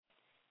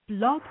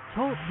Blog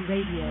Talk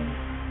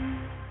Radio.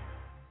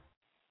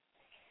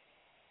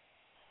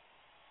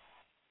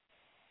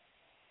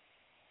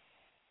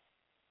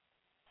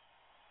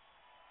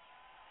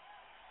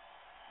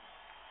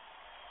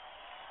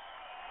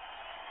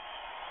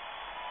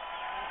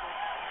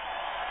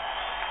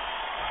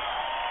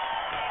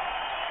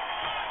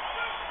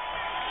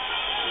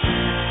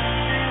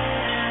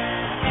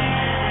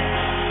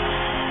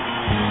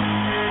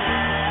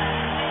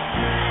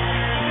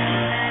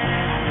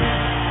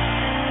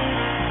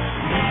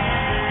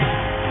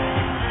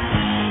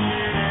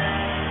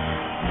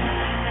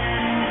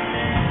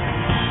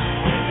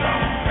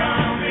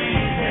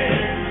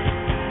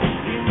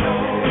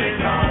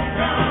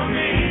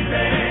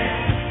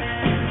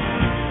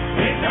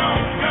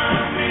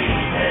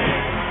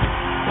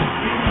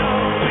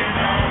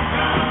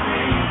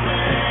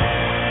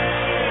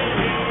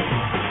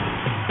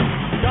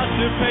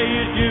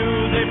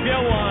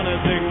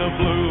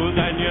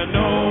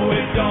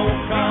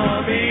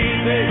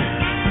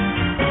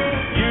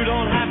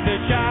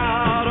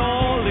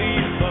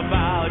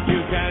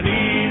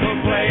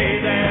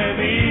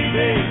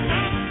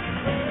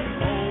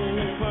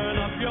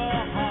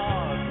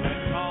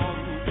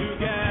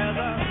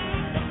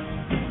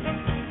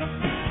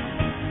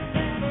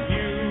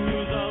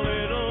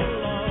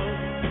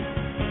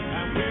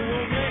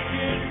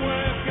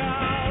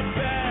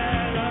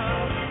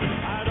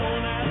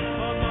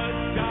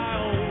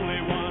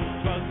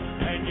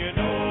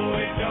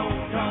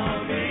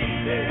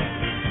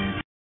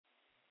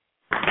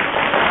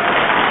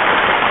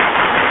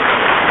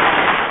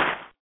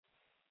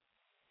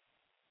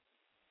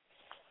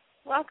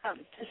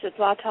 Welcome. This is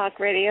Blog Talk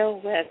Radio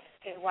with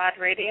Watt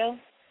Radio,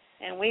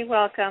 and we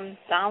welcome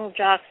Donald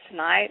Jacques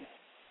tonight,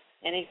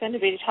 and he's going to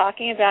be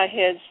talking about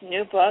his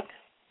new book,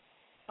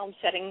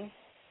 Homesteading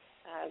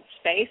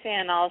Space,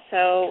 and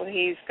also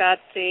he's got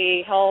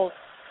the whole,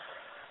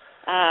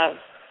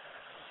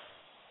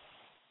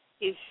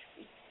 he's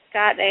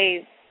got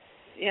the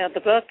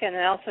book, and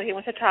also he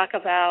wants to talk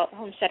about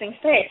homesteading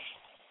space.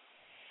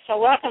 So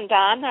welcome,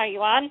 Don. Are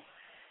you on?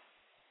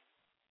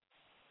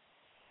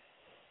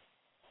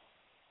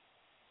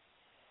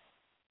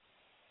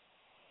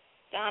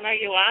 Don, are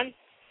you on?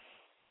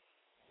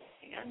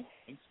 Hang on.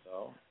 I think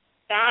so.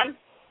 Don?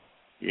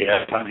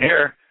 Yes, I'm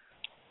here.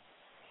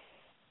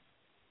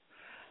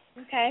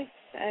 Okay.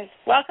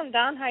 Welcome,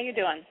 Don. How are you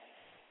doing?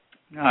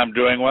 I'm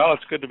doing well.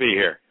 It's good to be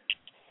here.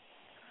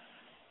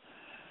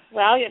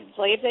 Well, you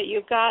believe that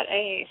you've got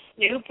a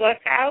new book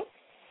out.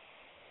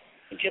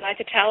 Would you like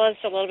to tell us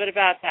a little bit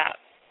about that?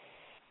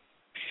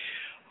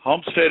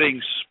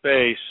 Homesteading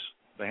Space,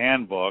 the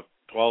handbook,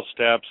 12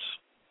 steps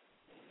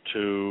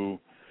to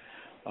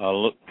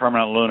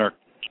permanent lunar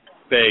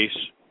base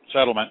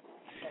settlement,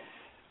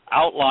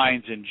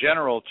 outlines in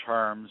general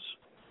terms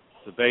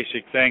the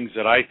basic things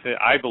that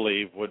I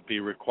believe would be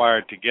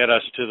required to get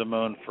us to the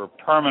moon for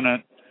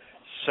permanent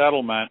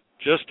settlement,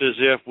 just as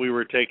if we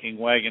were taking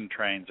wagon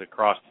trains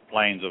across the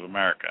plains of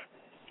America.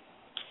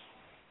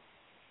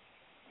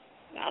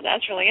 Now,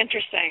 that's really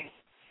interesting.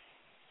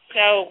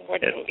 So, are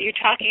you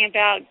talking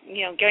about,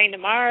 going to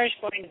Mars,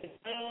 going to the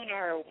moon,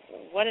 or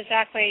what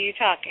exactly are you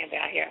talking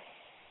about here?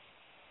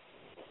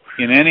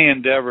 In any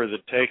endeavor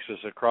that takes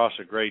us across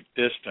a great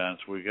distance,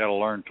 we've got to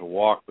learn to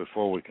walk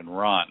before we can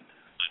run.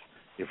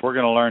 If we're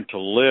going to learn to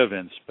live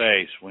in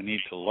space, we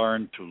need to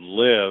learn to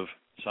live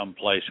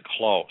someplace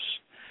close.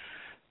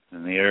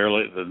 And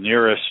the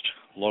nearest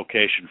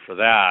location for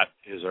that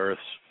is Earth's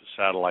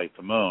satellite,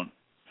 the moon.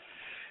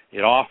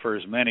 It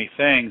offers many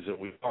things that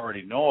we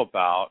already know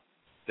about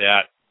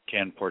that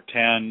can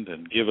portend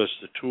and give us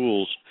the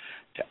tools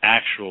to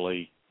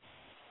actually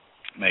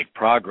make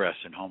progress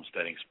in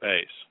homesteading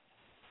space.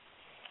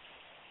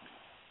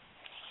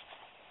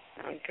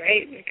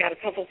 Great. We've got a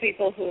couple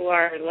people who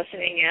are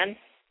listening in.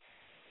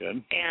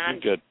 Good.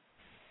 And good.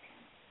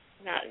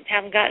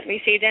 Haven't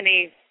received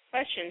any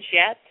questions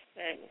yet.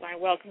 I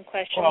welcome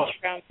questions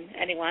from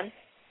anyone.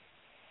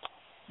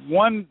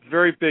 One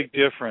very big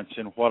difference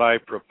in what I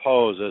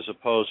propose, as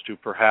opposed to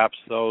perhaps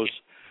those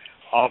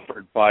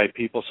offered by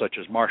people such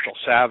as Marshall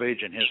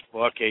Savage in his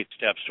book, 8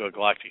 Steps to a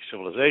Galactic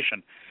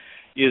Civilization,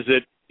 is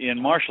that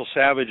in Marshall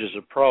Savage's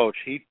approach,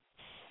 he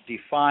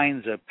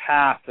defines a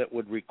path that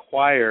would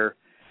require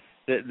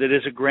that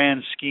is a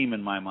grand scheme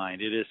in my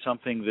mind. It is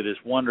something that is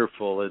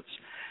wonderful.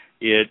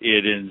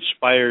 It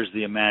inspires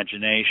the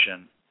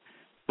imagination,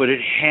 but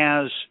it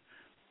has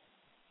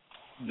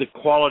the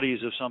qualities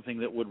of something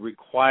that would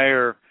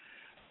require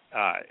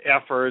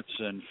efforts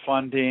and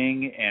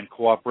funding and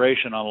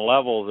cooperation on a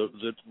level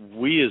that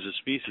we as a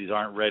species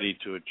aren't ready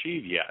to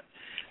achieve yet.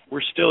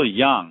 We're still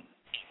young.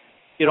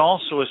 It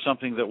also is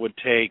something that would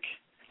take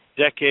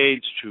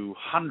decades to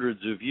hundreds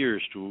of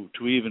years to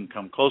even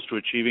come close to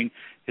achieving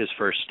his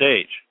first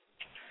stage.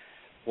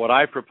 What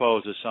I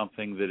propose is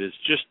something that is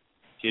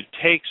it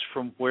takes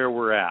from where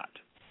we're at.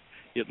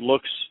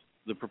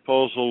 The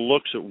proposal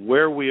looks at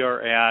where we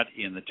are at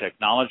in the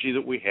technology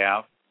that we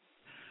have,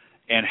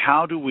 and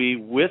how do we,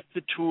 with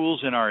the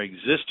tools in our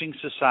existing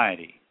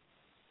society,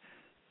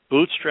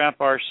 bootstrap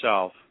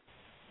ourselves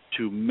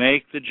to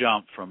make the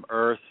jump from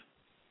Earth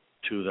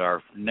to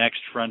our next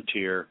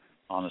frontier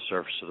on the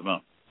surface of the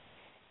moon.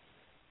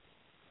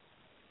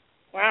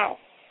 Wow.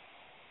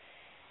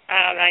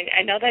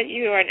 I know that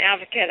you are an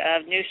advocate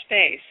of new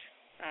space.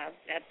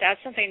 That's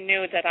something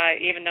new that I,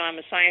 even though I'm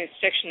a science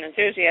fiction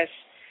enthusiast,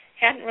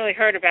 hadn't really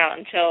heard about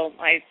until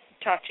I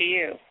talked to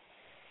you.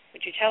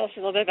 Would you tell us a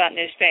little bit about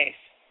new space?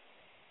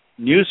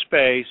 New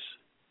space,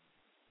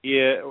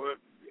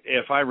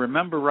 if I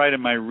remember right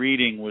in my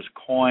reading, was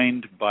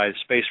coined by the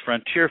Space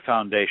Frontier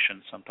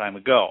Foundation some time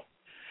ago.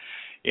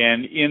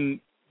 And in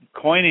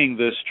coining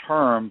this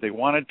term, they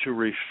wanted to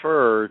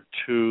refer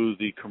to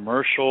the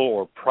commercial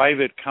or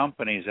private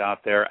companies out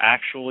there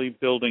actually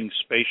building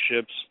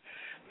spaceships.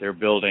 They're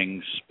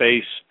building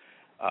space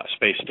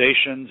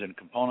stations and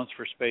components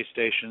for space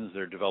stations.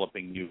 They're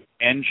developing new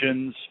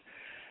engines.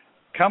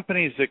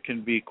 Companies that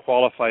can be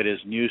qualified as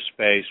new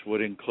space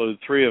would include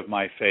three of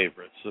my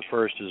favorites. The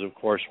first is, of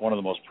course, one of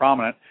the most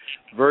prominent,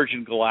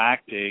 Virgin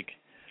Galactic,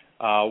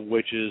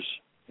 which is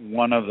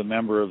one of the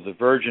member of the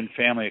Virgin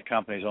family of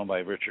companies owned by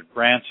Richard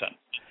Branson.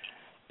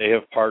 They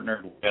have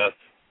partnered with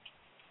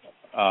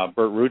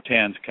Burt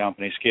Rutan's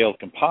company, Scaled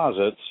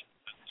Composites,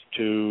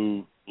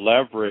 to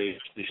leverage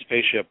the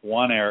Spaceship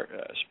One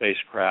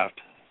spacecraft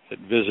that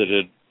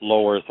visited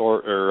low Earth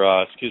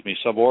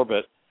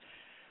suborbit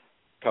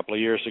a couple of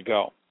years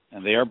ago,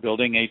 and they are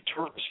building a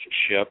tourist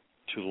ship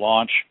to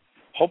launch.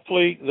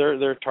 Hopefully,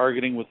 they're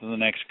targeting within the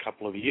next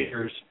couple of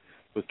years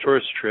with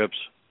tourist trips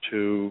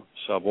to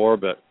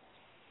suborbit.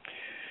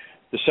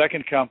 The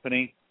second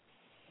company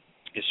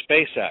is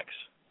SpaceX,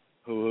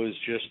 who has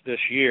just this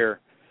year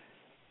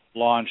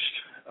launched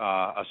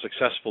a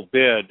successful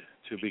bid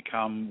to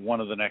become one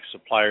of the next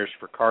suppliers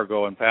for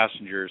cargo and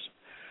passengers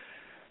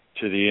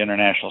to the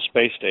International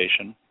Space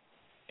Station.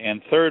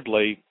 And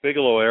thirdly,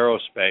 Bigelow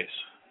Aerospace,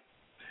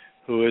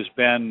 who has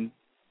been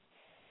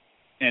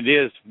and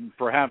is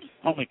perhaps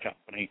the only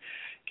company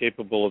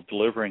capable of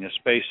delivering a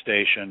space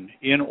station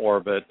in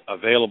orbit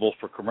available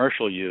for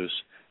commercial use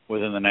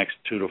within the next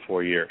 2 to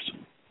 4 years.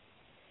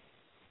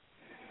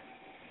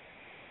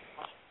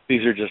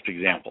 These are just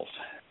examples.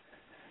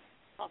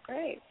 Oh,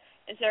 great.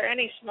 Is there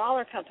any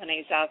smaller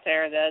companies out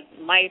there that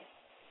might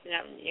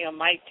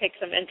take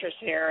some interest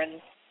here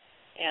and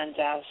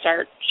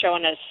start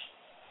showing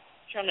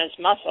us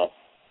muscle?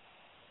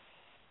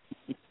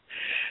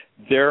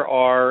 There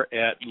are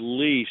at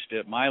least,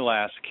 at my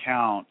last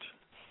count,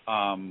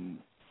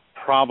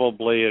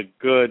 probably a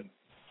good,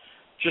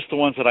 just the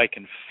ones that I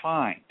can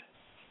find,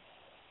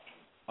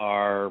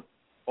 are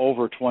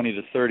over 20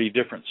 to 30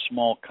 different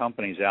small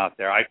companies out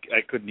there. I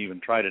couldn't even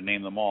try to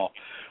name them all,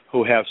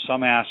 who have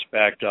some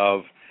aspect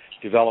of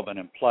development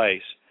in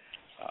place.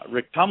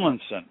 Rick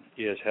Tumlinson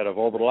is head of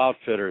Orbital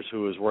Outfitters,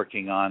 who is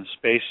working on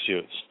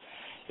spacesuits.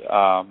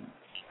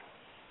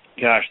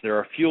 There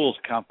are fuels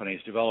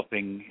companies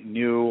developing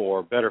new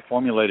or better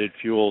formulated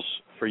fuels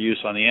for use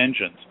on the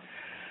engines.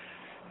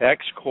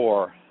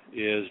 X-Corp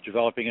is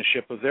developing a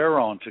ship of their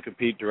own to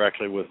compete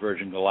directly with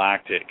Virgin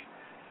Galactic.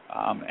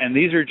 And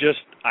these are just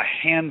a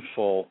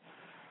handful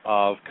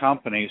of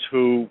companies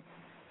who,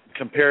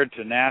 compared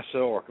to NASA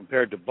or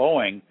compared to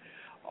Boeing,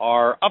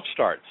 are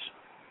upstarts.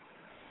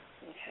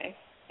 Okay.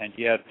 And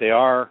yet they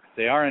are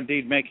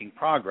indeed making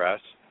progress.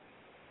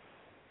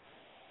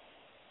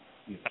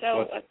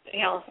 So,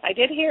 I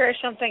did hear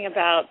something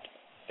about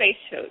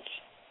spacesuits.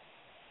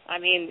 I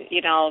mean,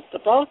 the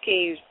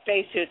bulky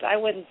spacesuits, I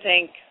wouldn't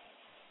think,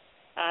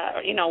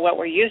 what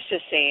we're used to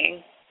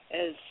seeing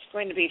is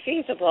going to be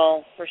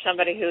feasible for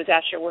somebody who's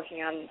actually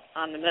working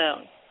on the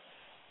moon.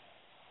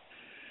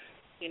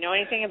 Do you know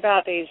anything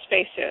about these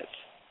spacesuits?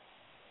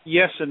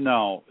 Yes and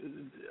no.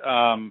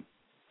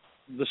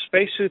 The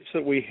spacesuits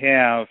that we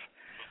have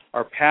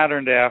are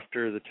patterned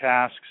after the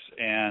tasks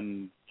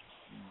and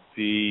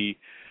the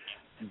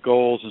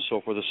goals and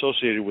so forth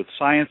associated with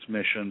science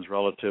missions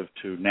relative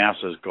to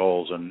NASA's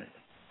goals and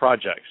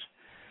projects.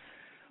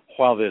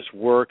 While this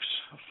works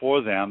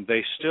for them,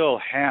 they still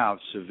have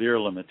severe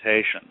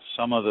limitations.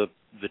 Some of the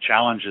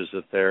challenges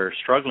that they're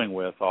struggling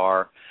with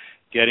are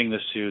getting the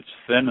suits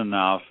thin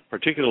enough,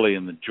 particularly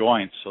in the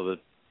joints, so that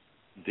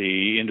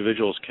the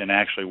individuals can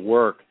actually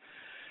work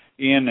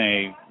in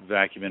a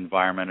vacuum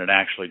environment and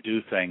actually do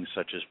things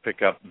such as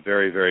pick up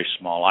very, very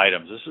small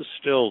items. This is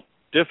still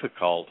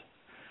difficult,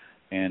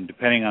 and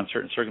depending on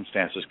certain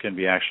circumstances, can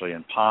be actually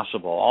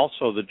impossible.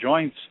 Also, the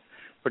joints,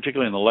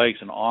 particularly in the legs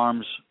and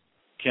arms,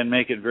 can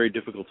make it very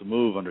difficult to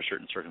move under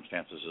certain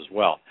circumstances as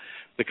well.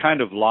 The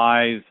kind of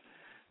lithe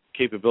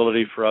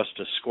capability for us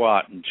to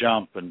squat and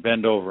jump and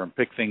bend over and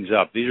pick things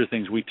up, these are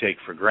things we take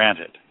for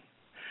granted.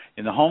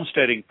 In the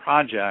homesteading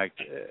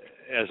project,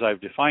 as I've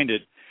defined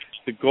it,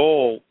 the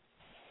goal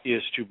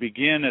is to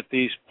begin at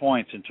these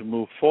points and to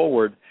move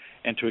forward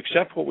and to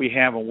accept what we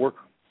have and work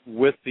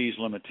with these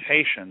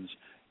limitations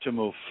to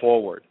move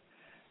forward.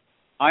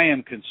 I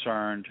am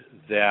concerned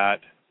that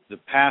the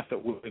path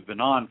that we've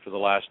been on for the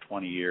last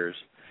 20 years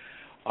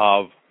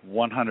of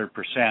 100%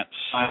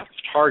 science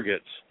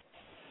targets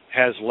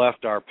has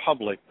left our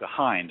public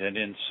behind, and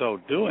in so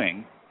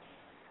doing,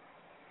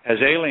 has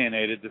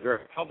alienated the very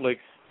public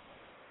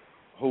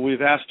who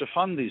we've asked to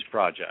fund these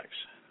projects.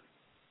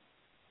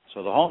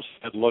 So the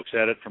homestead looks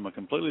at it from a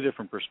completely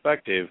different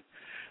perspective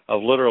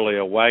of literally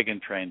a wagon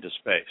train to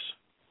space.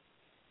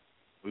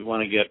 We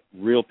want to get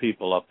real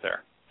people up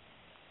there,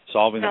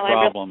 solving the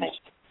problems.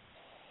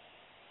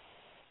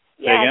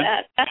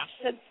 Yeah,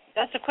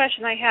 that's the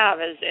question I have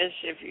is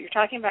if you're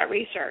talking about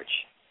research,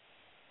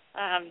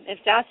 if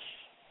that's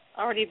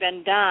already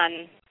been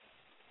done,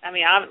 I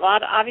mean,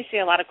 obviously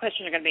a lot of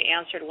questions are going to be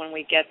answered when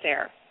we get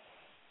there.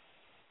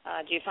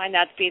 Do you find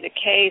that to be the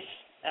case,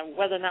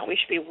 whether or not we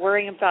should be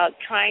worrying about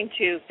trying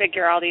to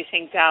figure all these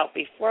things out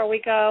before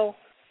we go,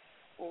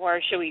 or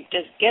should we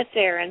just get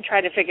there and try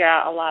to figure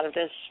out a lot of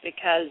this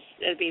because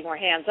it'd be more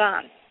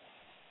hands-on?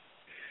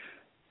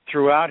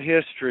 Throughout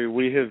history,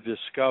 we have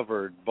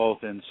discovered,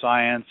 both in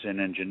science and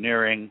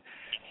engineering,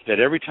 that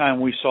every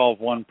time we solve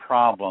one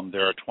problem,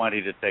 there are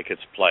 20 to take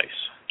its place.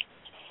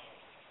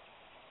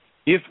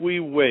 If we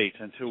wait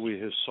until we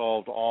have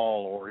solved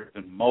all or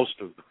even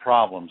most of the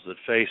problems that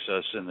face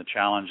us in the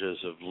challenges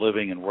of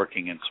living and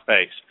working in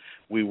space,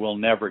 we will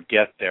never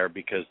get there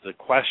because the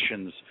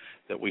questions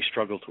that we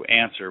struggle to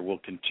answer will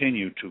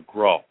continue to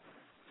grow.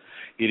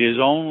 It is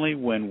only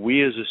when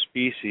we as a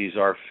species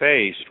are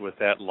faced with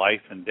that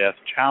life and death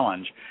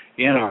challenge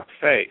in our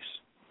face,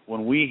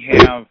 when we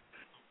have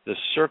the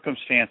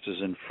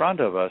circumstances in front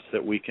of us,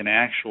 that we can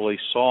actually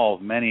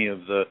solve many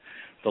of the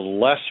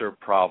lesser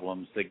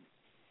problems that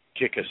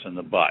kick us in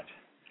the butt.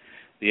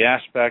 The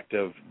aspect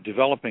of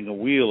developing a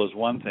wheel is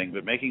one thing,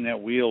 but making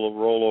that wheel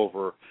roll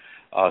over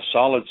a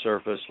solid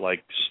surface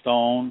like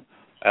stone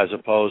as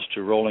opposed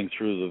to rolling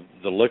through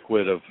the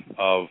liquid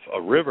of a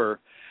river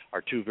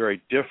are two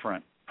very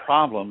different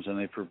problems, and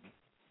they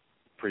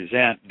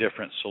present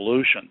different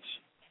solutions.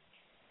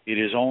 It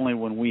is only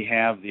when we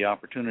have the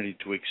opportunity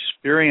to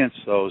experience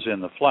those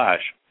in the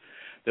flesh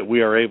that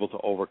we are able to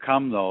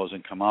overcome those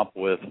and come up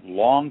with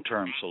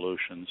long-term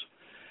solutions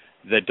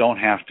that don't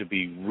have to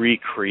be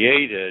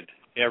recreated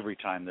every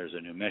time there's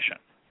a new mission.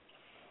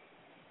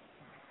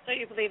 So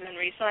you believe in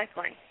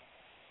recycling?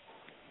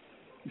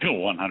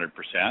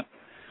 100%.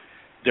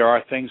 There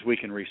are things we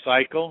can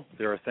recycle,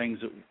 there are things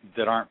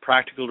that aren't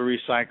practical to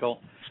recycle,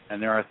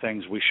 and there are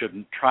things we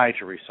shouldn't try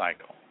to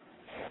recycle.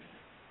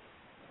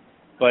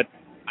 But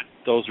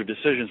those are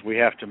decisions we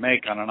have to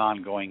make on an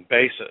ongoing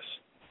basis.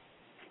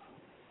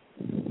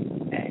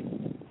 Okay.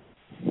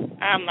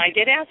 I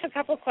did ask a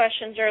couple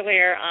questions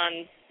earlier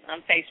on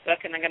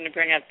Facebook, and I'm going to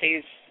bring up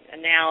these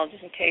now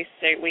just in case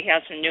we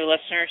have some new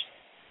listeners.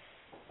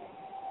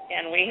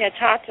 And we had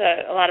talked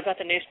a lot about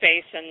the new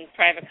space and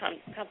private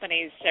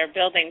companies. They're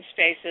building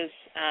spaces,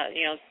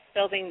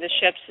 building the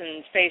ships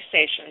and space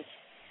stations.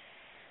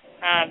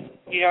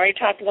 You already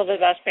talked a little bit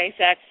about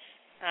SpaceX,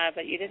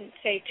 but you didn't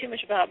say too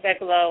much about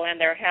Bigelow and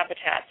their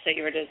habitats that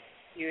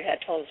you had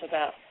told us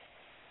about.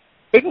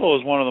 Bigelow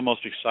is one of the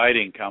most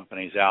exciting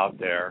companies out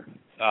there.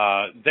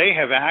 They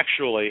have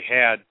actually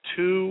had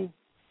 2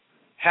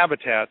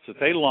 habitats that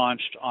they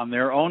launched on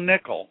their own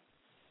nickel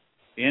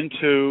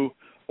into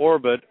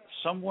orbit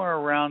somewhere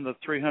around the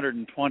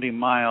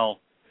 320-mile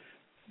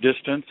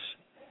distance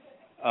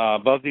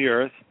above the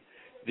Earth.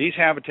 These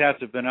habitats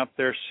have been up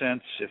there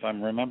since, if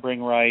I'm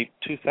remembering right,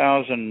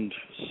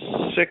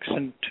 2006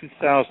 and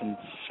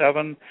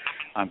 2007.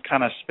 I'm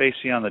kind of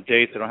spacey on the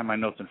dates. I don't have my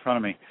notes in front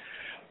of me.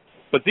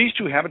 But these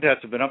 2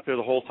 habitats have been up there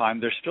the whole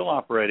time. They're still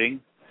operating.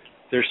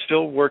 They're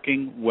still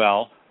working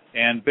well.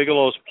 And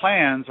Bigelow's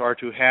plans are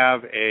to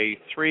have a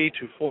 3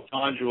 to 4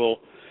 module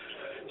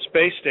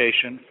space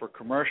station for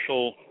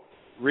commercial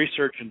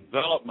research and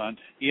development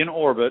in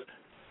orbit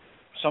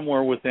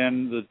somewhere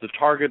within the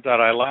target that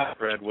I last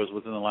read was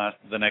within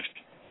the next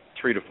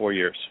 3 to 4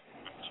 years.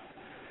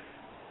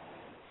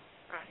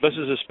 This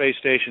is a space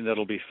station that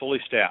will be fully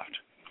staffed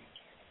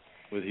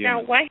with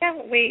humans. Now, why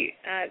haven't we,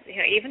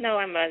 even though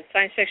I'm a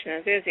science fiction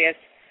enthusiast,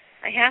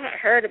 I haven't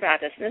heard about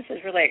this, and this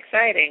is really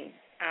exciting.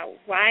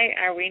 Why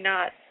are we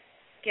not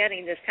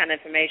getting this kind of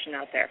information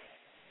out there?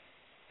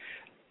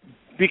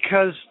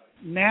 Because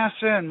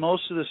NASA and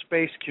most of the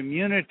space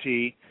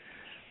community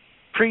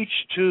preach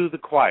to the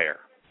choir.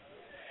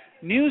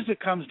 News that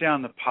comes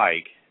down the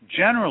pike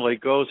generally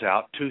goes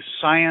out to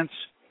science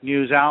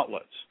news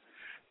outlets.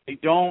 They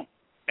don't,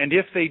 and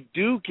if they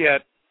do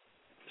get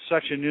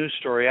such a news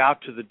story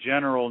out to the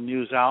general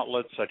news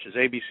outlets such as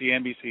ABC,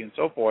 NBC, and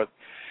so forth,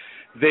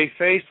 they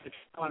face the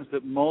challenge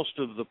that most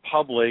of the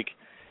public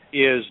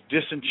is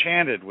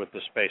disenchanted with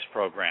the space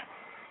program.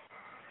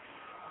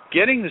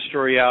 Getting the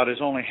story out is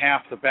only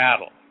half the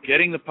battle.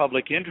 Getting the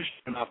public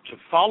interested enough to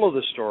follow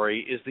the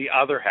story is the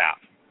other half.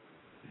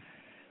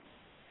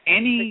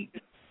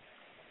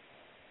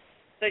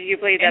 So you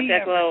believe that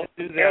Bigelow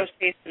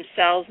Aerospace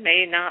themselves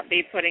may not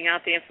be putting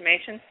out the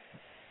information?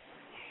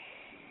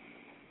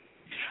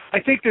 I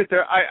think that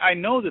I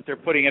know that they're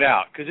putting it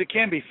out because it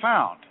can be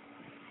found.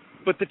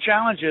 But the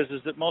challenge is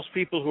that most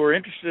people who are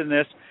interested in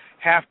this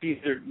have to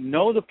either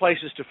know the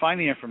places to find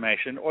the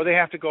information or they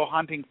have to go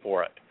hunting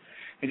for it.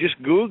 And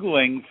just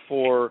Googling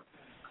for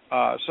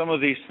some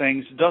of these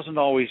things doesn't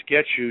always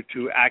get you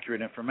to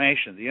accurate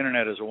information. The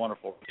Internet is a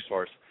wonderful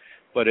resource,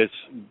 but it's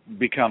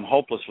become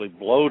hopelessly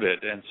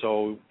bloated, and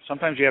so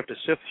sometimes you have to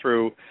sift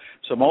through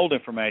some old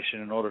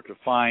information in order to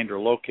find or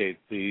locate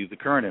the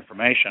current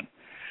information.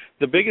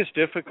 The biggest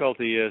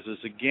difficulty is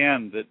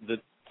again, that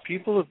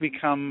people have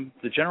become,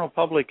 the general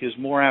public is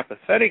more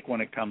apathetic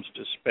when it comes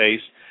to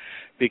space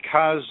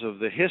because of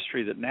the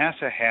history that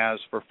NASA has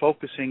for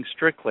focusing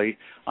strictly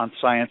on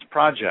science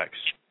projects.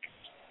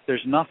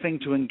 There's nothing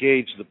to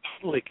engage the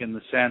public in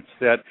the sense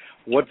that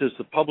what does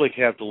the public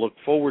have to look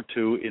forward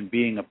to in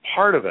being a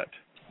part of it?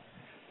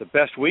 The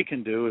best we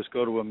can do is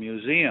go to a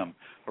museum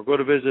or go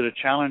to visit a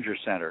Challenger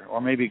Center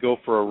or maybe go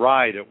for a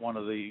ride at one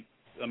of the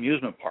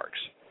amusement parks.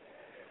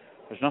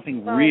 There's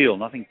nothing real,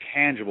 nothing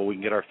tangible we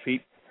can get our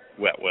feet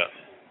wet with.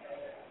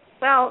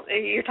 Well,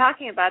 you're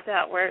talking about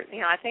that where,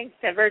 I think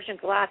that Virgin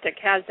Galactic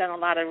has done a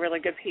lot of really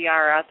good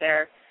PR out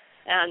there.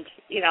 And,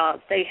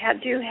 they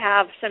do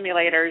have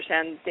simulators,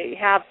 and they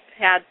have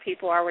had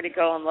people already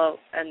go and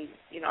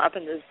up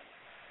into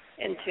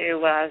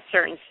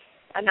certain,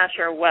 I'm not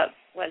sure what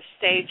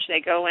stage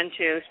they go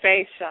into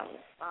space,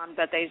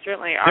 but they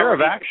certainly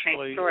are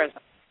tourism.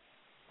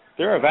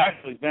 There have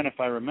actually been, if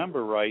I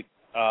remember right,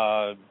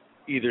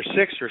 either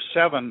 6 or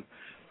 7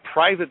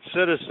 private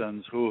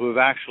citizens who have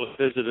actually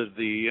visited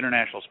the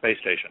International Space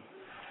Station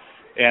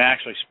and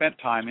actually spent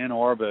time in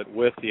orbit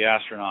with the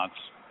astronauts.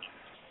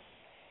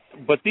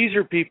 But these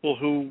are people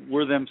who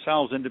were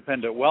themselves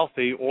independent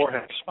wealthy or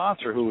had a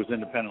sponsor who was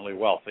independently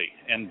wealthy.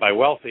 And by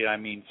wealthy, I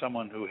mean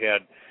someone who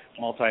had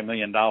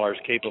multi-million dollars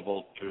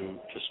capable to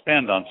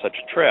spend on such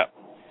a trip.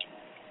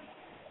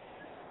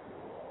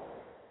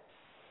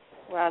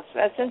 Well,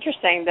 that's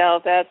interesting, though.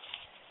 That's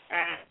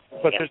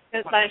what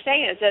I'm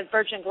saying is that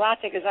Virgin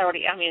Galactic is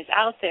already, it's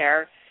out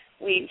there.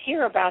 We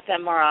hear about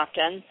them more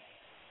often.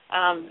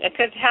 It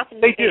could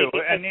happen. They do,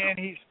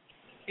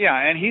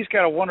 and he's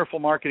got a wonderful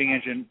marketing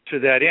engine to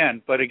that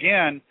end. But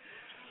again,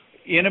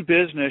 in a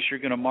business, you're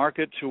going to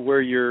market to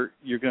where you're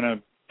going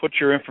to put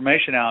your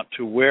information out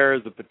to where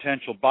the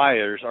potential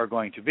buyers are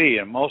going to be.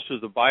 And most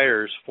of the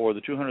buyers for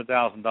the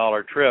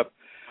 $200,000 trip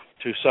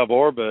to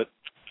suborbit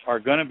are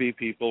going to be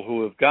people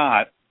who have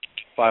got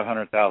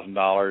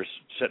 $500,000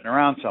 sitting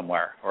around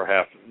somewhere, or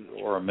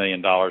 $1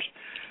 million,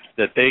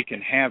 that they can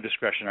have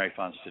discretionary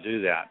funds to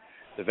do that.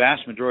 The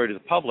vast majority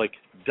of the public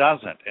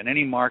doesn't, and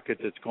any market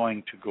that's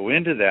going to go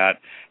into that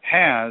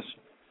has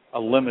a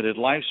limited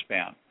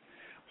lifespan.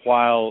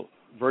 While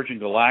Virgin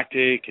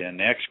Galactic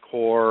and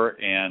X-Corp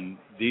and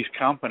these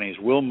companies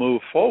will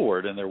move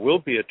forward, and there will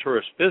be a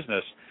tourist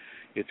business,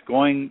 it's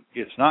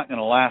not going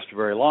to last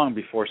very long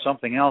before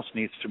something else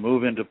needs to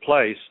move into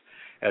place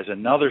as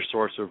another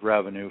source of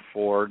revenue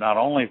for not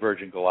only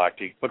Virgin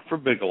Galactic, but for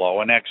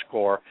Bigelow and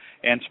X-Corp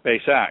and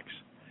SpaceX.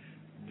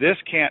 This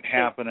can't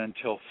happen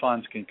until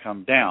funds can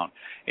come down.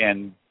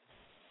 And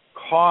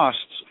costs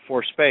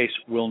for space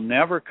will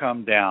never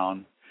come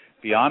down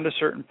beyond a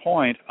certain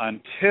point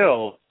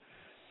until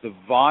the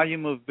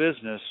volume of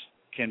business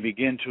can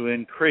begin to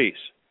increase.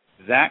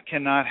 That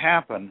cannot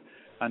happen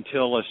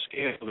until a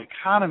scale of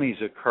economies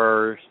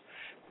occurs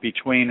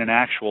between an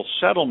actual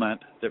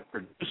settlement that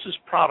produces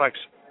products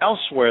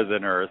elsewhere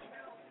than Earth,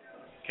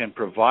 can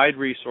provide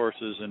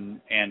resources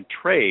and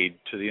trade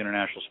to the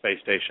International Space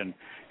Station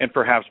and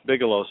perhaps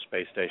Bigelow's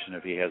space station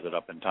if he has it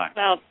up in time.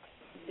 Well,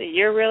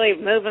 you're really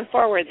moving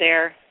forward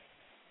there.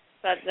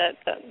 But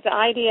the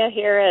idea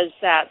here is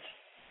that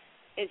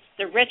it's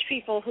the rich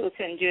people who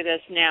can do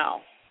this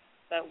now.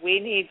 But we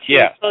need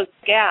to close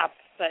the gap.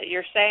 But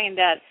you're saying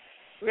that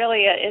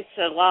really it's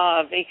a law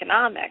of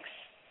economics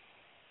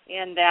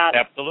in that...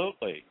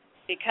 Absolutely.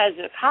 Because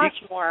it costs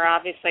more,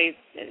 obviously,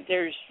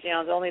 there's,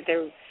 only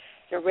the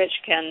rich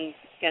can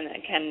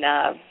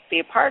be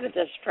a part of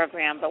this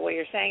program. But what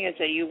you're saying is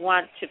that you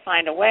want to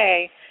find a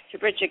way to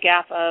bridge a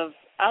gap of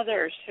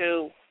others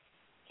who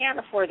can't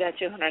afford that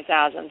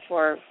 $200,000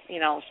 for,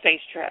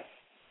 space trip.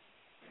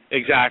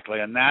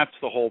 Exactly, and that's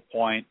the whole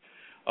point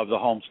of the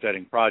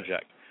Homesteading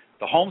Project.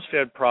 The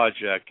Homestead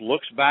Project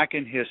looks back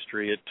in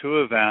history at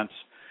 2 events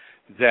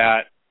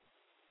that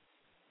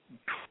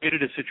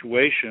created a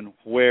situation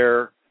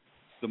where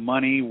the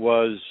money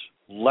was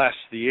less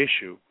the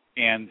issue,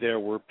 and there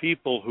were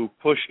people who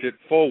pushed it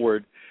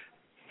forward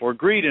for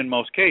greed in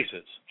most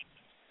cases.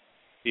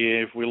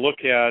 If we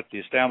look at the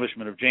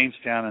establishment of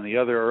Jamestown and the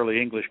other early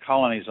English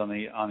colonies on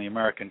the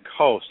American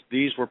coast,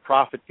 these were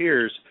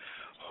profiteers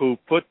who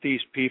put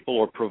these people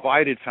or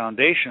provided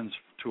foundations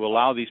to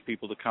allow these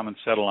people to come and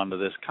settle onto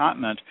this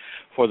continent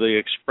for the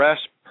express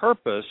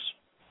purpose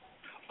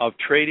of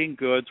trading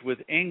goods with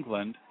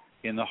England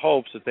in the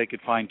hopes that they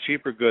could find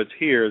cheaper goods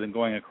here than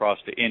going across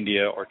to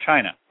India or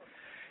China.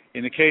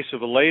 In the case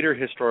of a later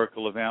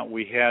historical event,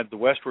 we had the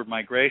westward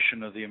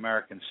migration of the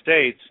American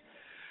states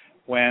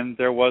when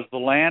there was the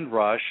land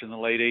rush in the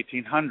late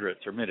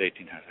 1800s or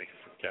mid-1800s,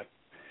 I forget.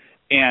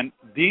 And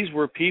these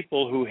were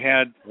people who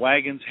had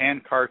wagons,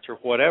 hand carts, or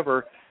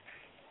whatever.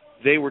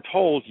 They were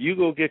told, you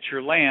go get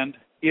your land,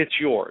 it's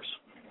yours.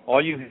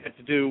 All you had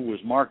to do was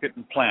mark it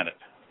and plant it.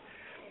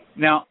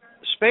 Now,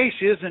 space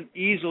isn't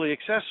easily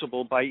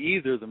accessible by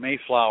either the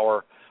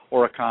Mayflower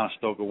or a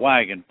Conestoga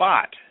wagon,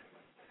 but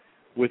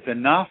with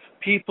enough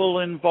people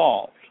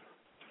involved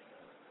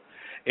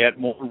at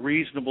more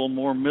reasonable,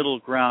 more middle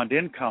ground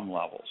income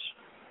levels,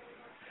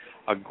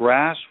 a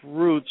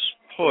grassroots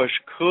push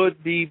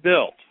could be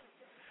built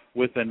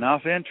with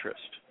enough interest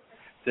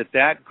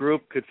that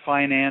group could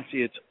finance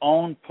its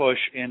own push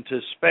into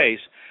space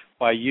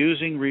by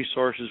using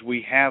resources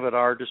we have at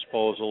our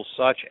disposal,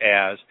 such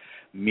as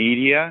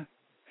media,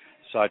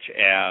 such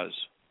as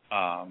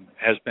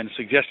has been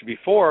suggested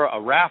before, a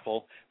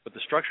raffle, but the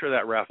structure of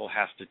that raffle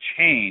has to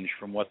change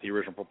from what the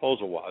original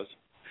proposal was,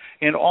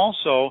 and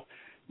also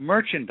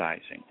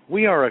merchandising.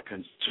 We are a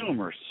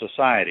consumer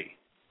society.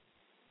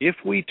 If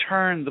we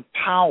turn the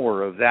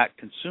power of that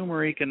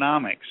consumer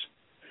economics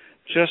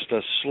just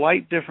a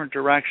slight different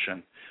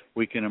direction,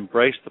 we can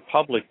embrace the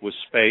public with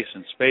space,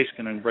 and space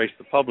can embrace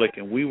the public,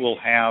 and we will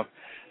have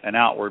an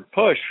outward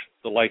push,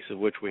 the likes of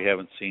which we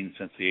haven't seen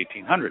since the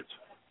 1800s.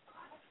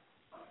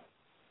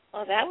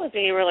 Well, that would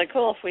be really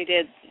cool if we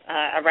did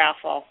a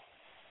raffle.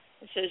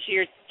 So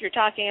you're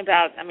talking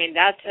about, I mean,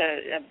 that's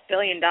a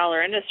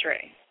billion-dollar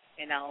industry,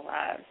 you know.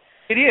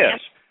 It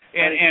is,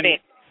 and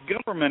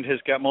government has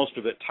got most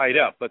of it tied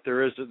up, but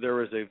there is a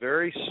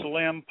very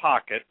slim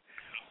pocket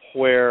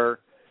where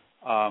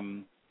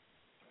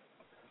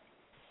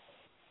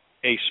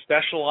a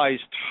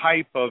specialized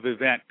type of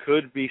event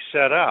could be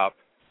set up,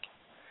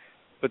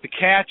 but the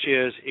catch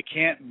is it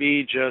can't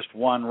be just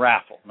one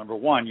raffle. Number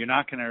one, you're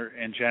not going to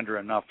engender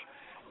enough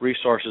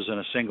resources in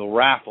a single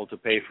raffle to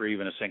pay for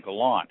even a single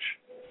launch.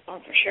 Oh,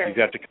 for sure. You've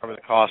got to cover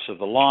the cost of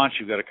the launch.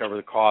 You've got to cover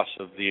the cost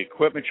of the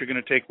equipment you're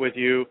going to take with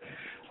you.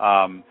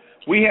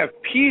 We have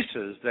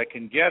pieces that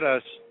can get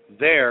us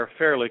there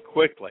fairly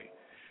quickly.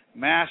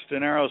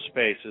 Maston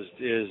Aerospace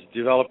is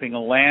developing a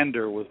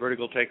lander with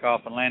vertical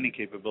takeoff and landing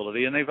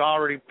capability, and they've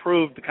already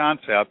proved the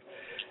concept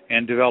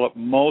and developed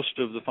most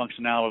of the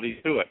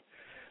functionality to it.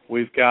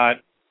 We've got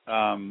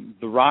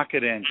the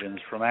rocket engines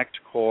from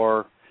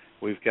Xcore.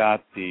 We've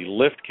got the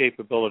lift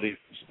capability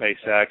from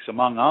SpaceX,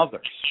 among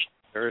others.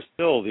 There are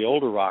still the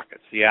older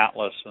rockets, the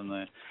Atlas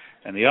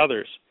and the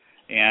others.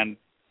 And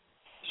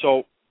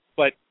so,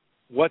 but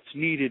what's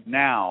needed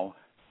now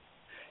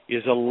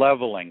is a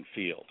leveling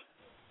field,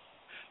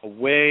 a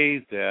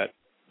way that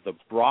the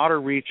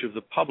broader reach of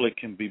the public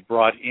can be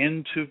brought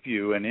into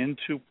view and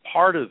into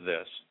part of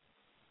this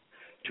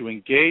to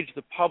engage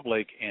the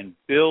public and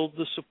build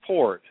the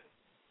support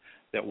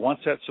that once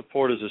that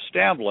support is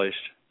established,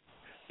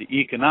 the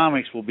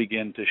economics will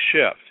begin to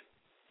shift.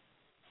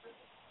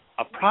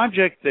 A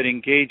project that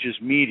engages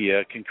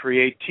media can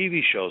create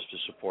TV shows to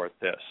support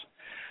this.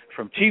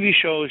 From TV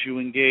shows, you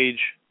engage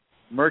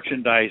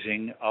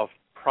merchandising of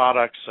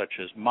products such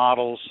as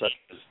models, such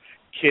as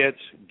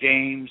kits,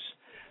 games.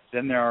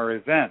 Then there are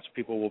events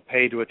people will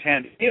pay to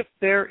attend if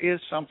there is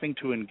something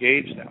to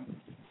engage them.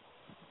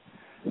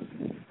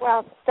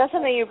 Well, that's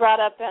something you brought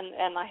up,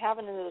 and I have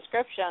it in the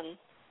description,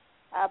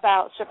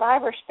 about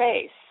Survivor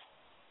Space.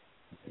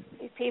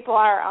 If people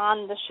are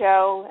on the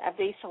show and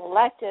be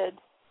selected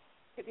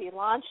to be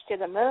launched to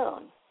the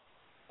moon,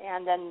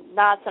 and then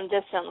not some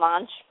distant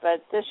launch,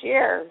 but this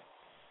year.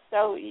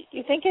 So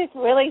you think it's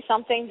really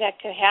something that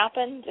could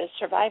happen to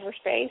Survivor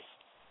Space?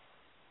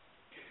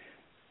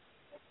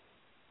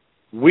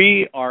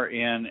 We are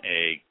in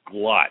a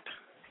glut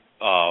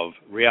of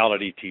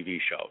reality TV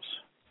shows.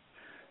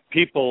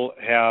 People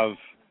have,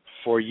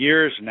 for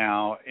years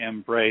now,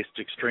 embraced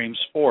extreme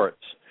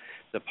sports.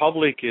 The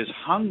public is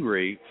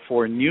hungry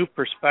for new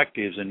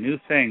perspectives and new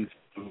things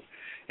to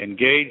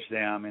engage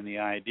them in the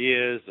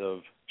ideas of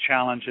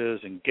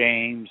challenges and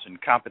games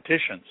and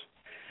competitions.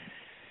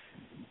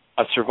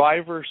 A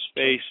Survivor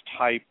Space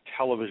type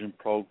television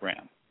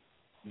program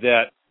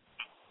that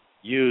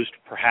used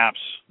perhaps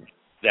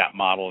that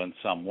model in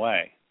some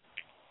way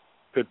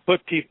could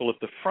put people at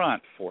the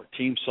front for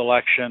team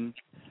selection,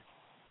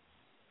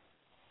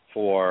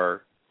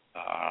 for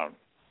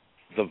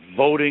the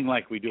voting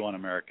like we do on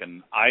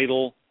American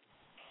Idol.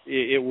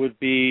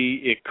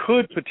 It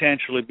could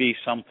potentially be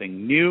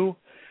something new,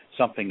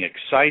 something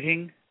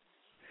exciting,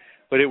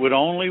 but it would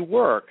only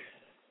work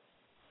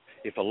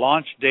if a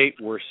launch date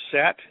were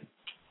set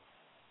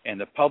and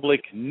the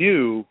public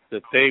knew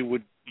that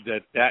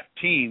that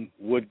team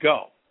would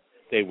go.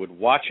 They would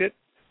watch it.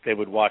 They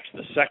would watch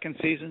the second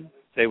season.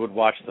 They would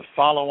watch the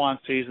follow-on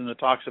season that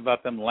talks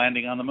about them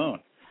landing on the moon.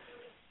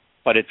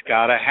 But it's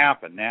got to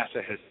happen.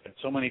 NASA has had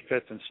so many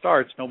fits and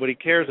starts, nobody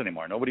cares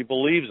anymore. Nobody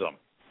believes them.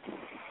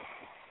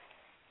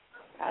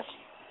 That's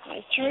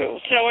true.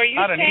 So are you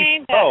Not saying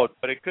an easy that... road,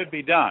 but it could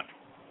be done.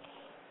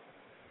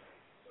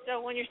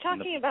 So when you're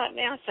talking about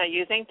NASA,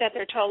 you think that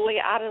they're totally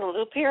out of the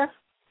loop here?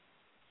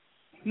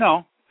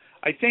 No.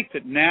 I think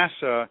that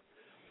NASA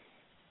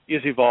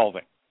is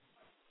evolving.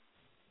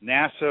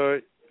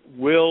 NASA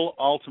will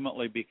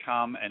ultimately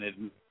become an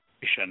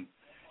administration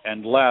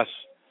and less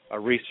a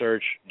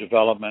research,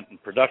 development,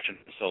 and production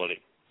facility.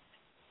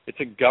 It's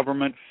a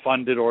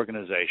government-funded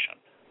organization.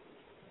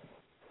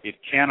 It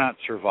cannot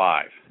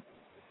survive.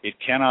 It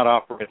cannot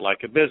operate like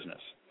a business.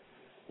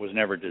 Was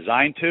never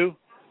designed to,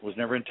 was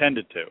never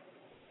intended to.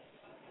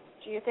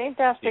 Do you think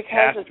that's It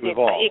because has of to the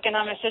evolve.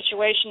 economic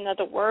situation of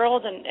the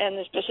world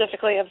and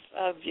specifically of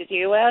the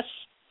U.S.?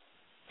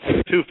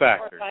 Two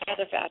factors. Or by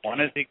other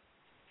factors?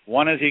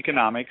 One is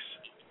economics.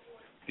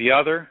 The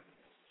other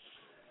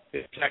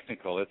is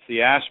technical. It's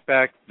the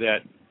aspect that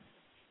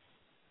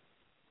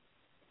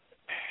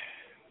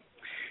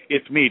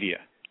it's media.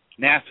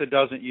 NASA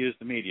doesn't use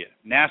the media.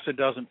 NASA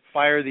doesn't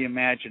fire the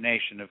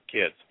imagination of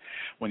kids.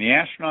 When the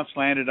astronauts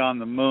landed on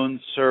the moon's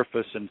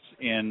surface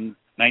in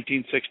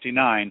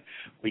 1969,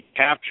 we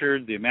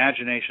captured the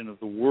imagination of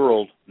the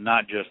world,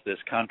 not just this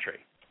country.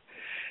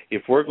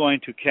 If we're going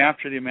to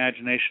capture the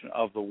imagination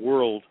of the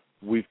world,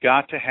 we've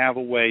got to have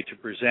a way to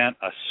present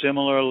a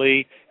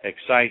similarly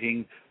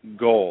exciting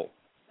goal.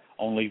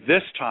 Only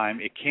this time,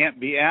 it can't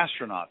be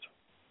astronauts.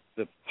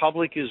 The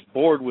public is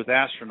bored with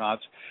astronauts'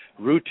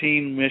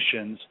 routine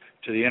missions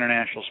to the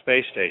International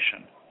Space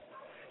Station.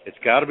 It's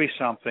got to be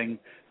something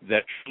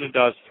that truly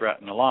does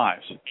threaten the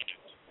lives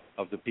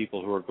of the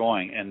people who are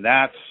going, and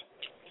that's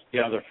the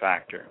other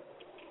factor.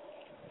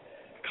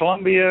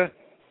 Columbia,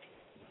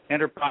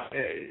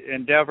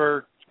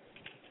 Endeavour,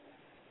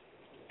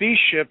 these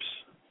ships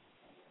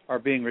are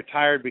being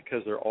retired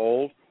because they're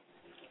old,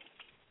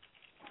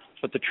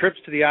 but the trips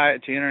to the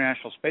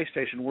International Space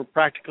Station were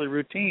practically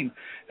routine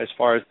as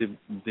far as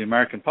the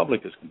American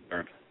public is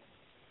concerned.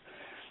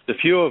 The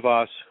few of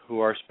us who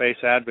are space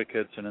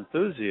advocates and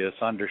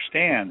enthusiasts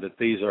understand that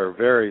these are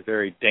very,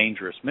 very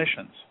dangerous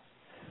missions.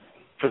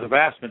 For the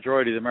vast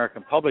majority of the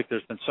American public,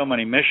 there's been so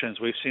many missions.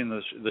 We've seen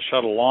the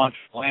shuttle launch,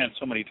 land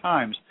so many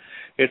times.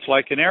 It's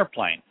like an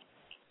airplane.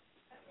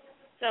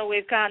 So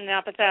we've gotten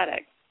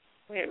apathetic.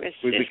 We've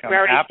become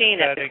already apathetic. seen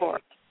it before.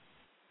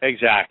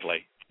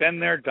 Exactly. Been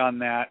there, done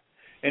that.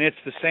 And it's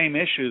the same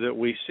issue that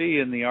we see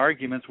in the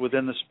arguments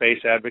within the space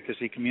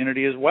advocacy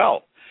community as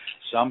well.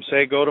 Some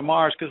say go to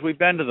Mars because we've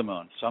been to the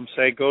moon. Some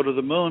say go to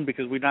the moon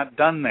because we've not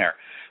done there.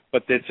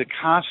 But it's a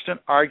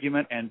constant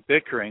argument and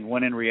bickering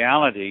when in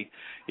reality,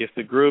 if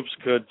the groups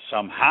could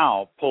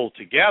somehow pull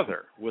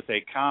together with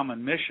a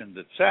common mission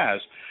that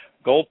says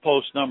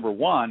goalpost number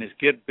 1 is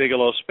get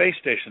Bigelow Space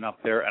Station up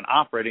there and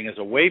operating as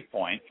a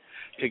waypoint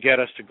to get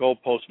us to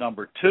goalpost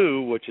number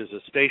 2, which is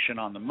a station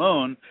on the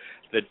moon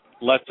that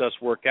lets us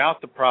work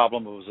out the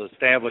problem of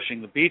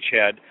establishing the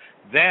beachhead.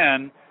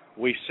 Then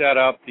we set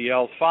up the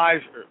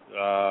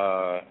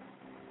L5,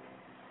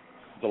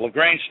 the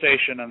Lagrange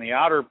station on the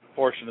outer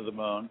portion of the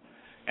moon,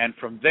 and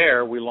from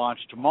there we launch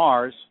to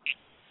Mars.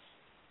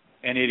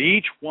 And at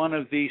each one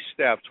of these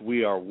steps,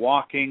 we are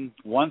walking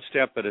one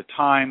step at a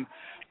time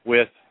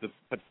with the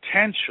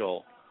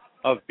potential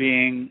of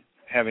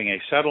having a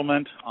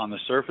settlement on the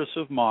surface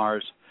of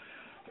Mars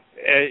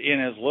in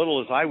as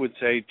little as, I would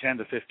say, 10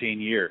 to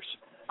 15 years,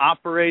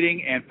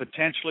 operating and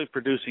potentially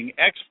producing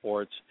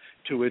exports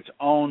to its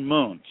own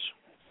moons.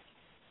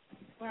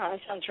 Wow, that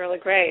sounds really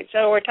great.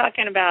 So we're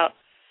talking about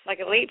like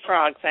a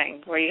leapfrog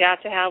thing, where you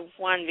have to have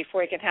one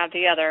before you can have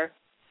the other.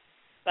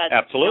 But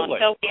absolutely.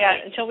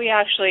 Until we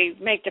actually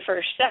make the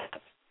first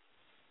step,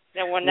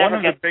 then we'll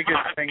never get.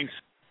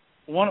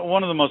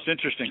 One of the most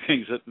interesting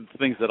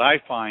things that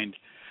I find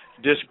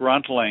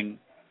disgruntling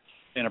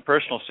in a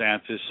personal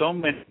sense is so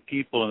many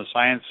people in the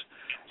science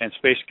and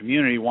space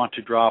community want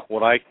to drop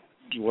what I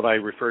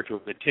refer to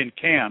as a tin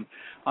can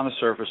on the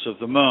surface of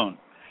the moon.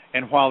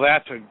 And while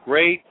that's a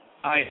great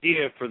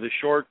idea for the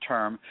short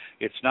term,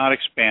 it's not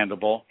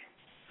expandable.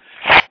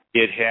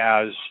 It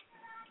has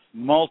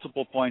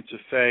multiple points of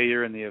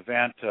failure in the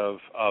event of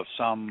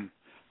some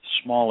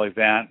small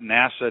event.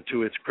 NASA,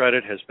 to its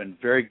credit, has been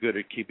very good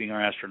at keeping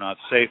our astronauts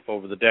safe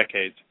over the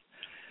decades.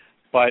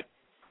 But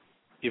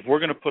if we're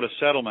going to put a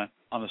settlement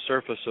on the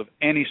surface of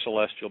any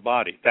celestial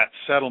body, that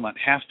settlement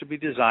has to be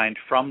designed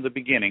from the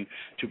beginning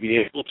to be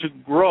able to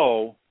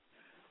grow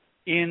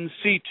in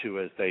situ,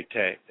 as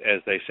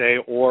they say,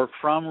 or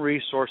from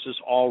resources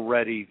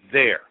already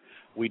there.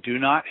 We do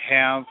not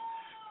have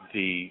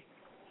the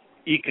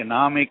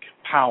economic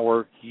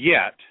power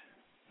yet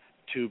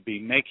to be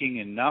making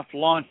enough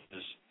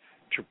launches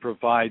to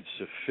provide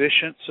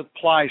sufficient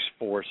supply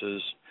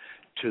forces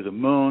to the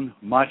moon,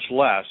 much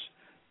less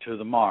to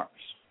the Mars.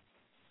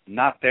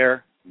 Not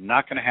there,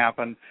 not going to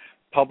happen.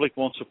 Public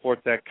won't support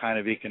that kind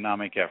of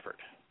economic effort,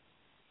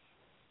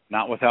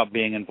 not without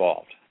being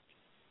involved.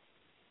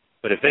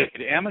 But if they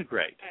could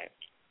emigrate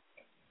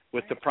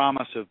with the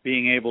promise of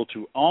being able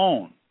to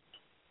own,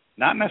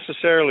 not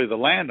necessarily the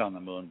land on the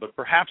moon, but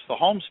perhaps the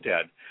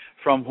homestead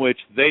from which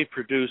they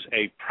produce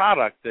a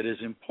product that is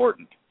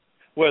important,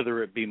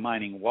 whether it be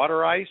mining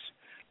water ice,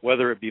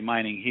 whether it be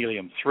mining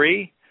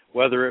helium-3,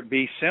 whether it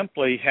be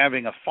simply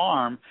having a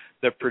farm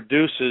that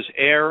produces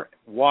air,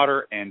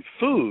 water, and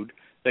food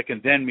that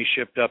can then be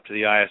shipped up to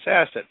the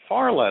ISS at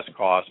far less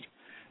cost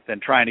than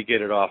trying to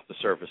get it off the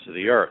surface of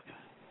the Earth.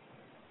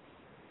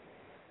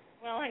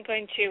 Well, I'm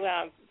going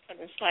to put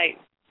a slight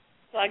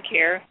plug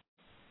here.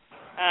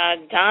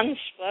 Don's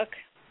book,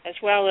 as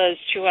well as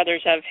two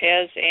others of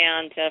his,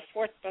 and a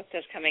fourth book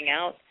that's coming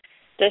out,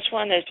 This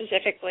one is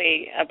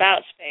specifically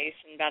about space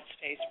and about the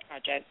space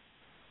project.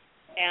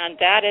 And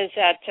that is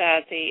at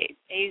the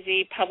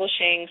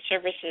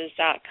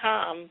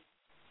azpublishingservices.com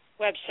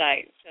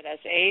website. So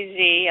that's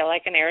AZ,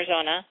 like in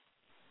Arizona,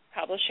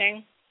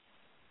 Publishing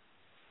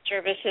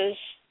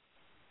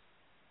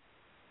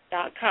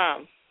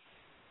Services.com.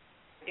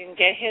 You can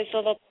get his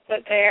little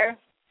book there.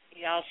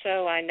 He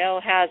also, I know,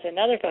 has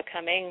another book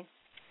coming.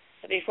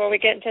 But before we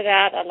get into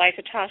that, I'd like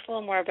to talk a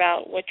little more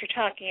about what you're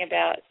talking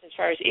about as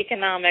far as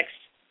economics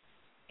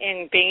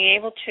and being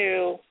able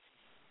to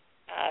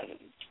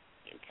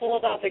pull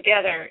it all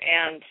together.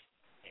 And,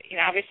 you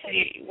know,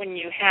 obviously when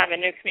you have a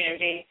new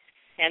community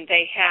and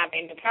they have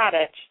a new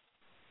product,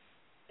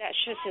 that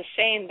should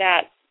sustain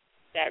that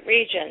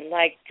region,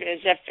 like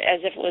as if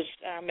it was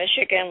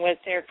Michigan with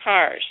their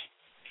cars.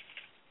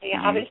 They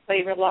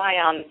obviously rely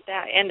on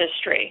that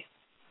industry.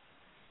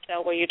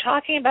 So were you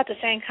talking about the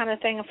same kind of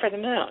thing for the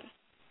moon?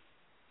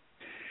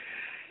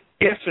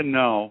 Yes and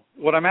no.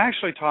 What I'm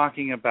actually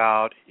talking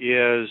about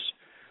is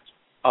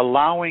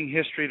allowing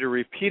history to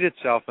repeat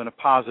itself in a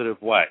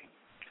positive way.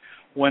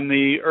 When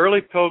the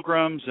early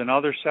pilgrims and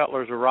other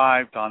settlers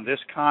arrived on this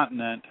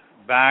continent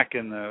back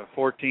in the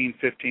 14th,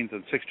 15th,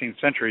 and 16th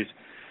centuries,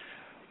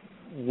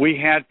 we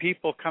had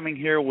people coming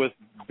here with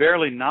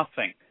barely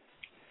nothing,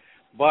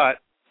 but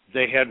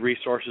they had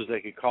resources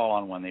they could call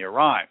on when they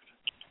arrived.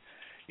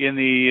 In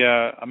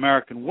the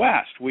American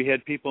West, we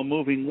had people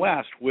moving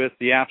west with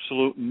the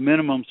absolute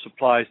minimum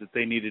supplies that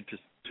they needed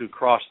to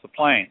cross the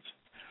plains.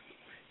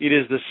 It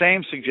is the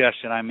same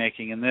suggestion I'm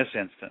making in this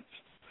instance.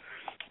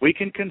 We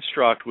can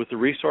construct, with the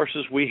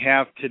resources we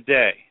have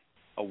today,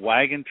 a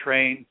wagon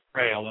train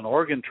trail, an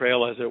organ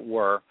trail as it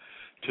were,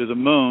 to the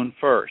moon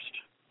first.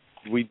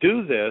 We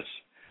do this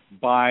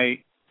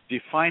by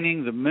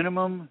defining the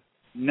minimum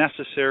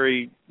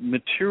necessary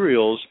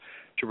materials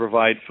to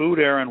provide food,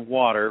 air, and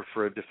water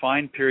for a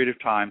defined period of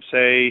time,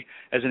 say,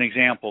 as an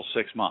example,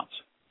 6 months.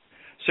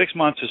 6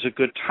 months is a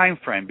good time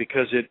frame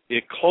because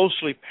it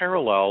closely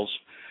parallels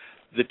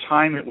the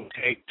time it will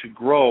take to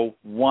grow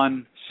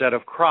one set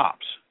of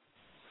crops.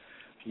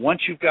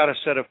 Once you've got a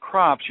set of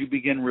crops, you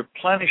begin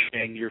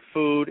replenishing your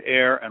food,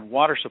 air, and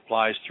water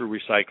supplies through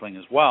recycling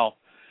as well.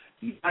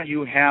 Now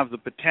you have the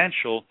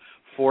potential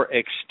for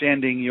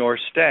extending your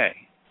stay.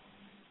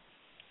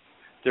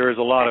 There is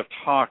a lot of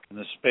talk in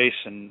the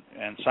space and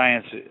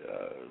science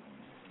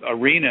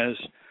arenas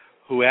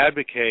who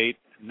advocate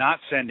not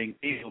sending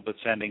people but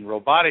sending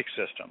robotic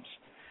systems.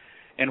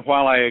 And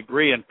while I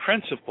agree in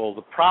principle,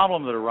 the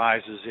problem that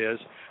arises is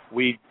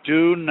we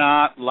do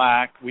not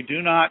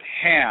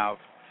have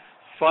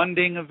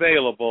funding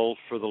available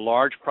for the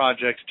large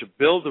projects to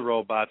build the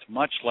robots,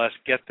 much less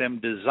get them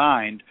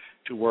designed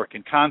to work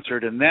in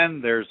concert. And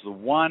then there's the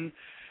one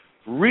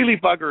really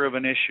bugger of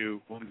an issue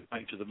when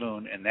going to the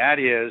moon, and that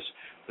is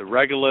the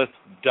regolith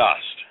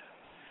dust.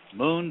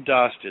 Moon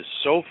dust is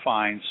so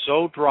fine,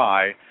 so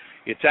dry,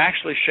 it's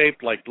actually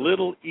shaped like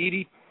little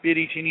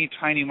itty-bitty, teeny,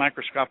 tiny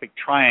microscopic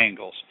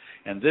triangles,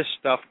 and this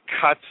stuff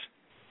cuts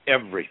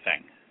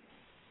everything.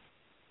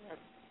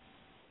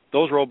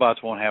 Those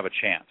robots won't have a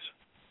chance.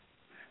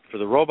 For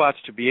the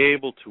robots to be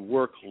able to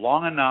work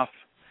long enough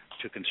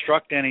to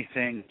construct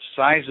anything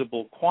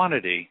sizable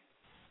quantity,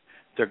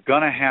 they're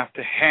going to have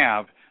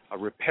a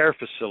repair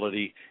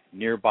facility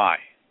nearby.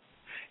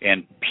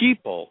 And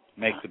people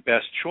make the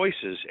best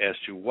choices as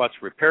to what's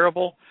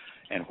repairable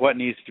and what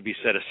needs to be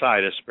set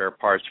aside as spare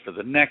parts for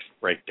the next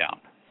breakdown.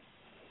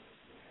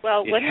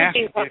 Well, wouldn't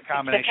it be a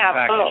combination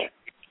package? Both?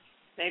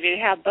 Maybe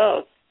have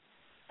both.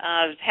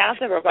 Have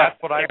the robots.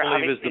 That's what I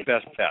believe is the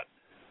best bet.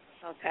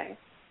 Okay.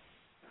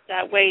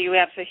 That way you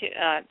have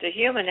the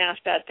human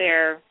aspect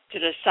there to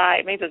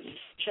decide, make the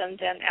decision,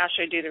 then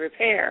actually do the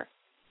repair.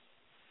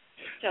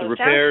 So the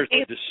repairs,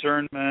 the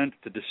discernment,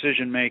 the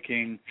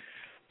decision-making,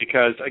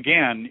 because,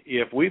 again,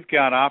 if we've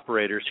got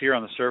operators here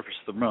on the surface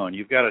of the moon,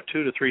 you've got a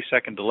 2 to 3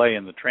 second delay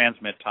in the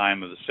transmit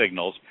time of the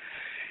signals.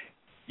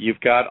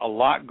 You've got a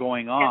lot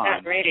going on.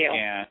 And that radio.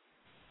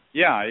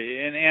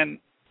 And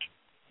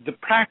the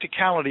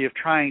practicality of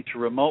trying to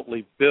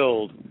remotely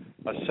build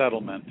a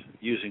settlement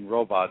using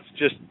robots,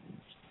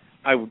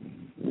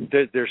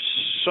 there's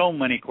so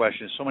many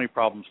questions, so many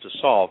problems to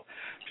solve.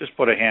 Just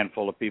put a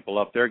handful of people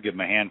up there, give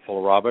them a handful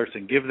of robots,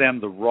 and give them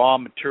the raw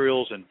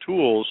materials and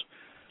tools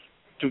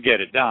to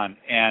get it done.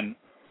 And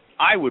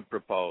I would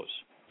propose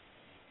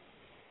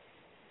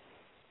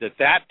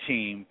that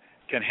team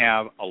can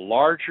have a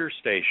larger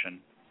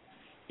station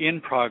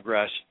in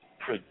progress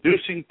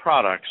producing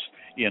products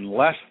in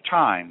less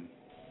time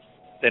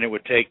than it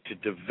would take to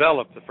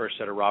develop the first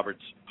set of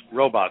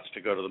robots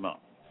to go to the moon.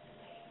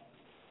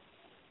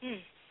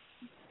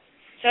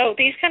 So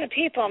these kind of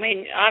people, I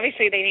mean,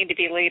 obviously they need to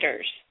be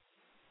leaders.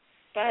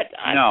 But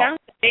it sounds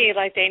to me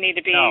like they need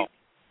to be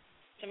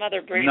some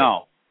other breed,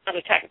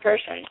 other type of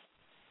person.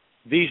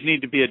 These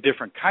need to be a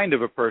different kind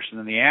of a person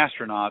than the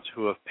astronauts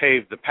who have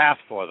paved the path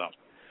for them.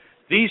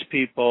 These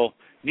people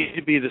need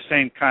to be the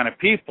same kind of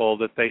people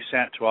that they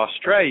sent to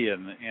Australia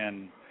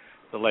in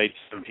the late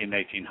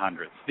 1700s,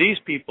 1800s. These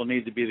people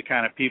need to be the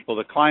kind of people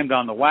that climbed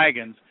on the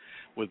wagons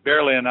with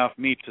barely enough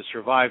meat to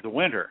survive the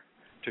winter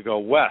to go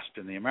west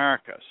in the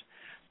Americas.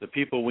 The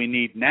people we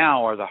need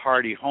now are the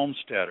hardy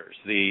homesteaders,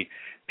 the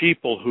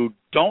people who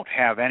don't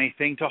have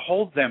anything to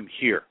hold them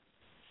here,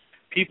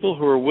 people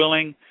who are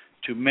willing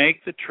to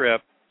make the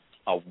trip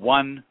a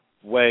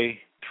one-way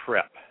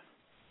trip.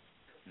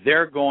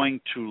 They're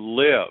going to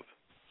live.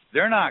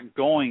 They're not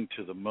going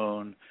to the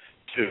moon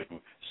to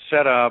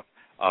set up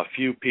a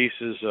few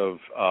pieces of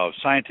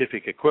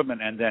scientific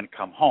equipment and then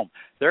come home.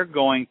 They're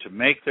going to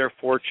make their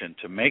fortune,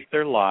 to make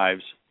their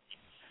lives,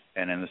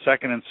 and in the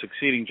second and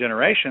succeeding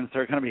generations,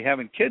 they're going to be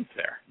having kids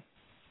there.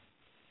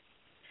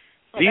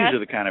 These are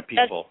the kind of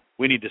people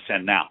we need to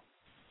send now.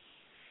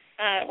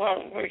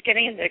 Well, we're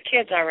getting into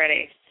kids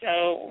already.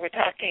 So we're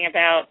talking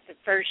about the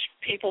first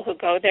people who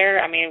go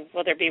there. I mean,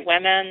 will there be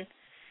women?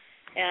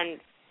 And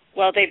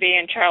will they be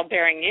in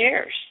childbearing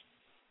years?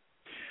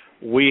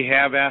 We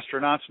have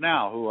astronauts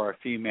now who are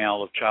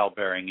female of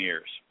childbearing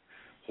years.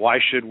 Why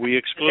should we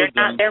exclude them?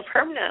 They're not there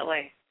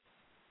permanently.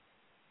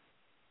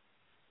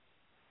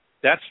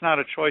 That's not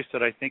a choice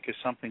that I think is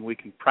something we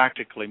can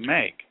practically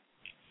make.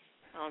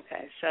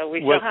 Okay, so we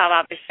still have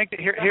obviously.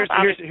 Here's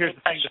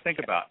the thing to think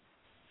about.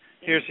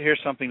 Here's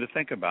something to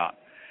think about.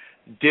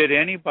 Did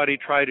anybody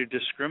try to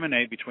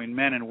discriminate between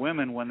men and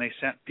women when they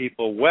sent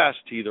people west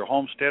to either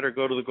homestead or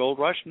go to the gold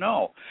rush?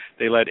 No.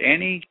 They let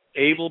any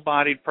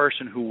able-bodied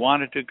person who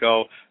wanted to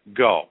go.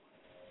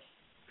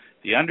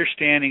 The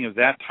understanding of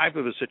that type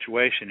of a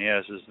situation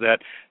is that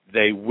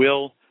they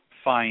will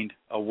find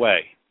a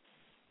way.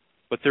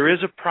 But there is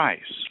a price.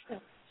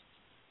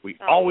 We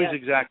always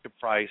exact a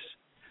price.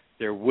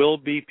 There will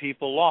be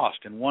people lost.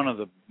 And one of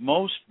the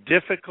most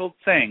difficult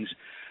things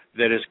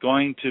that is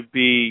going to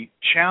be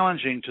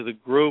challenging to the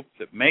group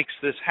that makes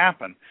this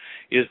happen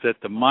is that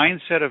the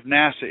mindset of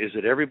NASA is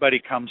that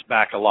everybody comes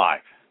back alive.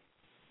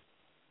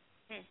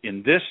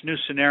 In this new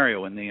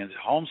scenario, in the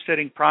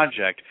homesteading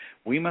project,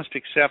 we must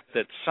accept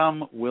that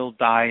some will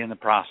die in the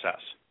process.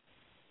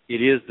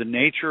 It is the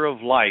nature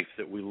of life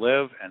that we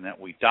live and that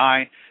we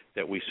die,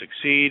 that we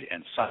succeed,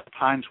 and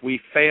sometimes we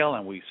fail,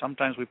 and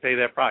sometimes we pay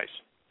that price.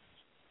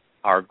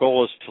 Our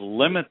goal is to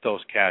limit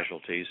those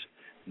casualties,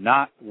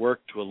 not work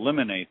to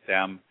eliminate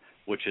them,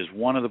 which is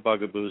one of the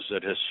bugaboos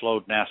that has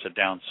slowed NASA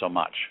down so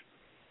much.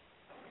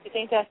 You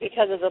think that's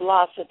because of the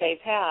loss that they've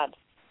had,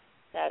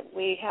 that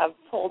we have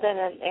pulled in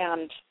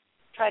and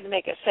tried to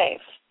make it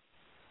safe?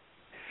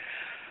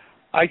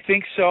 I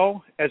think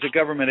so. As a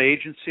government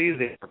agency,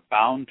 they are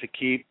bound to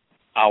keep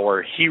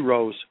our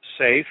heroes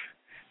safe.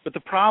 But the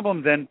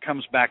problem then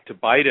comes back to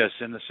bite us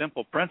in the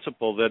simple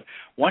principle that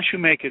once you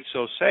make it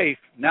so safe,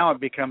 now it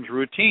becomes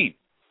routine.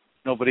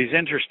 Nobody's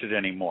interested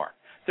anymore.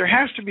 There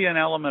has to be an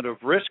element of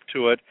risk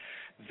to it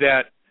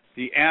that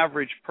the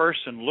average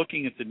person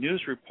looking at the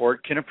news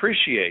report can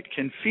appreciate,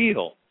 can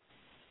feel.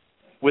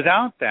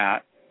 Without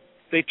that,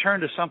 they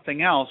turn to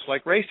something else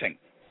like racing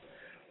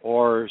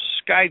or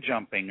sky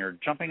jumping or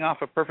jumping off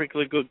a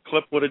perfectly good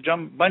cliff with a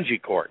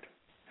bungee cord.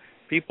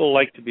 People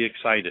like to be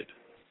excited.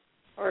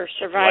 Or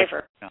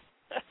Survivor.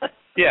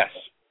 Yes,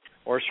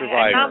 or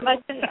Survivor.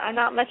 I'm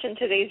not much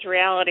into these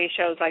reality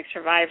shows like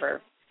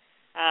Survivor,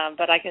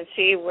 but I can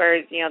see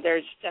where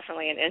there's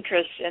definitely an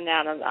interest in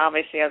that, and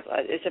obviously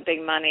it's a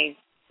big money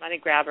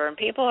grabber, and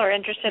people are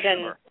interested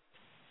in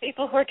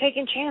people who are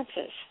taking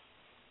chances.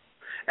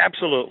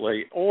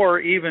 Absolutely, or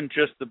even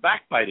just the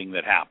backbiting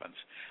that happens.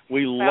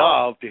 We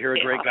love to hear a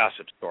great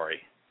gossip story.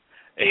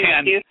 Do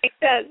you think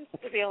that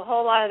there'll be a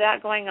whole lot of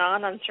that going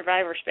on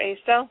Survivor Space,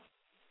 though?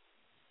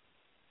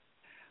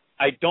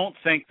 I don't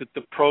think that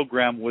the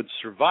program would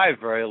survive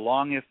very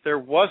long if there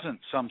wasn't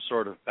some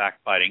sort of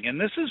backbiting. And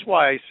this is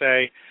why I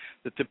say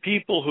that the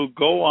people who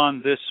go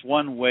on this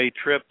one-way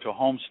trip to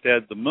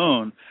homestead the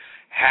moon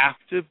have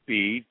to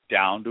be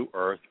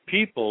down-to-earth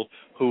people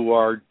who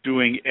are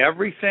doing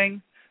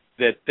everything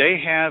that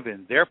they have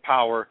in their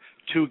power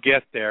to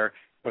get there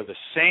for the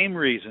same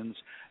reasons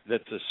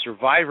that the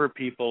survivor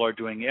people are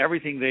doing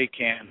everything they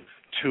can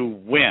to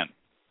win.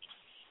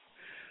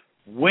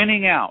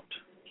 Winning out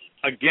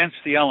against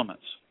the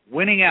elements,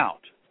 winning out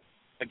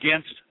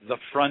against the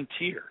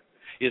frontier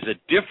is a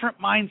different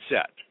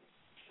mindset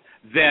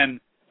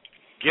than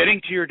getting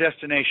to your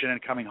destination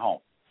and coming home.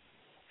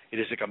 It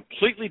is a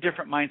completely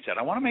different mindset.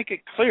 I want to make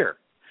it clear.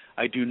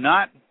 I do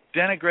not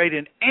denigrate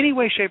in any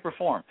way, shape, or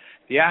form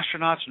the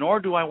astronauts, nor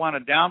do I want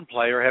to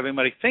downplay or have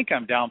anybody think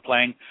I'm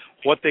downplaying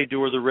what they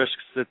do or the risks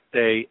that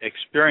they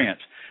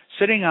experience.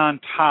 Sitting on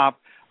top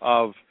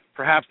of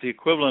perhaps the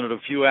equivalent of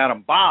a few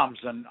atom bombs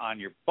on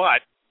your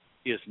butt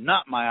is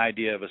not my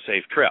idea of a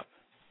safe trip.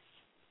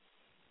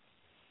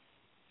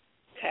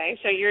 Okay,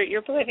 so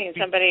you're believing in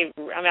somebody. I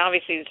mean,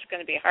 obviously it's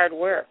going to be hard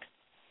work.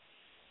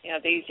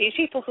 These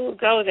people who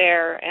go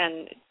there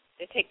and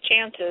they take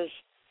chances,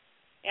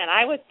 and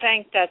I would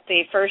think that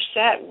the first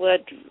set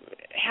would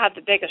have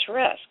the biggest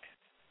risk.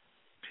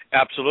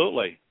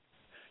 Absolutely.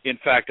 In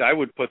fact, I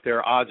would put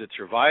their odds at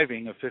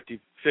surviving of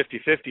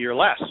 50-50 or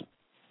less.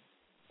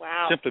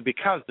 Wow. Simply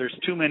because there's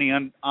too many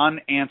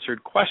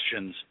unanswered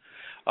questions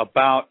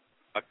about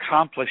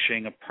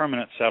accomplishing a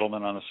permanent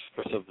settlement on the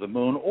surface of the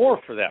moon, or,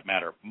 for that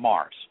matter,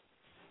 Mars.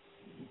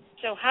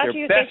 So how do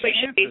you think we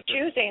should be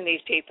choosing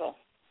these people?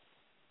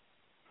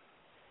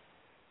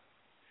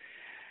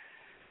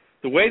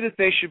 The way that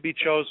they should be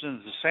chosen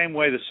is the same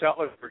way the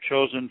settlers were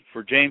chosen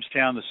for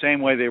Jamestown, the same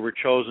way they were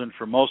chosen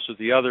for most of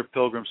the other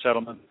pilgrim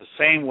settlements, the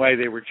same way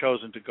they were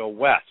chosen to go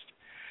west.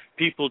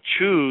 People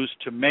choose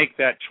to make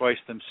that choice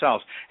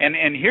themselves. And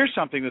here's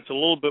something that's a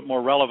little bit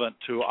more relevant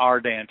to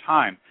our day and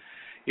time.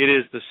 It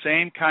is the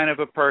same kind of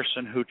a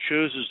person who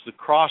chooses to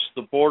cross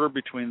the border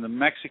between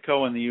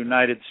Mexico and the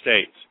United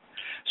States.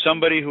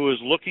 Somebody who is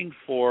looking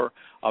for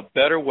a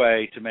better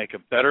way to make a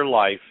better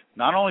life,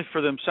 not only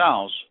for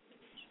themselves,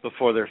 but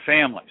for their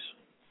families.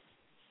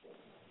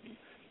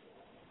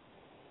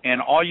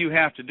 And all you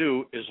have to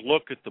do is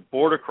look at the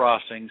border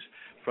crossings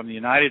from the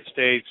United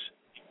States,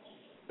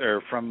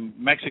 or from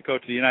Mexico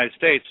to the United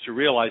States, to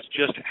realize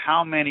just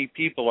how many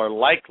people are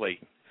likely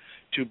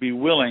to be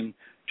willing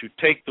to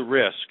take the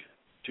risk,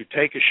 to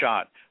take a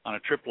shot on a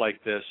trip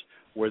like this,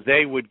 where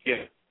they would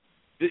get,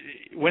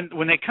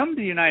 when they come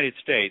to the United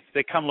States,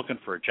 they come looking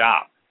for a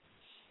job.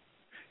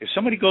 If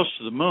somebody goes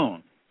to the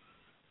moon,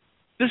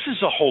 this is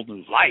a whole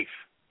new life.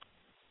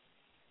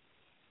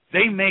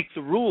 They make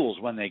the rules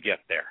when they get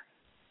there.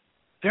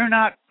 They're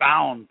not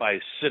bound by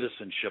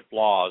citizenship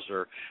laws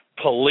or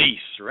police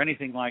or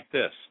anything like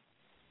this.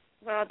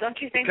 Well, don't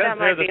you think because that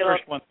might be the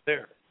first ones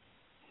there?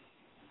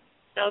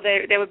 So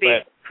they would be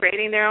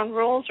creating their own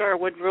rules, or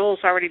would rules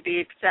already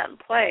be set in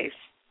place?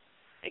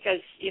 Because,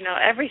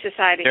 every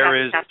society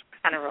has some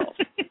kind of rules.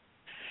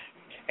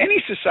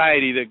 Any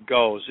society that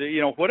goes,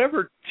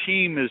 whatever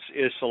team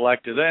is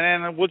selected,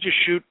 and we'll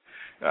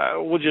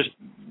just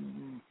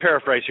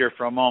paraphrase here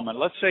for a moment.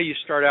 Let's say you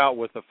start out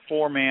with a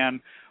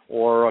 4-man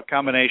or a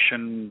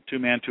combination,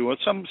 2-man,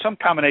 some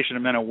combination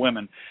of men and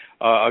women,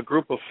 a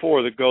group of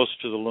 4 that goes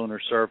to the lunar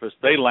surface.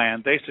 They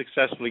land, they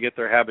successfully get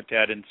their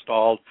habitat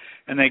installed,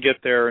 and they get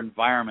their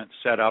environment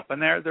set up,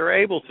 and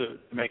they're able to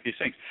make these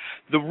things.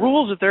 The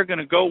rules that they're going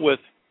to go with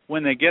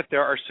when they get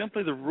there are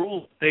simply the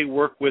rules they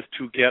work with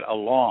to get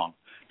along,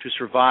 to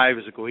survive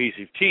as a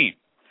cohesive team.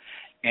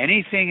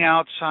 Anything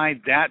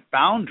outside that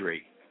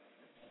boundary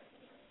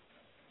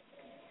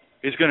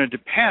is going to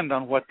depend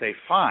on what they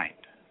find.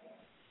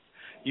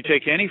 You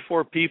take any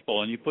 4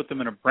 people and you put them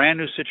in a brand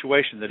new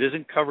situation that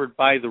isn't covered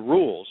by the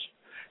rules,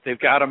 they've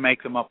got to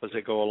make them up as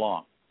they go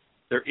along.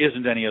 There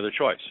isn't any other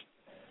choice.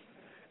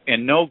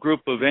 And no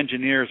group of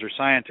engineers or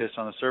scientists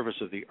on the surface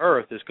of the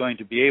Earth is going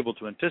to be able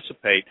to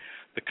anticipate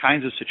the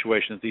kinds of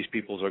situations these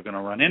peoples are going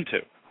to run into.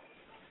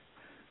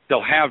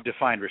 They'll have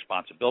defined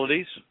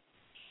responsibilities.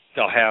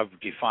 They'll have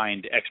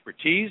defined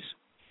expertise.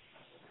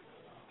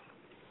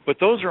 But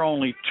those are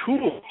only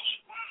tools.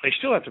 They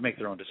still have to make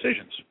their own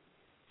decisions.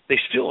 They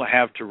still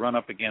have to run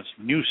up against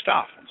new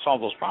stuff and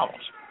solve those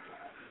problems.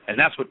 And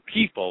that's what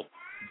people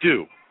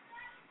do.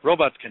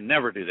 Robots can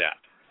never do that.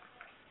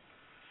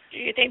 Do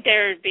you think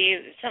there would be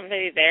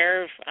somebody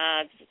there,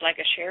 like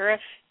a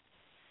sheriff,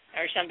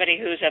 or somebody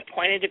who's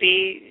appointed to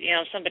be,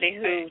 somebody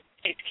who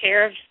takes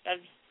care of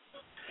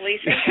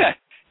policing?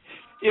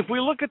 If we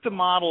look at the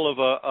model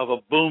of a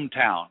boom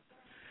town,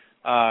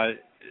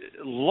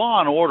 law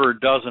and order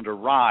doesn't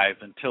arrive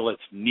until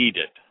it's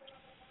needed.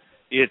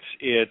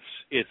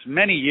 It's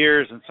many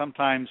years, and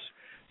sometimes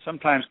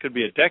could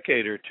be a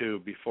decade or 2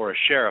 before a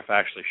sheriff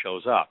actually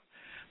shows up.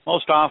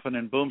 Most often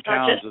in boom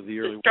towns of the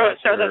early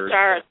West. Throw the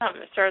star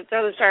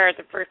at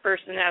the first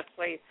person that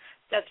actually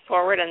steps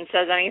forward and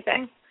says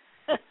anything.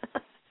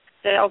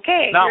 Say,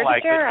 okay, you're the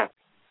sheriff.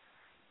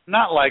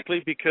 Not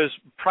likely, because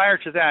prior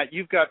to that,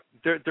 you've got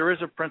there is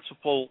a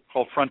principle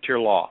called frontier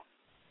law,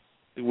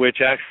 which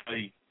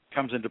actually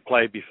comes into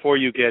play before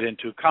you get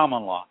into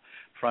common law.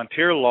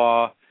 Frontier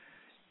law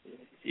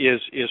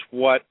is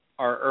what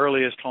our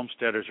earliest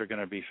homesteaders are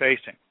going to be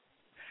facing.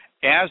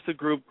 As the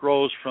group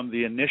grows from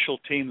the initial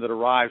team that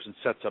arrives and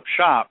sets up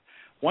shop,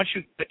 once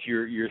you get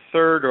your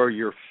 3rd or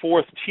your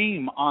 4th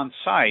team on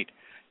site,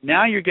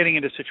 now you're getting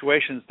into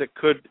situations that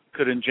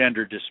could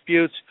engender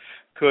disputes,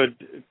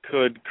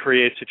 could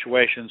create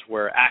situations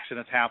where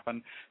accidents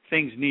happen,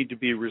 things need to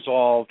be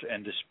resolved,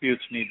 and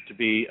disputes need to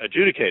be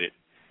adjudicated.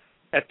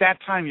 At that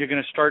time, you're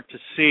going to start to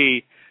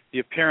see the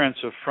appearance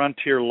of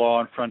frontier law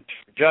and frontier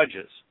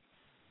judges.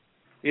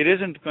 It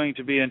isn't going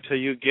to be until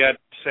you get,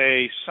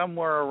 say,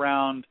 somewhere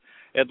around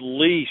at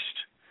least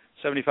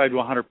 75 to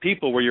 100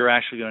 people where you're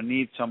actually going to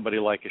need somebody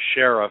like a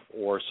sheriff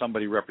or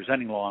somebody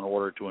representing law and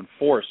order to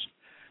enforce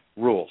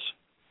rules.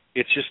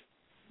 It's just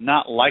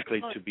not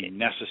likely to be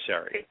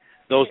necessary.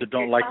 Those that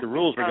don't like the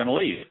rules are going to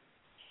leave.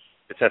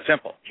 It's that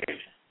simple.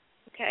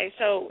 Okay,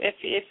 so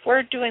if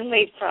we're doing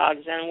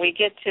leapfrogs and we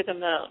get to the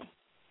moon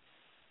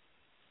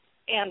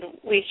and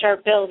we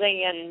start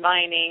building and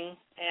mining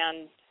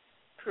and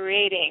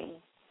creating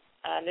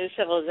a new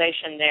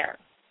civilization there,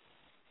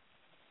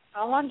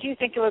 how long do you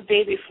think it would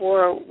be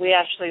before we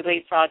actually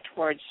leapfrog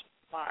towards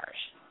Mars?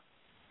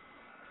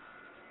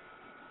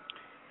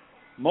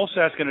 most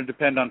of that's going to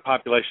depend on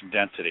population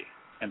density.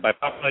 And by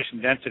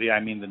population density, I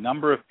mean the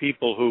number of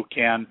people who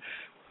can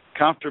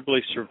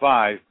comfortably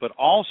survive, but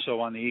also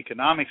on the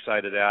economic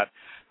side of that,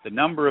 the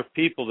number of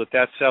people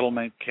that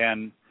settlement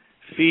can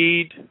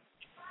feed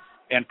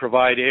and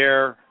provide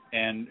air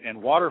and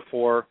water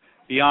for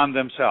beyond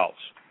themselves.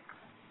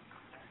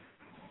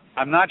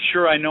 I'm not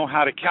sure I know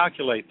how to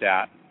calculate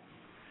that,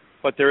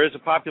 but there is a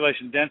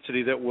population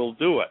density that will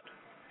do it.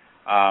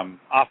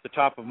 Off the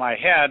top of my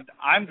head,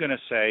 I'm going to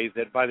say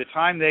that by the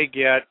time they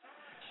get,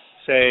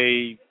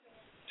 say,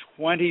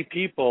 20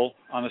 people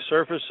on the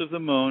surface of the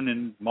moon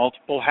in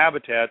multiple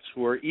habitats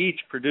who are each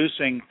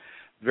producing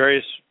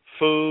various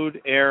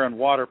food, air, and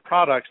water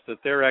products that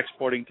they're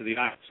exporting to the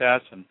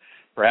ISS and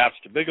perhaps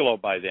to Bigelow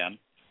by then,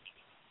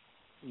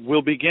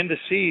 we'll begin to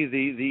see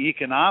the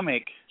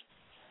economic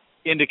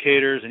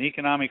indicators and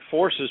economic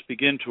forces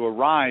begin to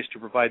arise to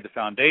provide the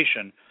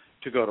foundation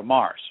to go to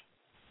Mars.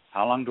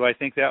 How long do I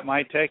think that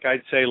might take?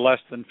 I'd say less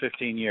than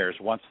 15 years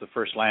once the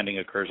first landing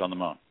occurs on the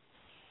moon.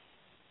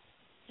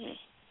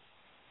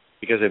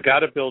 Because they've got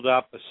to build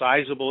up a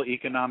sizable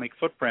economic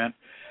footprint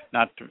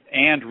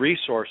and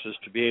resources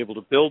to be able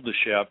to build the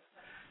ship.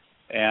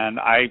 And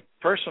I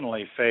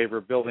personally favor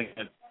building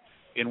it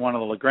in one of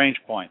the Lagrange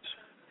points.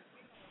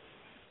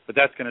 But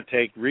that's going to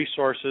take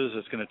resources,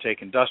 it's going to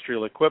take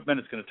industrial equipment,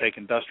 it's going to take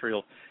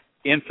industrial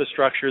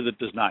infrastructure that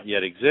does not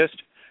yet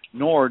exist,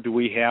 nor do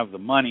we have the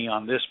money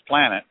on this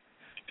planet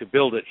to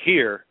build it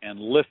here and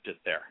lift it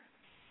there.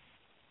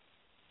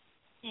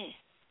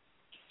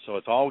 So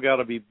it's all got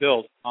to be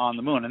built on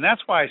the moon. And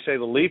that's why I say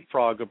the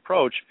leapfrog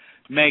approach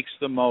makes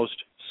the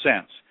most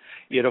sense.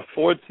 It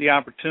affords the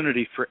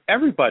opportunity for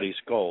everybody's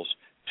goals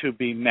to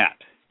be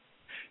met.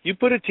 You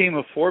put a team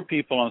of 4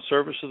 people on the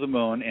surface of the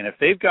moon, and if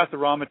they've got the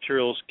raw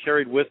materials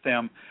carried with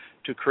them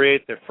to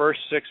create their first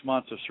 6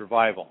 months of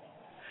survival,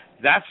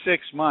 that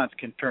 6 months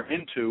can turn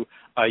into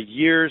a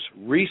year's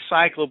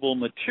recyclable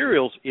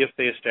materials if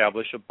they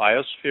establish a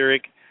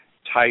biospheric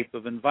type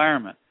of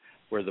environment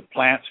where the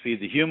plants feed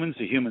the humans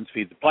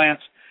feed the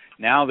plants.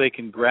 Now they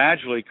can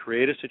gradually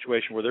create a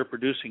situation where they're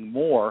producing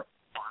more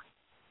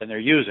than they're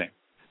using.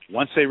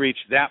 Once they reach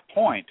that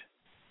point,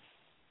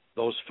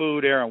 those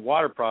food, air, and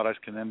water products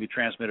can then be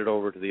transmitted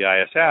over to the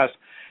ISS.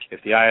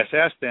 If the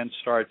ISS then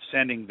starts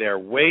sending their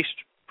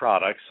waste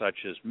products,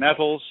 such as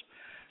metals,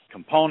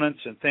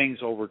 components, and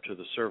things over to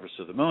the surface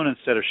of the moon,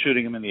 instead of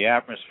shooting them in the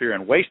atmosphere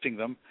and wasting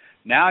them,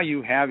 now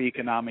you have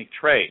economic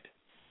trade.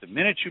 The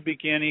minute you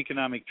begin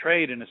economic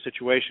trade in a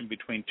situation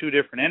between 2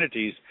 different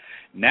entities,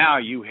 now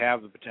you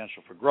have the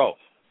potential for growth.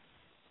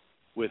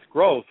 With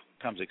growth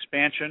comes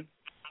expansion.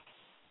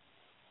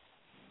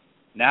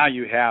 Now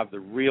you have the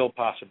real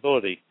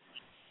possibility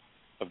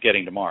of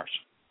getting to Mars.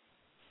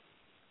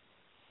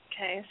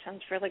 Okay,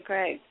 sounds really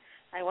great.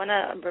 I want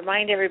to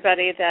remind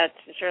everybody that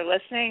if you're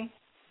listening,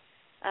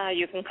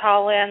 you can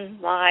call in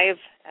live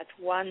at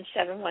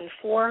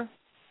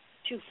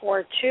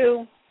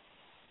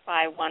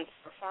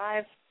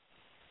 1-714-242-5145.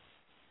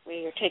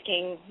 We are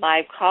taking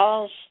live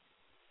calls,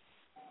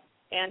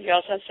 and you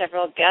also have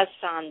several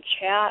guests on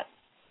chat.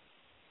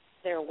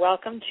 They're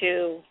welcome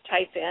to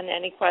type in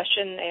any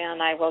question,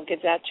 and I will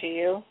give that to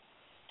you,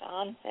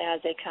 Don,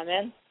 as they come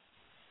in.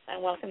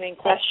 I'm welcoming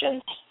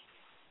questions.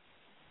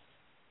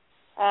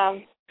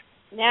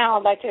 Now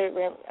I'd like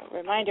to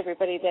remind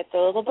everybody that the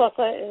little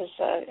booklet is,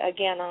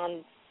 again,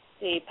 on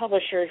the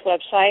publisher's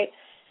website.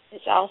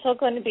 It's also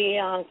going to be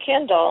on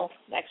Kindle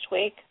next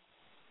week,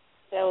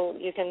 so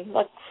you can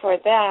look for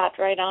that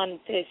right on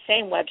the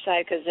same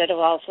website, because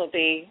it'll also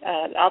be,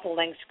 all the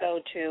links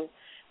go to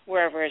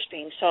wherever it's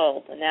being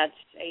sold, and that's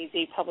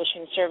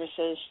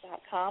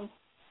azpublishingservices.com.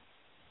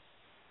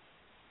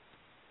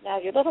 Now,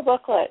 your little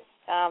booklet,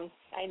 I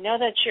know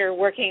that you're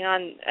working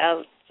on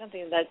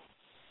something that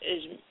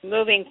is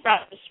moving from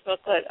this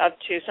booklet up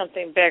to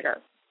something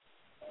bigger.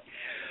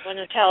 Want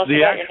to tell us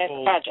about your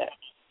next project?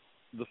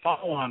 The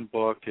follow-on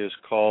book is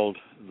called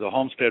The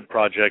Homestead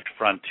Project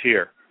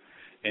Frontier,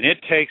 and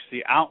it takes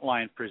the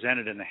outline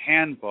presented in the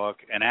handbook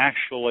and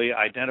actually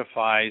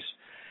identifies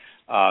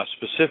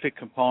specific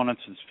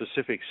components and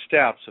specific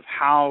steps of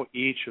how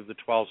each of the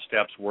 12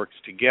 steps works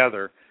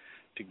together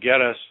to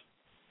get us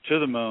to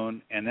the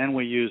moon, and then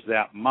we use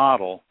that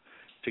model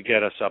to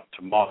get us up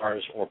to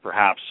Mars or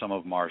perhaps some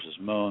of Mars's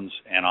moons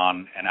and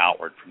on and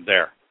outward from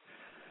there.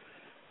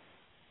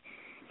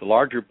 The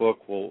larger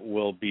book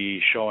will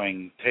be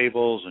showing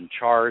tables and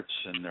charts,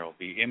 and there will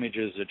be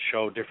images that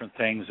show different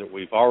things that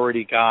we've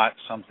already got,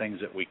 some things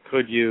that we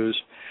could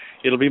use.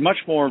 It'll be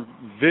much more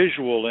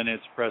visual in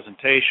its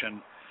presentation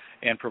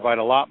and provide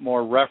a lot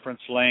more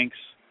reference links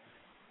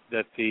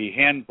that the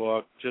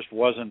handbook just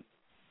wasn't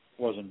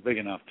big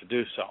enough to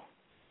do so.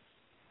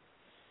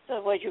 So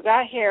what you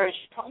got here is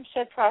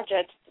Homestead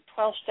Project, the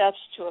 12 Steps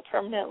to a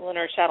Permanent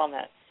Lunar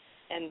Settlement.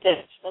 And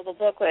this little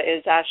booklet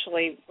is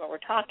actually what we're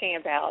talking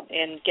about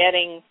in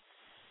getting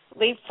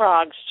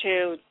leapfrog us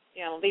to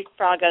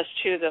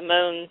the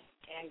moon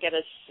and get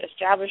us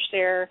established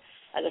there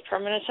as a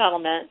permanent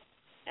settlement,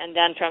 and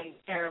then from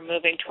there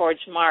moving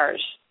towards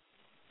Mars.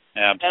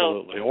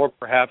 Absolutely. Or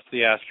perhaps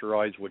the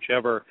asteroids,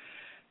 whichever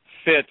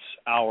fits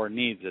our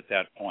needs at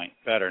that point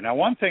better. Now,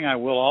 one thing I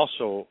will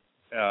also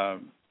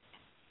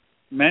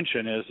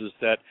mention is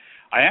that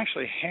I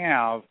actually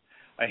have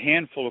a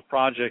handful of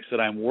projects that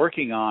I'm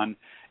working on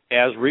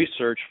as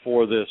research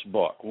for this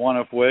book, one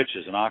of which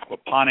is an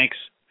aquaponics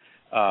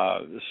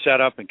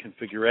setup and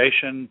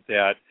configuration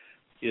that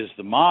is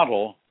the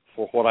model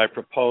for what I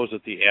propose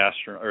that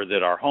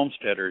that our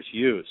homesteaders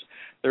use.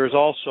 There's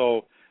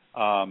also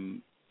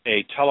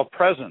a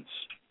telepresence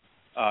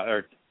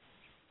or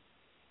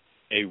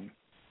a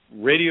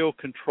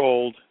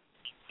radio-controlled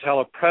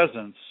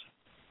telepresence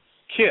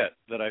kit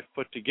that I've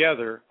put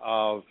together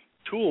of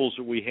tools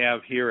that we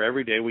have here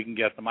every day. We can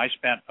get them. I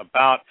spent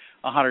about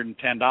 $110,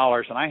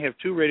 and I have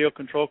 2 radio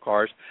control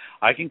cars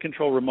I can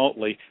control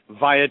remotely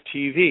via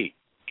TV.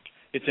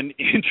 It's an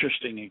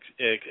interesting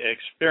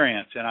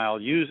experience, and I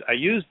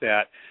use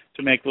that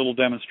to make little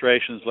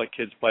demonstrations, let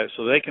kids play it,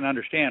 so they can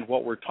understand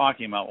what we're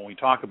talking about when we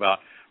talk about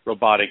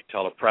robotic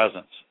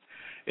telepresence.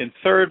 And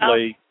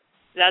thirdly,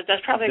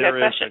 that's probably a good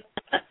question.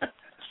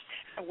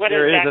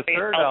 There is a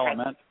third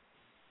element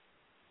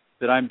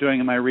that I'm doing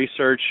in my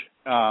research,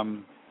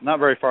 not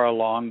very far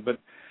along,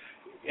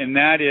 and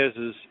that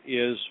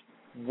is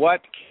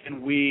what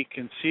can we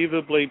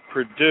conceivably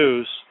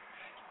produce,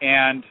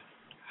 and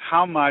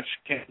how much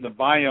can the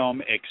biome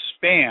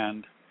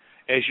expand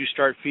as you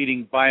start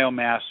feeding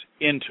biomass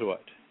into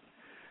it?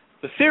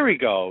 The theory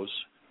goes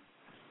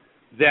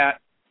that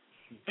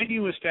when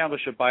you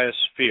establish a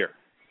biosphere,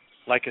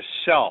 like a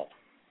cell,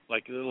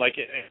 like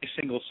a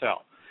single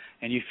cell,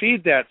 and you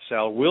feed that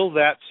cell, will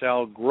that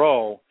cell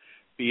grow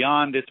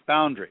beyond its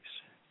boundaries?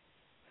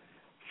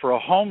 For a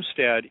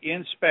homestead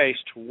in space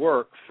to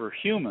work for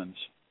humans,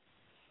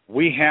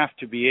 we have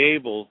to be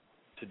able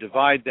to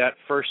divide that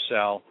first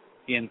cell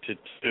into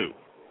 2.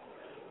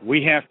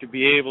 We have to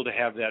be able to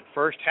have that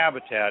first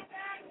habitat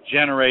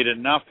generate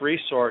enough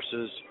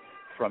resources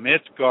from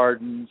its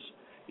gardens,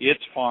 its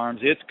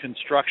farms, its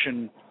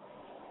construction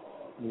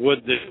wood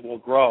that will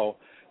grow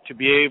to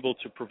be able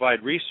to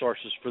provide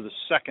resources for the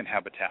second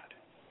habitat.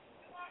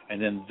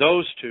 And then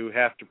those 2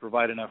 have to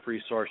provide enough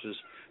resources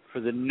for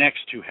the next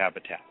 2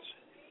 habitats.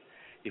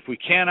 If we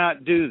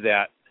cannot do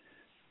that,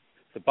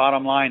 the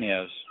bottom line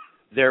is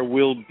there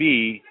will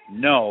be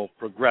no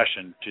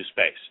progression to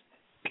space,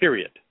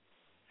 period.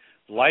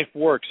 Life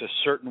works a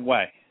certain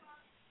way.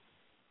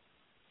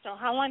 So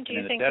how long do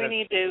you think we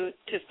need to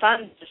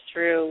fund this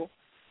through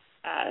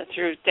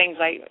things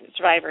like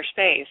Survivor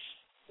Space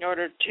in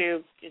order to,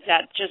 is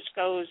that just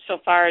go so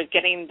far as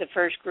getting the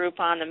first group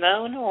on the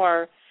moon,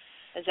 or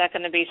is that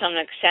going to be some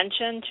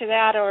extension to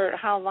that, or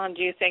how long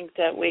do you think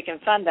that we can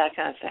fund that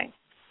kind of thing?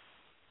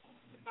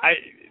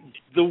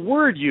 The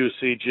word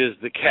usage is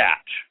the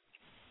catch.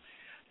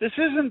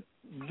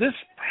 This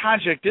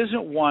project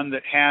isn't one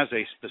that has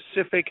a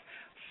specific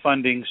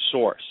funding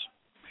source.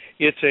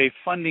 It's a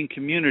funding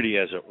community,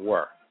 as it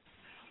were.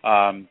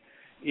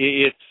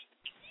 It's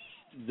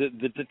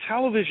the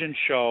television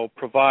show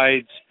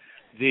provides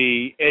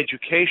the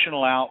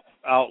educational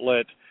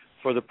outlet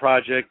for the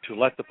project to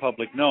let the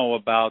public know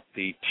about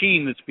the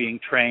team that's being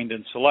trained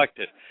and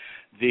selected.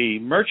 The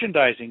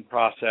merchandising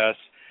process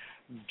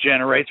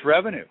generates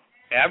revenue.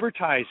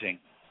 Advertising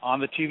on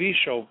the TV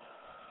show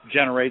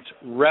generates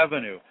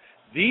revenue.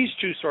 These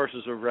 2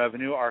 sources of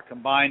revenue are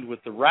combined with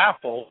the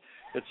raffle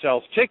that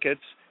sells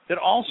tickets that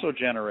also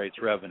generates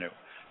revenue.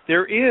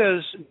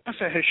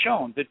 NASA has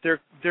shown that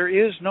there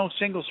is no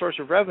single source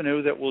of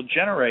revenue that will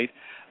generate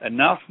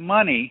enough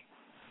money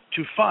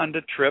to fund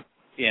a trip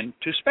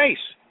into space.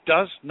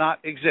 Does not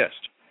exist.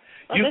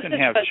 Well, you can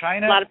have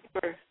China.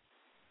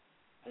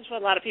 This is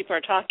what a lot of people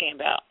are talking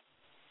about.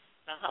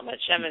 Now, how much?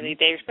 I mean,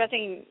 they're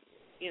expecting,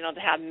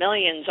 to have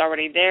millions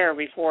already there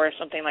before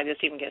something like this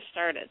even gets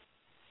started.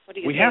 What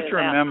do you think? We have to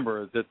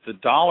remember that the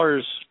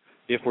dollars,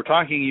 if we're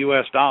talking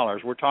U.S.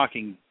 dollars, we're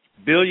talking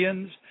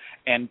billions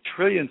and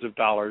trillions of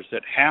dollars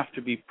that have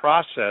to be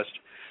processed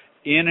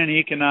in an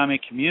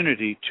economic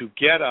community to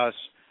get us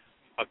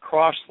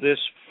across this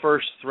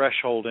first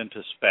threshold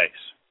into space.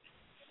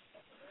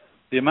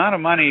 The amount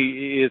of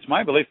money, it's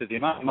my belief that the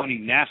amount of money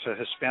NASA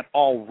has spent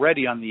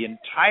already on the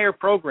entire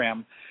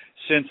program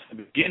since the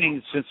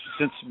beginning,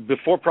 since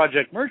before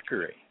Project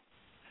Mercury,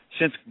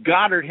 since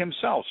Goddard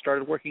himself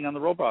started working on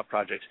the robot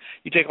projects.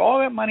 You take all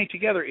that money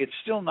together, it's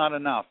still not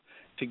enough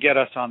to get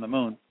us on the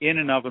moon in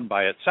and of and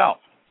by itself.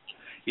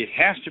 It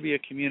has to be a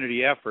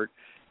community effort,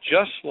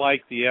 just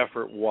like the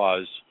effort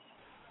was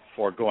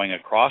for going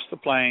across the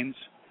plains,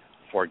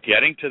 for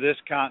getting to this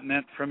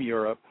continent from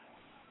Europe.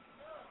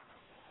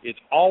 It's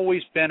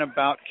always been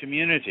about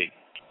community.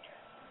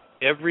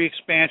 Every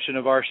expansion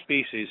of our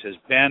species has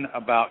been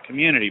about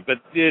community. But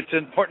it's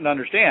important to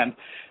understand,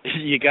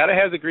 you got to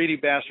have the greedy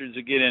bastards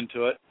that get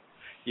into it.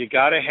 You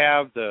got to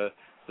have the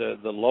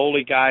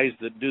lowly guys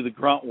that do the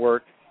grunt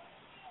work.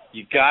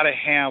 You got to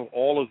have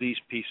all of these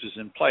pieces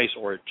in place,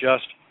 or it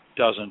just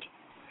doesn't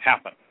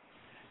happen.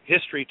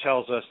 History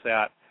tells us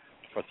that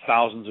for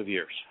thousands of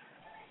years.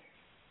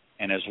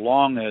 And as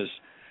long as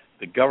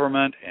the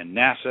government and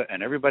NASA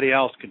and everybody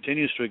else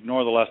continues to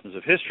ignore the lessons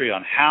of history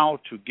on how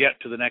to get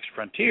to the next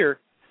frontier,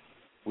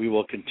 we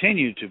will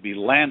continue to be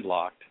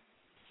landlocked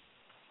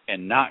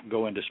and not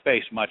go into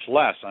space, much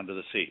less under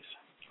the seas.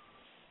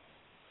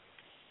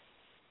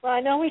 Well,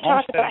 I know we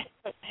talked about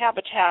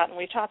habitat, and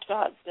we talked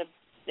about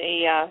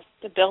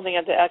the building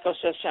of the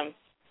ecosystem.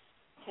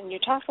 Can you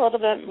talk a little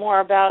bit more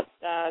about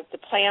the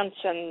plants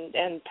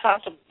and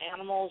possible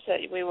animals that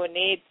we would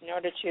need in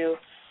order to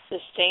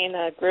sustain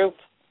a group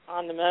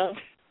on the moon?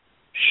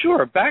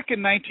 Sure. Back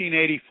in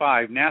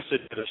 1985,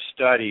 NASA did a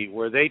study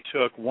where they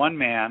took one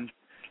man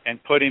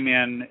and put him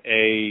in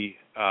a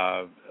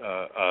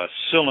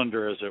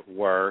cylinder, as it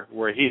were,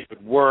 where he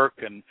would work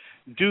and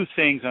do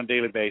things on a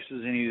daily basis,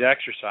 and he'd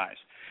exercise.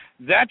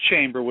 That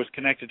chamber was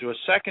connected to a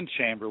second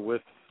chamber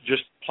with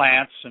just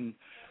plants and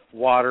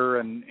water,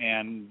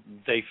 and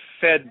they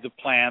fed the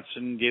plants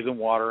and gave them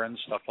water and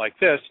stuff like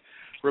this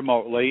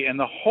remotely, and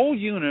the whole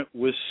unit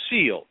was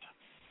sealed.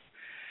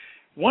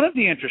 One of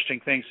the interesting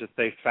things that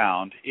they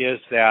found is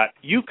that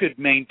you could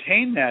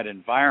maintain that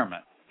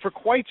environment for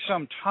quite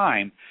some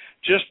time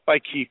just by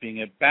keeping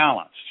it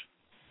balanced.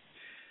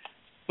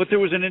 But there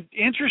was an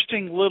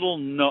interesting little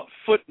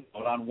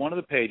footnote on one of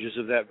the pages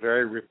of that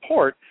very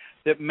report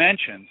that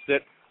mentions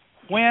that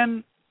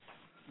when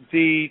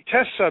the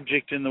test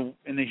subject in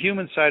the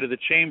human side of the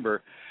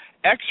chamber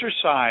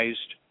exercised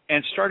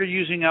and started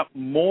using up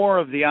more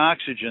of the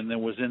oxygen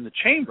than was in the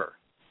chamber,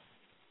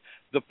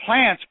 the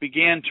plants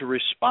began to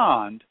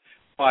respond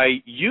by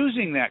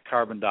using that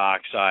carbon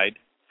dioxide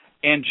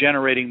and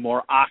generating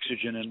more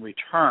oxygen in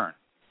return.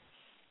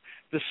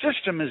 The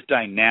system is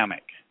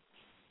dynamic.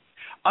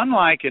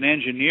 Unlike an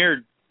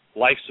engineered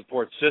life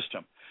support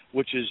system,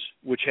 which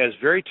has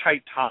very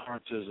tight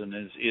tolerances and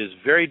is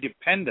very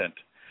dependent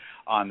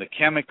on the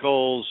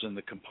chemicals and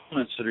the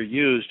components that are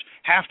used,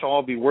 have to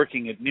all be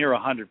working at near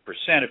 100%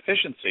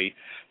 efficiency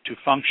to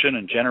function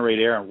and generate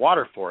air and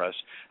water for us.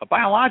 A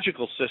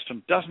biological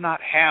system does not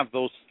have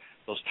those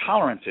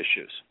tolerance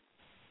issues.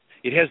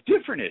 It has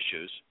different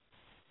issues,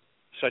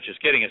 such as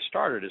getting it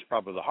started is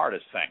probably the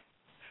hardest thing.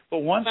 But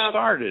once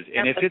started,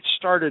 and if it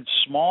started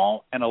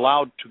small and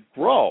allowed to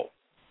grow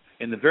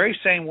in the very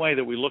same way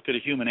that we look at a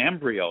human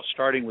embryo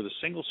starting with a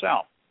single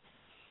cell,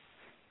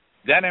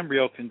 that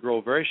embryo can grow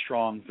very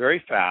strong,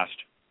 very fast,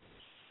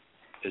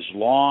 as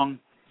long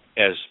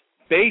as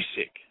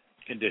basic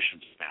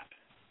conditions are met.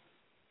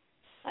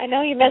 I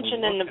know you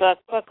mentioned in the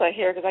booklet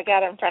here, because I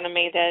got it in front of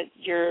me, that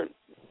you're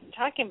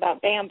talking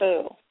about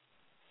bamboo.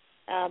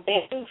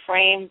 Bamboo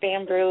frame,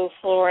 bamboo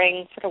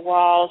flooring for the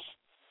walls.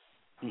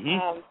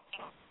 Mm-hmm.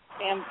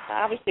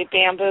 Obviously,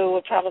 bamboo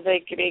would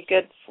probably be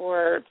good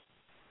for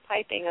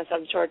piping of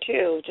some sort,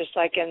 too, just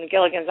like in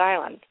Gilligan's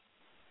Island.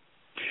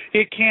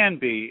 It can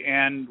be,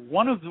 and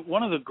one of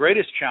the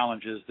greatest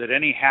challenges that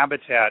any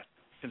habitat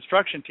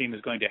construction team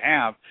is going to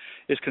have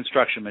is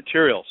construction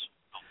materials.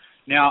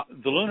 Now,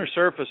 the lunar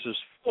surface is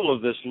full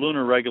of this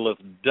lunar regolith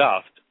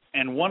dust,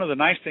 and one of the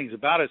nice things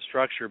about its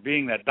structure,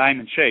 being that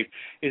diamond shape,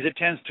 is it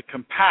tends to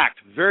compact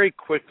very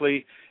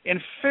quickly and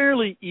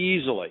fairly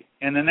easily,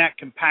 and then that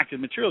compacted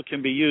material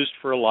can be used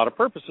for a lot of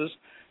purposes,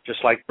 just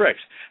like bricks.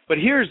 But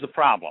here's the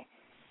problem.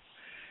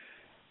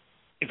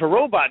 If a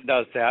robot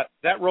does that,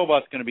 that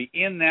robot's going to be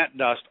in that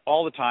dust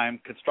all the time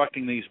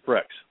constructing these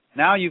bricks.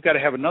 Now you've got to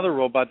have another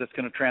robot that's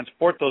going to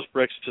transport those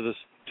bricks to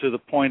the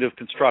point of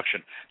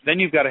construction. Then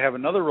you've got to have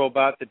another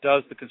robot that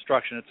does the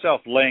construction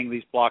itself, laying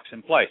these blocks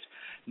in place.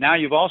 Now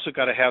you've also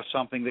got to have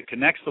something that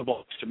connects the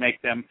blocks to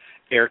make them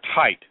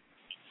airtight.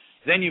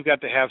 Then you've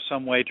got to have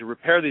some way to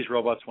repair these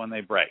robots when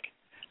they break.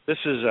 This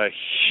is a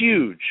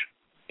huge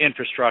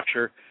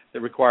infrastructure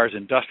that requires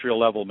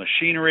industrial-level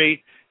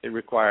machinery. It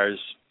requires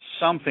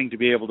something to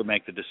be able to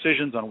make the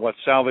decisions on what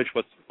salvage,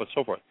 what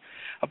so forth.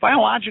 A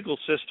biological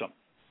system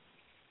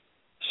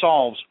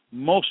solves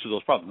most of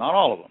those problems, not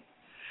all of them.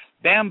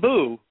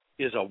 Bamboo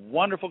is a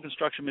wonderful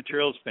construction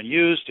material. It's been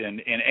used in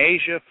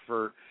Asia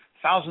for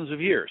thousands of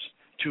years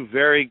to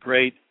very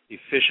great,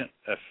 efficient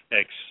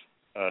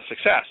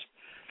success.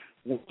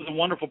 One of the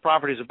wonderful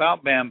properties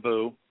about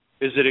bamboo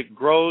is that it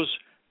grows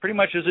pretty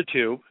much as a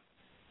tube,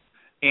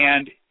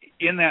 and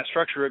in that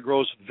structure it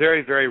grows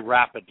very, very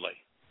rapidly.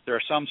 There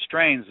are some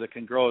strains that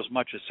can grow as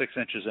much as 6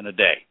 inches in a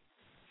day.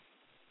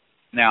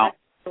 Now,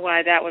 that's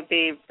why that would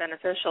be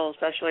beneficial,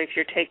 especially if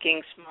you're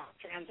taking small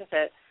strands of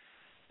it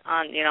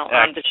on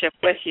the ship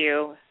with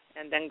you,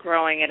 and then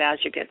growing it as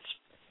you get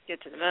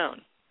to the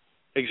moon.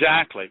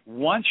 Exactly.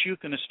 Once you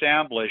can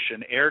establish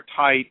an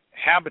airtight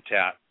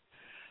habitat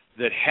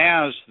that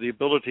has the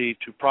ability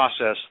to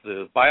process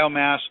the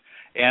biomass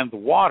and the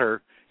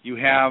water, you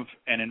have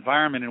an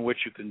environment in which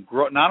you can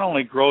grow, not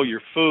only grow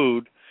your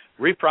food,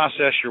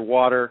 reprocess your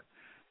water,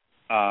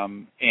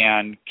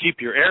 and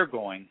keep your air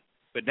going,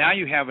 but now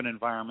you have an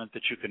environment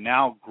that you can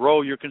now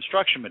grow your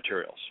construction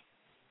materials.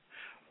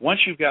 Once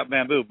you've got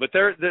bamboo, but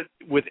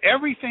with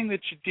everything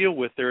that you deal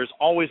with, there is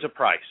always a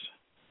price.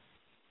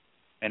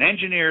 And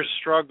engineers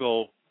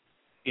struggle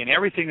in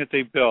everything that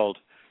they build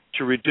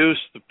to reduce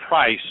the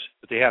price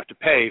that they have to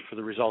pay for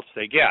the results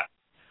they get.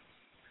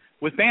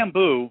 With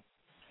bamboo,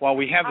 while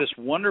we have this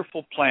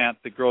wonderful plant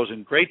that grows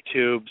in great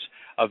tubes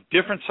of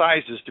different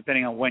sizes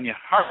depending on when you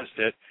harvest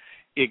it,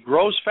 it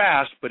grows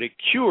fast, but it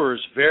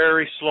cures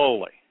very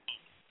slowly.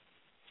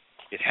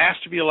 It has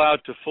to be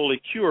allowed to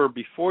fully cure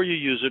before you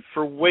use it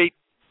for weight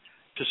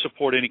to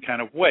support any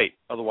kind of weight.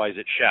 Otherwise,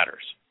 it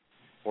shatters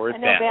or it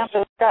bends. I know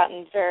bamboo's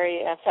gotten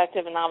very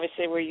effective, and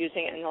obviously we're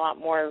using it in a lot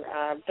more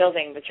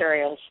building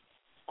materials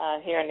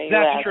here in the U.S.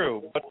 That's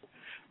true.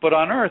 But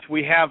on Earth,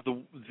 we have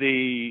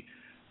the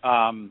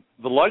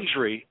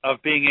luxury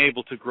of being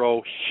able to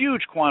grow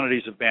huge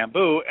quantities of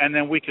bamboo, and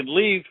then we can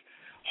leave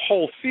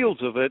whole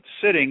fields of it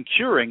sitting,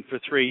 curing for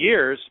 3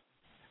 years,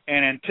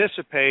 and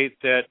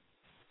anticipate that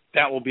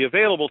will be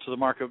available to the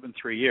market in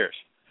 3 years.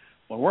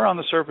 When we're on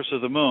the surface of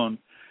the moon,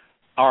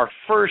 our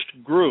first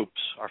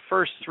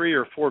 3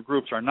 or 4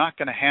 groups, are not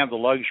going to have the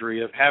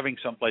luxury of having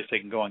someplace they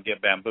can go and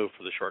get bamboo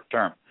for the short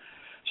term.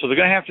 So they're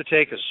going to have to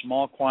take a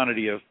small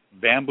quantity of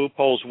bamboo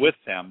poles with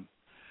them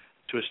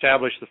to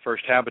establish the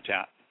first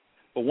habitat.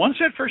 But once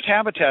that first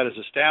habitat is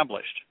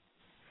established,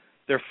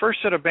 their first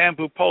set of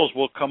bamboo poles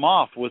will come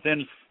off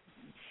within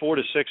 4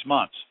 to 6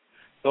 months.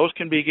 Those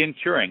can begin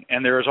curing,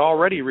 and there is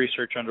already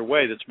research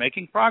underway that's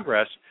making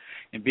progress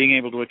in being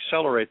able to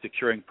accelerate the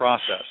curing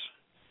process.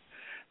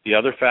 The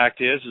other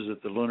fact is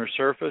that the lunar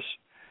surface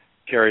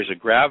carries a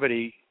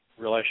gravity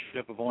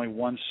relationship of only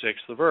 1/6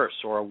 of Earth,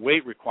 so our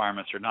weight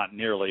requirements are not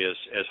nearly as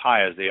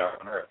high as they are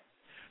on Earth.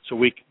 So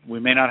we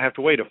may not have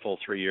to wait a full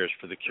 3 years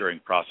for the curing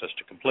process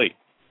to complete.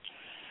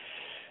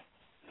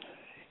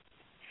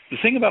 The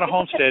thing about a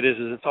homestead is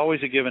it's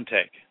always a give and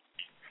take.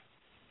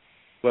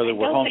 Whether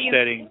we're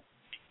homesteading.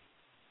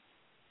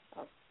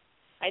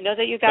 I know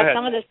that you got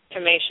some of this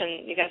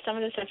information. You got some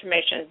of this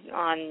information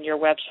on your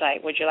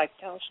website. Would you like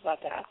to tell us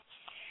about that?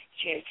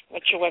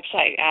 What's your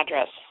website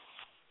address?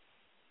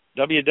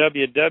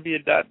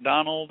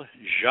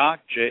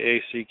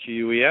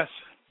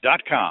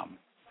 www.donaldjacques.com.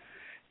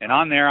 And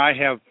on there, I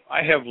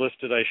have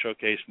listed. I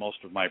showcase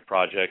most of my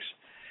projects.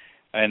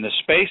 In the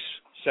space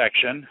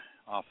section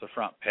off the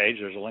front page,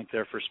 there's a link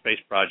there for space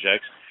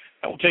projects.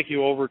 That will take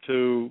you over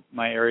to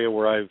my area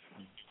where I've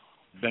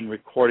been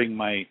recording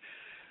my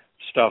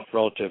stuff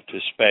relative to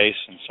space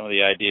and some of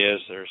the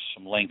ideas. There's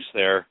some links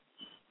there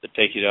that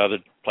take you to other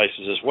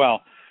places as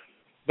well.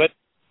 But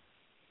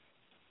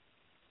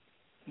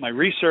my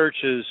research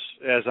is,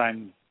 as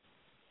I'm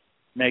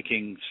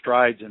making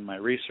strides in my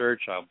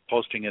research, I'm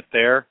posting it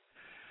there.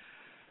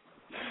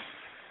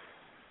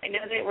 I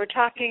know that we're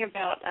talking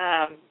about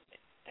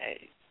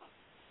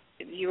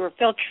you were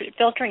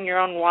filtering your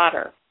own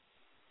water.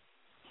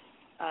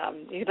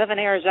 You live in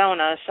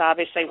Arizona, so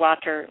obviously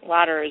water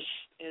is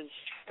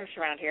scarce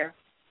around here.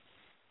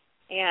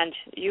 And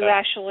you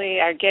actually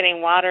are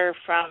getting water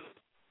from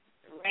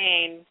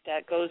rain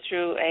that goes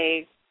through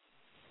a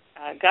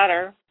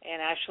gutter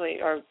and actually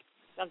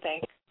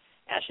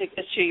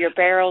gets to your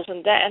barrels,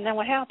 and then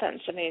what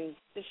happens? I mean,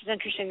 this is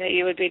interesting that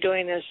you would be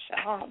doing this at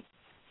home.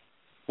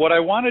 What I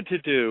wanted to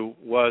do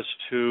was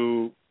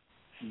to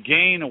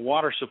gain a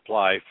water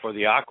supply for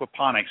the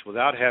aquaponics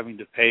without having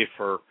to pay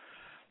for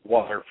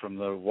water from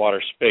the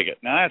water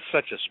spigot. Now, that's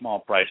such a small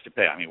price to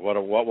pay. I mean,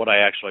 what would I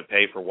actually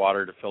pay for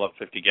water to fill up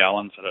 50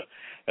 gallons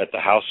at the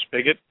house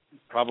spigot?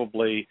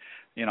 Probably,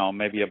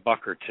 maybe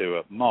 $1 or $2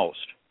 at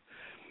most.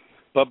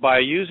 But by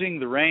using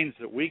the rains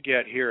that we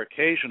get here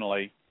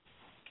occasionally,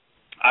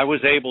 I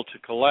was able to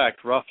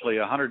collect roughly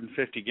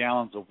 150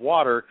 gallons of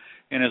water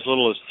in as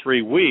little as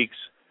 3 weeks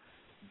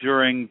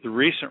during the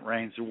recent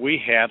rains that we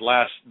had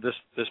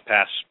this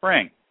past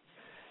spring,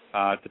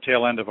 at the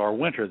tail end of our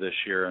winter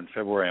this year in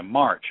February and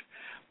March.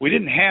 We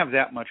didn't have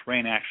that much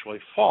rain actually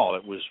fall.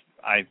 It was,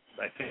 I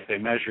think they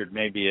measured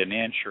maybe an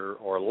inch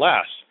or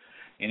less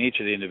in each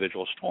of the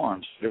individual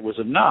storms. It was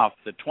enough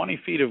that 20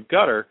 feet of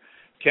gutter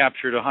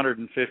captured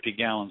 150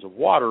 gallons of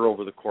water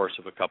over the course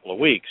of a couple of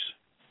weeks.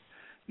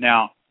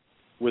 Now,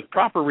 with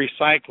proper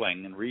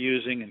recycling and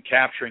reusing and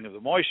capturing of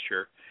the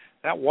moisture,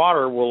 that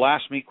water will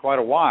last me quite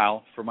a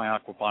while for my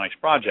aquaponics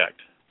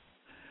project.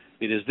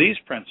 It is these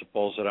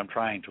principles that I'm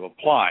trying to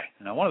apply.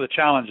 Now, one of the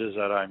challenges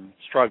that I'm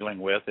struggling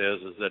with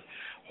is that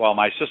while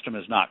my system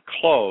is not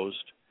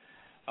closed,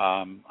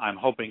 I'm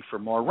hoping for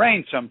more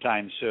rain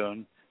sometime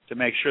soon to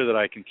make sure that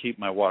I can keep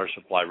my water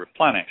supply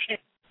replenished.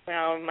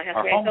 Well, my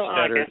husband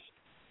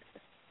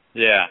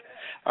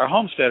our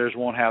homesteaders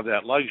won't have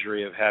that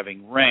luxury of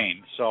having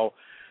rain. So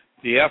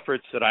the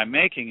efforts that I'm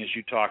making, as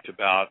you talked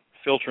about,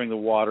 filtering the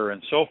water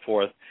and so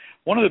forth,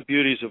 one of the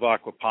beauties of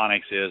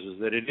aquaponics is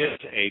that it is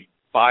a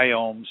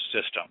biome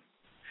system.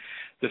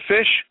 The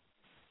fish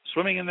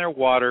swimming in their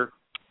water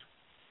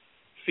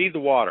feed the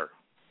water.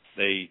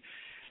 They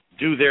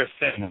do their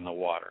thing in the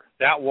water.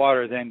 That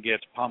water then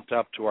gets pumped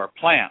up to our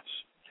plants.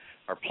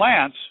 Our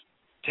plants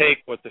take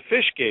what the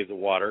fish gave the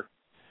water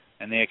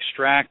and they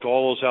extract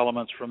all those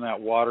elements from that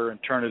water and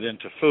turn it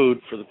into food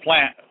for the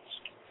plants.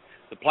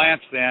 The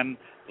plants then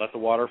let the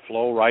water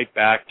flow right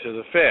back to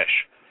the fish,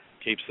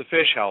 keeps the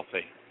fish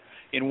healthy.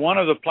 In one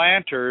of the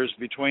planters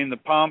between the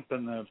pump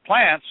and the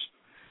plants,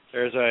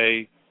 there's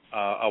a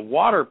a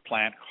water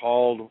plant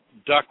called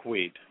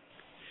duckweed.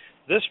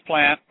 This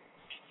plant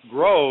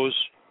grows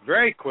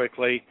very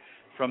quickly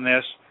from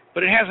this,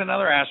 but it has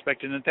another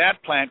aspect in that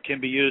that plant can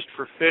be used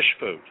for fish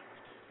food.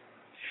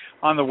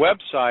 On the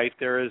website,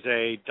 there is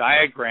a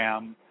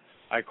diagram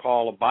I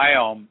call a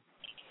biome,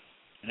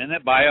 and in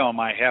that biome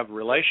I have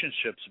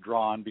relationships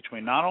drawn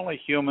between not only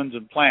humans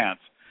and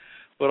plants,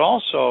 but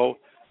also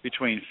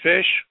between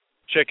fish,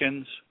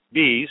 chickens,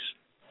 bees,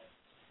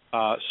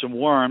 some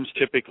worms,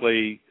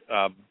 typically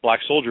black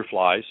soldier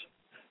flies,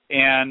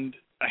 and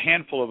a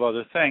handful of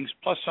other things,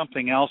 plus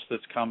something else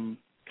that's come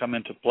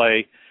into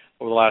play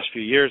over the last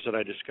few years that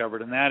I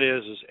discovered, and that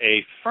is a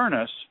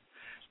furnace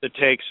that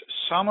takes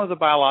some of the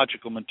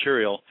biological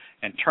material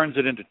and turns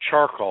it into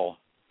charcoal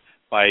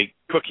by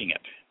cooking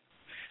it.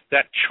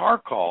 That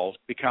charcoal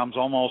becomes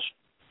almost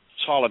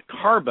solid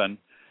carbon,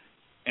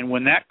 and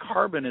when that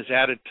carbon is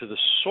added to the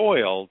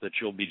soil that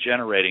you'll be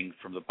generating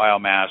from the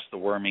biomass, the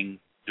worming,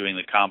 doing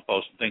the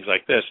compost, and things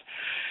like this,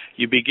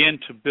 you begin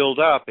to build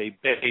up a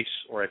base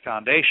or a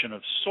foundation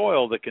of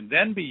soil that can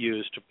then be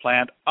used to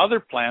plant other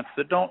plants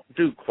that don't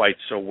do quite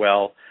so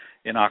well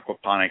in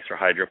aquaponics or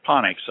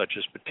hydroponics, such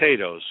as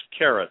potatoes,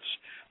 carrots.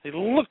 They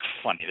look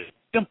funny. There's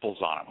dimples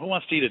on them. Who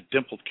wants to eat a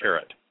dimpled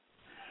carrot?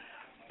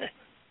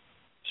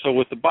 So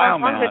with the biomass...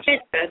 As long as it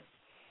tastes good.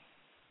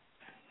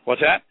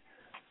 What's that?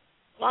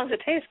 As long as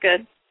it tastes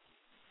good.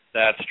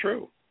 That's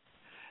true.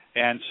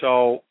 And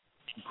so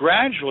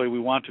gradually we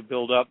want to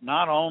build up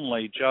not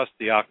only just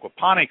the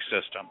aquaponic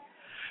system,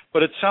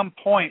 but at some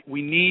point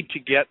we need to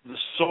get the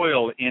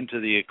soil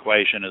into the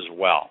equation as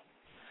well.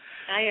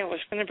 I was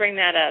going to bring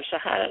that up. So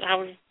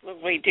how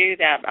would we do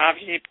that?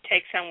 Obviously,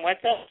 take some with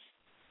us?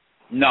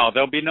 No,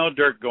 there'll be no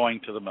dirt going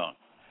to the moon.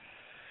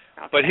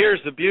 Okay. But here's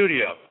the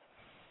beauty of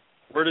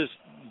it. Where does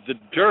the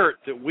dirt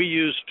that we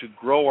use to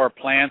grow our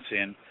plants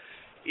in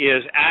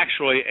is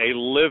actually a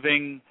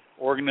living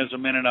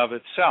organism in and of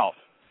itself.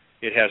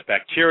 It has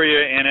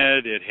bacteria in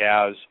it, it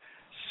has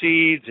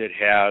seeds, it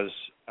has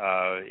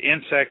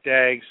insect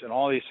eggs, and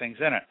all these things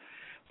in it.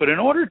 But in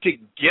order to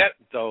get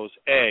those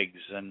eggs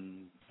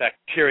and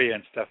bacteria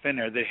and stuff in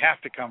there, they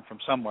have to come from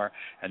somewhere,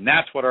 and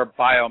that's what our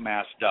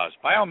biomass does.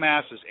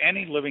 Biomass is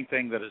any living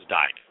thing that has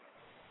died.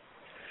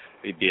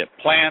 Maybe it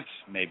plants,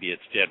 maybe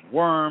it's dead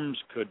worms,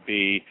 could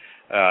be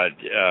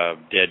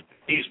dead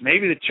bees.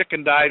 Maybe the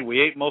chicken died.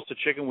 We ate most of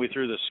the chicken. We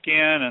threw the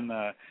skin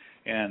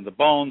and the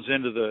bones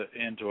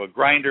into a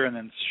grinder and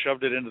then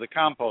shoved it into the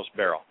compost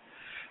barrel.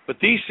 But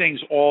these things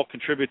all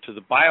contribute to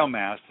the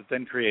biomass that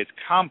then creates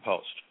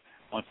compost.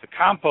 Once the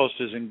compost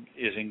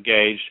is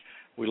engaged,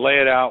 we lay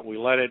it out, we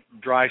let it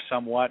dry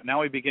somewhat.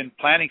 Now we begin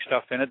planting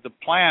stuff in it. The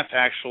plants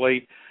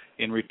actually,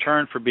 in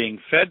return for being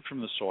fed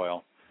from the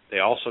soil, they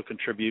also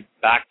contribute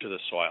back to the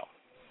soil.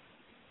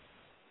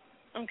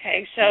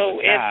 Okay, so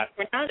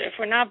if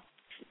we're not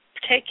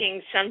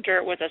taking some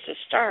dirt with us to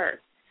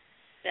start,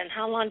 then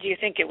how long do you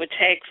think it would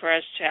take for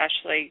us to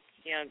actually,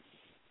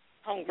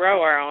 home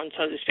grow our own,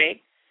 so to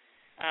speak?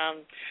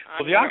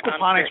 Well, the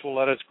aquaponics will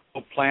let us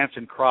grow plants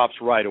and crops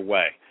right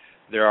away.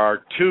 There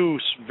are two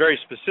very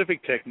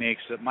specific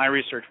techniques that my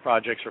research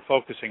projects are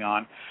focusing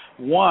on.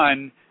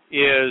 One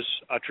is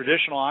a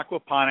traditional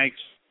aquaponics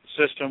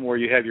system where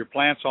you have your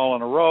plants all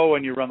in a row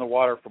and you run the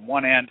water from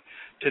one end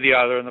to the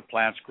other and the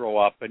plants grow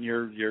up and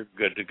you're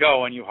good to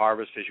go and you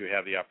harvest as you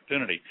have the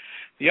opportunity.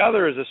 The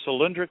other is a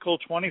cylindrical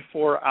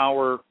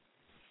 24-hour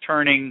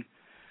turning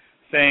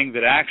thing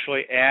that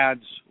actually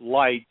adds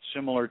light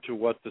similar to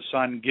what the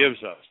sun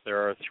gives us.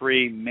 There are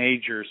three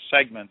major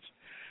segments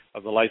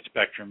of the light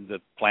spectrum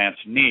that plants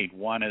need.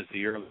 One is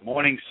the early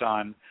morning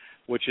sun,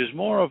 which is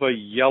more of a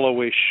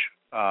yellowish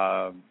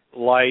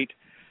light,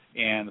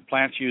 and the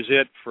plants use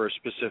it for a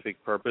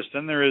specific purpose.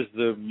 Then there is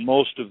the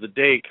most of the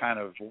day kind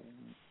of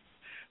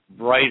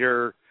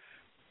brighter,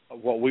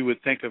 what we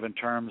would think of in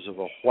terms of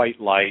a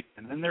white light.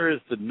 And then there is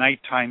the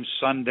nighttime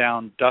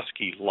sundown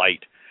dusky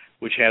light,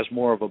 which has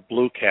more of a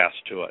blue cast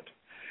to it.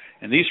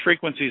 And these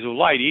frequencies of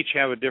light each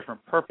have a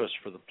different purpose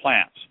for the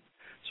plants.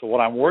 So what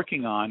I'm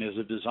working on is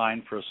a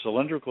design for a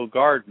cylindrical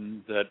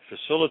garden that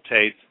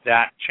facilitates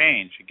that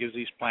change. It gives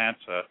these plants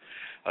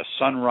a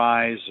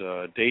sunrise,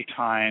 a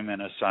daytime,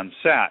 and a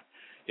sunset.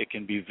 It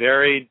can be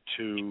varied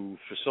to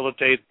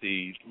facilitate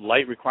the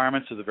light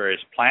requirements of the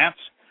various plants.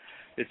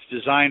 It's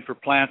designed for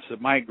plants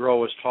that might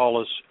grow as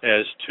tall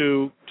as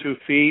 2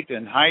 feet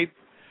in height,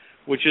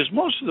 which is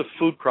most of the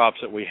food crops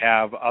that we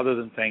have other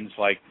than things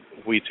like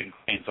wheat and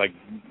grains like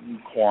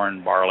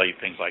corn, barley,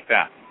 things like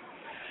that.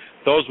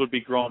 Those would be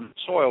grown in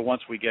soil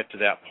once we get to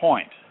that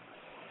point.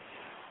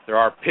 There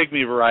are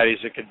pygmy varieties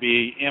that could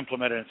be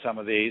implemented in some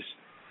of these.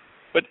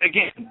 But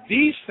again,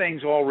 these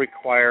things all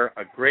require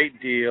a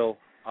great deal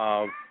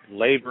of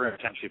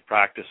labor-intensive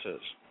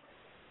practices.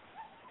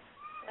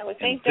 I would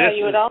think that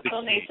you would also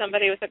need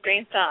somebody with a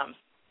green thumb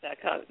that's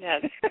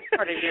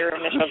part of your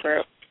initial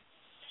group.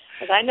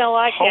 Because I know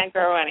I can't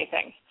grow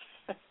anything.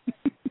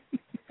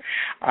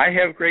 I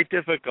have great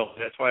difficulty.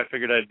 That's why I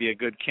figured I'd be a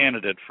good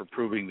candidate for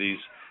proving these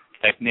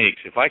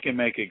techniques. If I can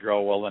make it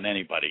grow, well, then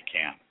anybody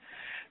can.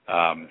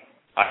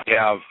 I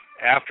have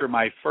after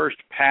my first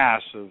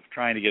pass of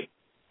trying to get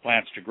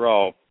plants to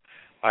grow,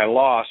 I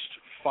lost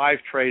 5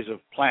 trays of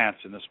plants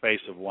in the space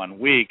of 1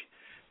 week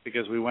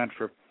because we went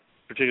for a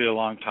particularly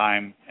long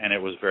time and it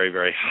was very,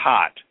 very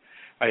hot.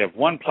 I have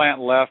 1 plant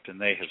left and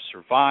they have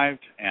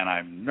survived, and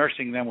I'm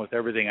nursing them with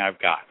everything I've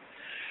got.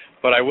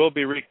 But I will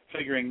be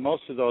reconfiguring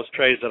most of those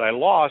trays that I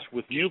lost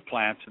with new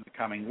plants in the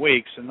coming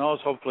weeks, and those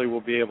hopefully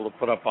we'll be able to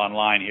put up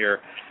online here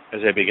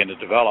as they begin to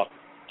develop.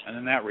 And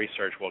then that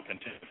research will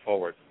continue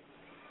forward.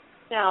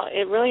 Now,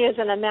 it really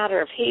isn't a matter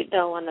of heat,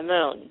 though, on the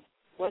moon.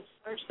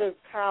 Where's the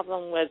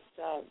problem with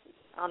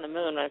on the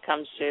moon when it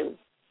comes to,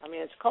 I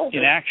mean, it's cold.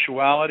 In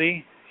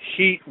actuality,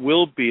 heat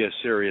will be a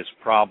serious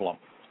problem.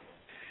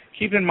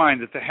 Keep in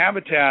mind that the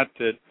habitat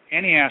that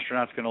any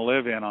astronaut's going to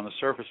live in on the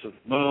surface of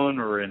the moon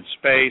or in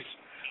space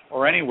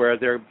or anywhere,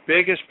 their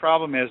biggest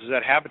problem is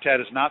that habitat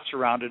is not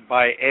surrounded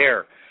by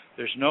air.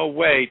 There's no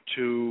way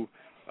to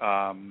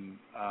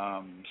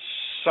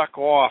suck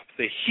off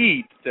the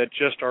heat that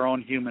just our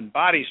own human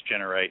bodies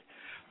generate,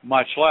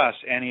 much less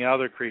any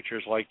other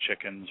creatures like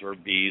chickens or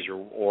bees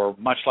or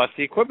much less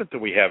the equipment that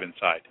we have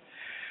inside.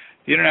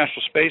 The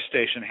International Space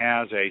Station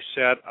has a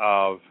set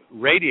of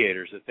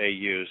radiators that they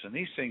use, and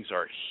these things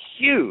are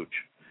huge,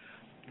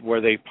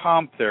 where they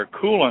pump their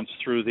coolants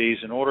through these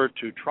in order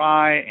to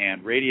try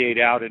and radiate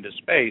out into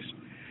space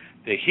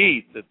the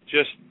heat that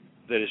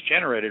is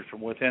generated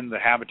from within the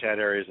habitat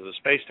areas of the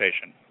space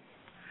station.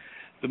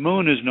 The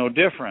moon is no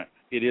different.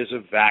 It is a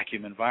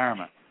vacuum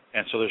environment,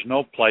 and so there's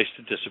no place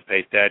to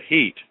dissipate that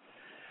heat.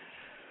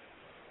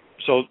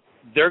 So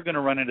they're going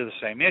to run into the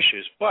same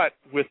issues. But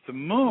with the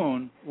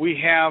moon, we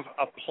have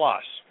a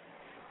plus.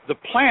 The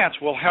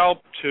plants will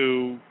help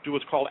to do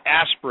what's called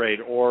aspirate,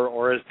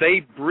 or as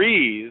they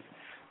breathe,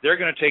 they're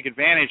going to take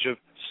advantage of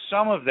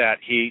some of that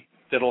heat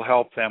that'll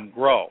help them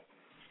grow.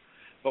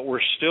 But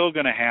we're still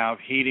going to have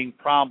heating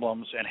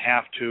problems and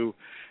have to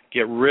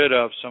get rid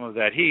of some of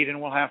that heat, and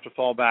we'll have to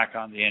fall back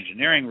on the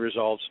engineering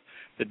results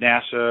that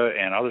NASA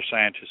and other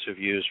scientists have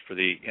used for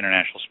the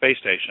International Space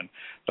Station.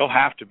 There'll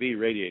have to be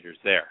radiators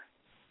there.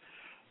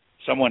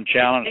 Someone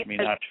challenged me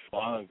not too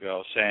long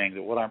ago saying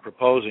that what I'm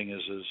proposing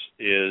is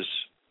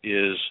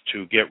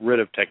to get rid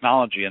of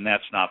technology, and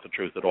that's not the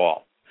truth at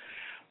all.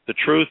 The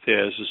truth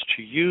is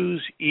to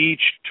use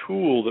each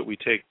tool that we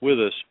take with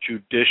us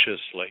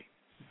judiciously,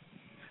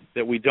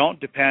 that we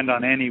don't depend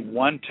on any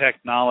one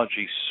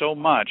technology so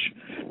much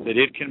that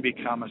it can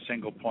become a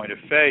single point of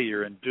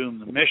failure and doom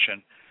the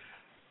mission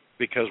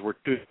because we're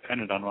too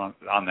dependent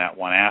on that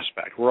one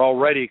aspect. We're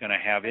already going to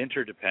have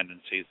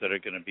interdependencies that are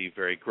going to be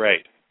very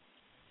great.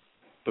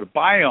 But a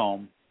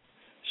biome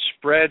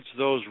spreads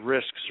those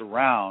risks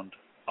around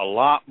a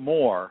lot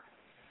more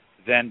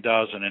than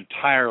does an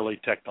entirely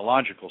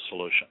technological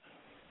solution.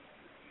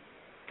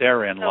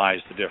 Therein lies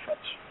the difference.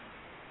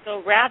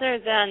 So rather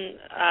than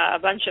a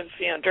bunch of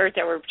dirt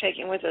that we're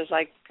taking with us,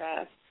 like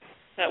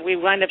that we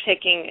wind up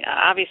taking,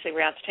 obviously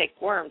we have to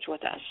take worms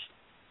with us.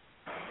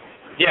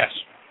 Yes.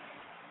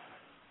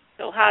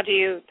 So how do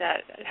you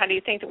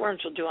think the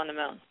worms will do on the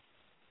moon?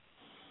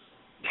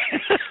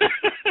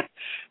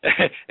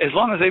 As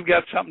long as they've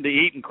got something to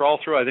eat and crawl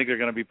through, I think they're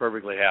going to be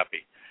perfectly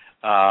happy.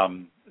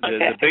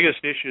 The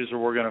biggest issues that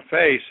we're going to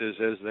face is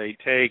as they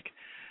take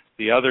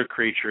the other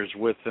creatures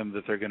with them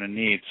that they're going to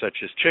need,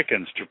 such as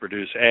chickens, to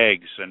produce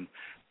eggs and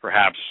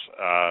perhaps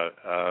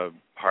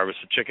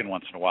harvest a chicken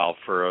once in a while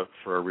for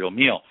a real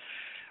meal.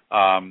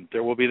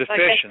 There will be the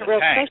fish in the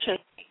tank.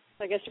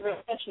 I guess the real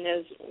question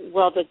is,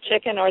 will the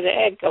chicken or the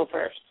egg go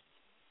first?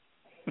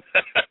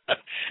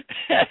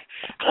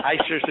 I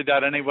seriously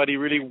doubt anybody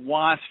really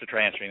wants to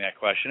try answering that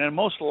question, and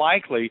most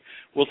likely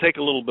we'll take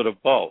a little bit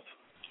of both.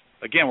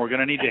 Again, we're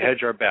going to need to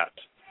hedge our bets.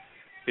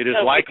 It is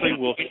likely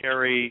we'll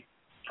carry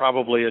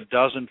probably a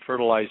dozen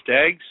fertilized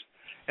eggs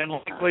and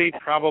likely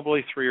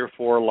probably 3 or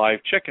 4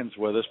 live chickens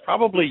with us,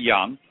 probably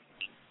young,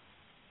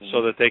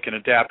 so that they can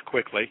adapt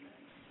quickly.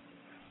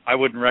 I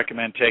wouldn't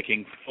recommend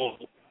taking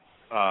fully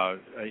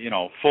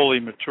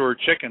mature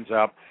chickens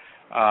up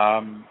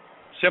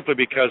simply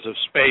because of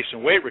space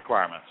and weight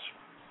requirements.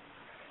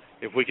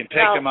 If we can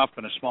take them up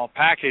in a small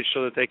package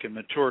so that they can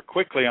mature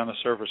quickly on the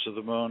surface of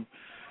the moon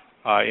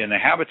in the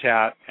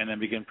habitat and then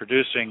begin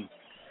producing,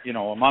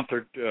 a month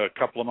or a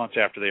couple of months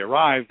after they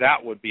arrive,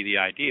 that would be the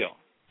ideal.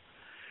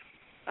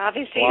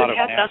 Obviously, you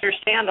have to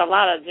understand a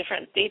lot of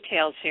different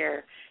details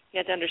here. You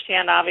have to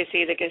understand,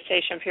 obviously, the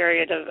gestation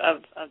period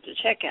of the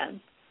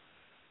chicken.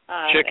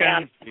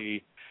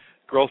 The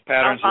growth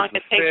patterns of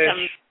the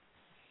fish.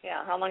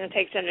 How long it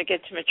takes them to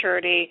get to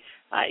maturity.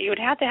 You would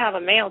have to have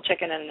a male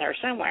chicken in there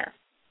somewhere.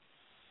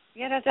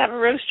 You'd have to have a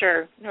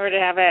rooster in order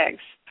to have eggs.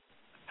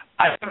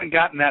 I haven't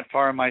gotten that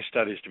far in my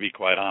studies, to be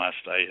quite honest.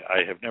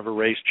 I have never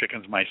raised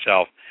chickens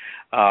myself.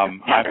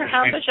 Have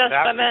to just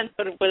women,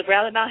 but would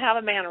rather not have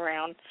a man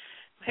around.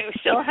 We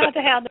still have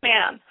to have the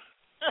man.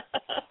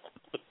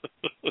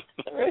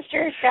 The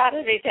rooster's got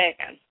to be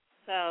taken.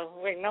 So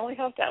we can only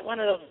hope that one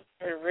of those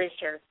is a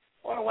rooster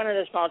or one of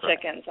the small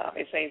chickens,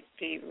 obviously,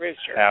 be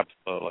rooster.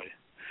 Absolutely.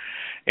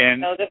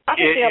 And so there's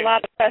obviously a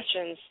lot of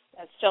questions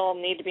that still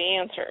need to be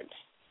answered.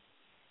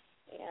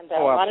 And a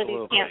lot of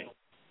these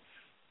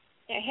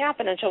can't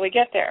happen until we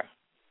get there.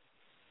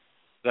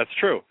 That's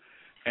true.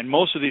 And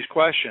most of these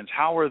questions,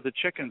 how are the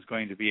chickens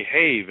going to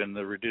behave in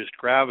the reduced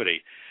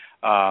gravity?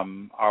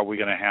 Are we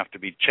going to have to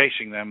be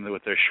chasing them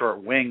with their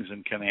short wings,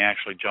 and can they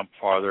actually jump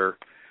farther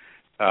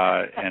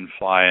and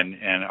fly?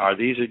 And are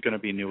these going to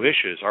be new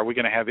issues? Are we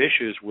going to have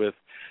issues with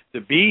the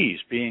bees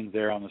being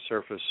there on the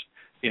surface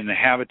in the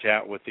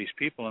habitat with these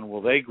people, and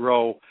will they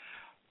grow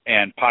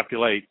and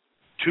populate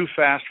too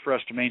fast for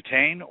us to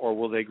maintain, or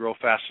will they grow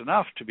fast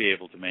enough to be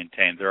able to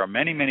maintain? There are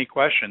many, many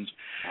questions,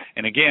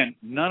 and again,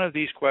 none of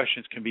these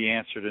questions can be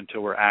answered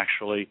until we're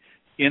actually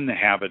in the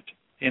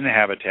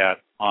habitat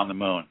on the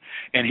moon.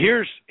 And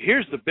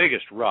here's the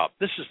biggest rub.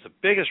 This is the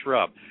biggest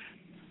rub.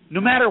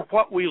 No matter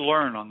what we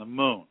learn on the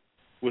moon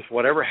with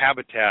whatever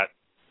habitat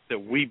that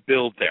we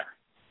build there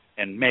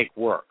and make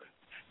work,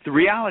 the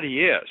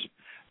reality is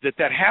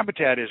that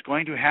habitat is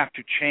going to have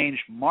to change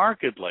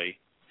markedly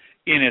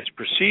in its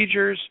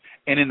procedures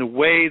and in the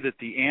way that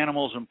the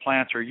animals and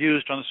plants are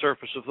used on the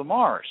surface of the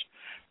Mars.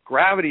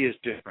 Gravity is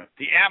different.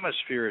 The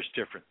atmosphere is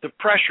different. The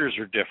pressures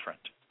are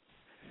different.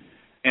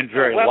 And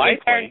very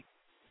likely...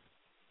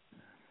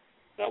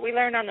 What we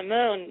learn on the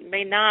moon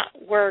may not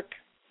work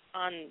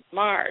on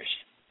Mars.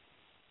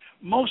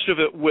 Most of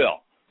it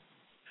will.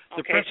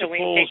 The Okay,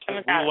 principles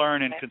that we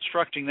learn in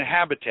constructing the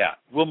habitat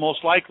will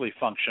most likely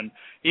function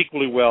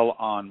equally well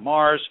on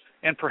Mars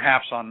and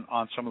perhaps on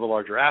some of the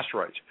larger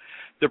asteroids.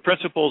 The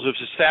principles of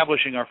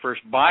establishing our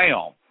first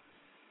biome,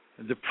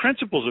 the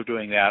principles of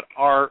doing that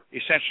are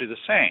essentially the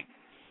same.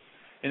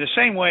 In the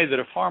same way that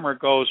a farmer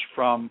goes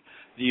from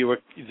the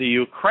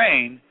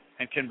Ukraine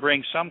and can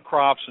bring some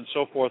crops and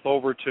so forth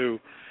over to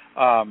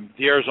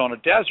the Arizona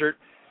desert,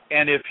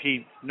 and if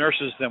he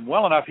nurses them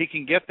well enough, he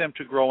can get them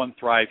to grow and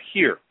thrive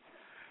here.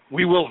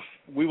 We will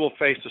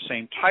face the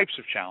same types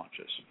of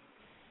challenges.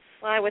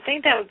 Well, I would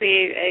think that would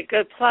be a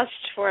good plus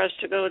for us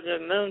to go to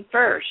the moon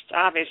first,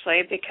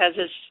 obviously, because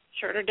it's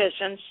shorter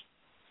distance.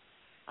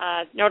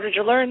 In order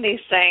to learn these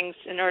things,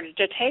 in order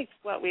to take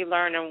what we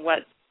learn and what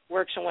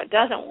works and what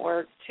doesn't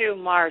work to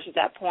Mars at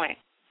that point.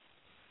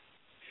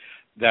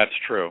 That's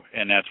true,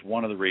 and that's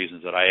one of the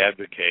reasons that I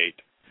advocate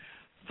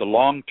the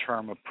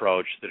long-term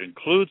approach that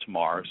includes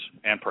Mars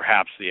and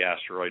perhaps the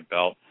asteroid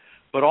belt,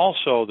 but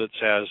also that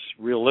says,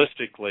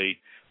 realistically,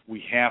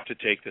 we have to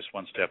take this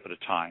one step at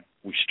a time.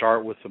 We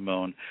start with the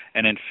moon,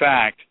 and in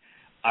fact,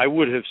 I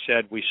would have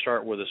said we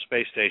start with a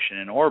space station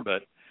in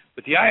orbit,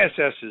 but the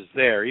ISS is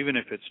there, even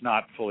if it's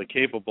not fully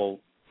capable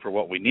for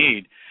what we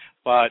need,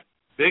 but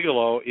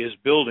Bigelow is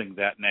building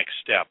that next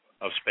step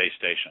of space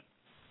station.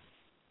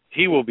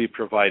 He will be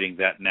providing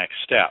that next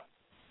step,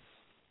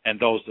 and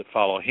those that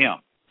follow him.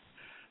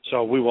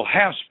 So we will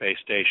have space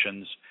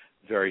stations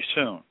very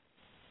soon.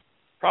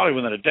 Probably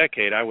within a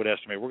decade, I would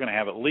estimate we're going to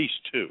have at least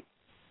two.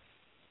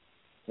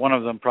 One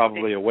of them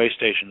probably a way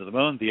station to the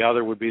moon. The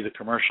other would be the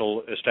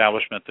commercial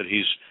establishment that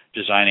he's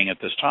designing at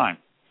this time.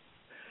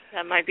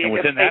 That might be and a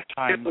within good that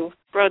time, to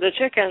grow the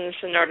chickens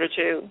in order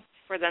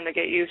for them to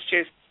get used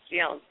to,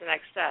 the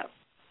next step.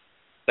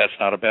 That's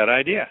not a bad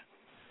idea.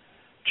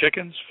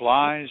 Chickens,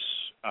 flies,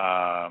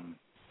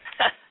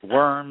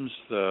 worms,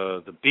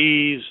 the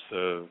bees,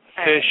 the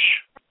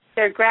fish.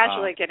 They're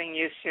gradually getting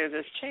used to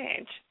this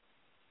change.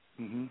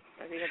 Mm-hmm.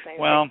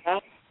 Well,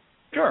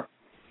 sure.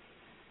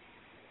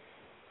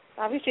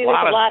 Obviously,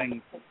 there's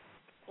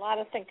a lot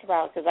to think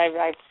about, because I've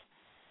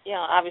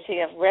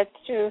obviously I've read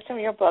through some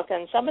of your book,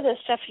 and some of the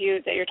stuff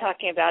that you're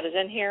talking about is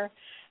in here,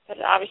 but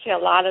obviously a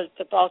lot of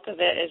the bulk of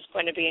it is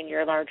going to be in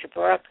your larger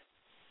book.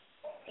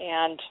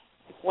 And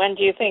when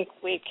do you think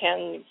we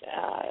can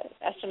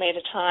estimate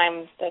a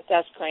time that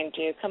that's going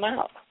to come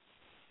out?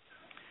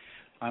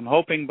 I'm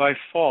hoping by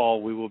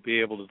fall we will be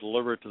able to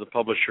deliver it to the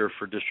publisher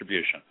for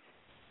distribution.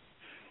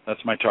 That's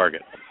my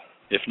target,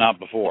 if not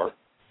before.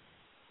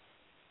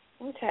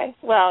 Okay.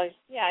 Well,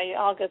 yeah,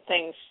 all good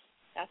things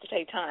have to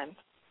take time.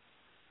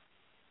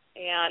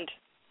 And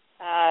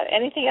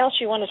anything else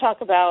you want to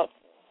talk about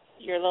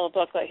your little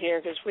booklet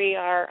here, because we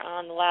are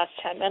on the last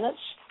 10 minutes,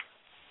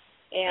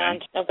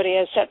 and nobody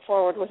has set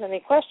forward with any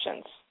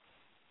questions.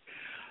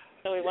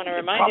 So we want to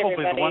remind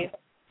everybody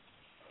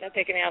that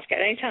they can ask at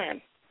any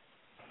time.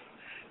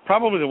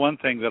 Probably the one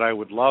thing that I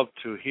would love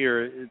to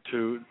hear,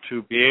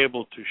 to be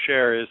able to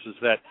share is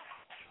that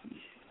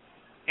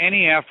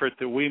any effort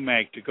that we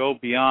make to go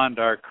beyond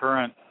our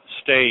current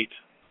state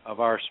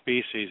of our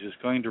species is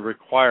going to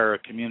require a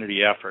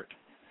community effort.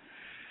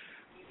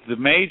 The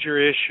major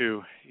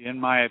issue, in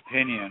my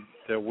opinion,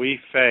 that we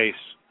face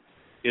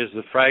is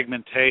the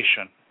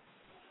fragmentation.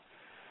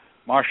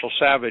 Marshall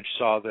Savage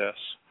saw this.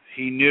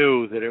 He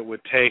knew that it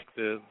would take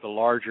the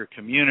larger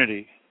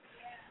community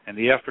and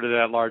the effort of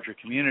that larger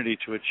community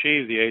to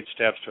achieve the 8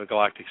 steps to a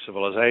galactic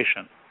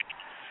civilization.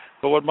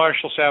 But what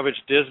Marshall Savage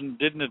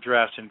didn't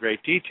address in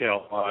great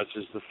detail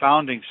is the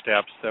founding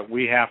steps that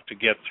we have to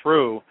get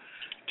through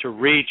to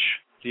reach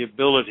the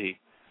ability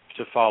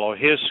to follow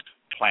his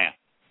plan.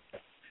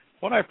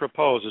 What I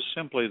propose is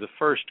simply the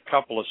first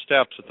couple of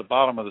steps at the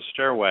bottom of the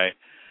stairway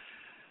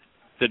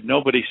that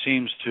nobody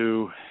seems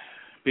to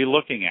be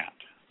looking at.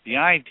 The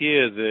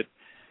idea that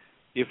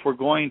if we're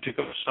going to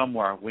go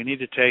somewhere, we need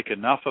to take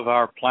enough of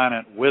our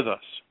planet with us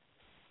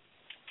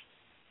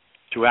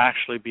to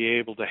actually be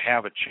able to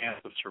have a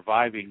chance of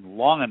surviving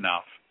long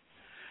enough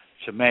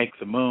to make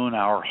the moon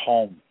our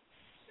home.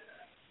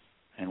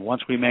 And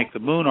once we make the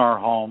moon our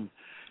home,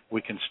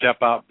 we can step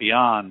out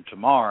beyond to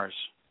Mars,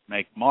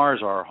 make Mars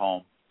our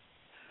home.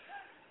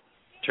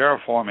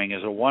 Terraforming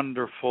is a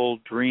wonderful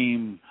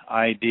dream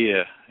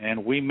idea,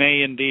 and we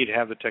may indeed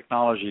have the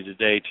technology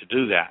today to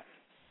do that.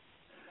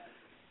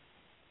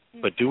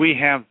 But do we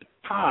have the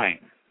time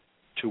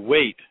to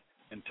wait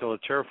until a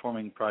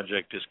terraforming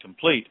project is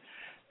complete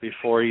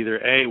before either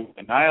A, we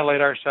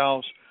annihilate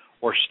ourselves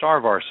or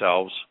starve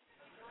ourselves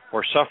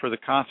or suffer the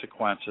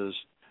consequences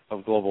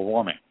of global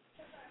warming?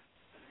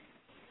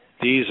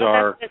 These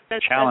are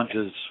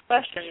challenges.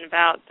 That's a question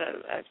about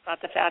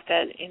the fact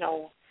that,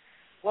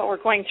 what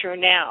we're going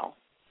through now,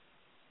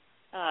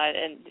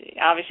 and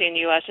obviously in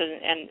the U.S.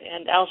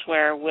 and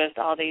elsewhere with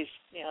all these,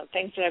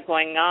 things that are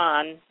going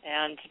on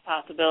and the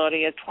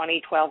possibility of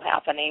 2012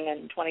 happening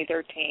and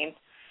 2013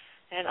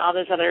 and all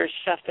this other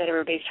stuff that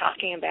everybody's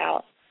talking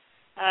about.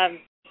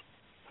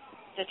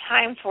 The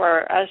time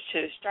for us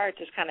to start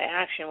this kind of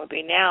action would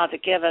be now to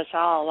give us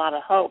all a lot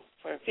of hope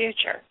for the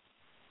future.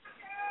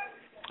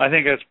 I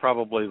think that's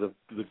probably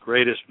the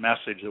greatest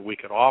message that we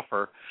could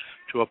offer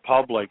to a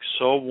public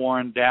so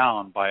worn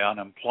down by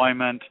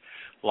unemployment,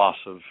 loss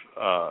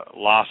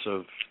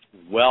of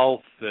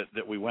wealth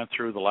that we went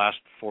through the last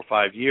 4 or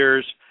 5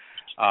 years,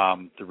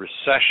 the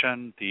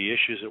recession, the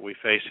issues that we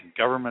face in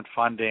government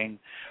funding,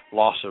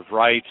 loss of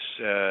rights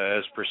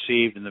as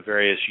perceived in the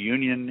various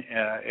union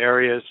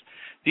areas.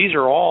 These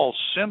are all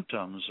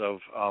symptoms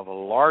of a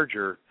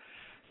larger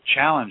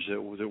challenge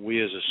that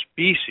we as a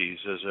species,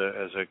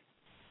 as a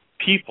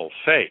people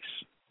face.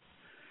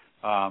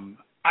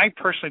 I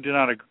personally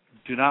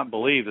do not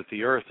believe that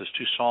the Earth is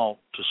too small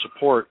to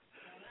support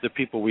the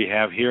people we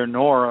have here,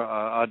 nor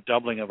a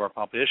doubling of our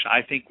population.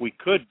 I think we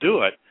could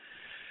do it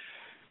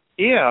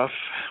if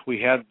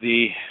we had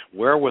the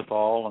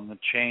wherewithal and the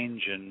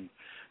change in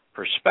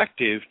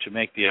perspective to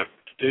make the effort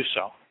to do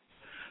so.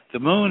 The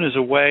moon is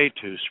a way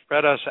to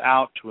spread us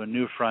out to a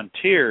new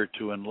frontier,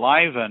 to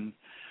enliven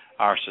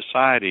our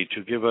society,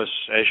 to give us,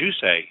 as you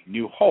say,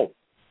 new hope,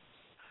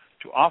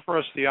 to offer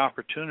us the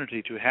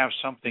opportunity to have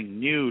something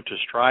new to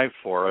strive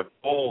for, a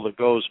goal that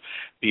goes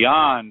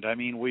beyond. I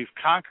mean, we've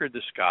conquered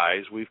the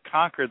skies, we've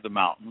conquered the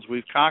mountains,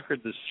 we've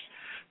conquered the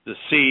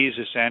seas,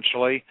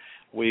 essentially.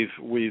 We've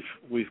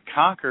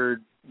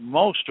conquered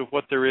most of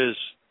what there is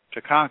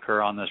to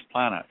conquer on this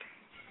planet.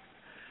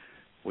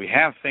 We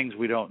have things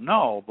we don't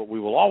know, but we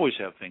will always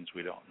have things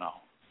we don't know.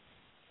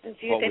 Do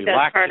you think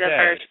that's part of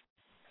our?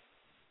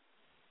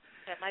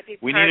 That might be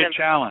we need a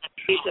challenge.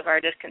 Piece of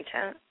our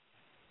discontent.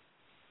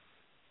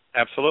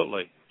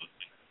 Absolutely.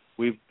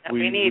 We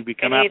need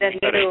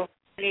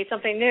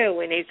something new.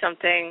 We need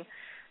something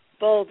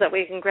bold that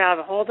we can grab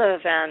a hold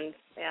of and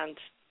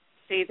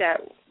see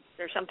that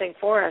there's something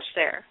for us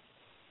there.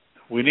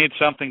 We need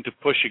something to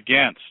push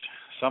against,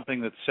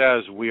 something that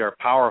says we are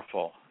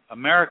powerful.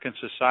 American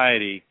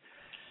society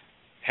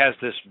has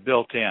this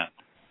built in.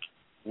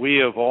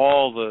 We, of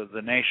all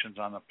the nations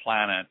on the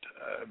planet,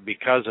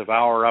 because of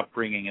our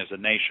upbringing as a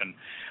nation,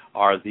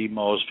 are the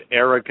most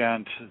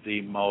arrogant,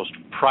 the most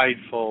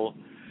prideful,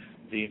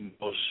 the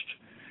most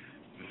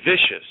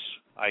vicious,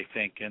 I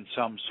think, in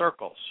some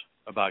circles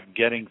about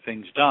getting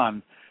things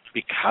done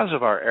because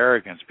of our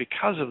arrogance,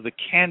 because of the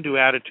can-do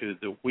attitude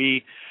that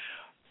we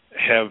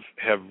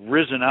have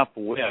risen up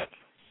with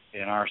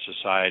in our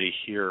society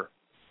here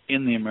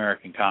in the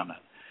American continent.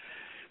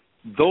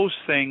 Those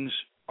things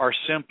are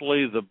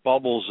simply the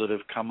bubbles that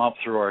have come up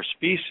through our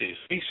species.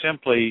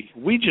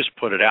 We just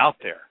put it out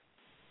there.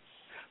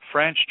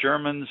 French,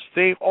 Germans,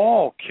 they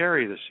all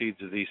carry the seeds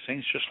of these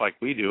things just like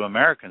we do.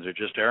 Americans are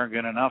just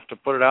arrogant enough to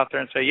put it out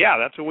there and say, yeah,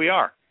 that's who we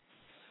are.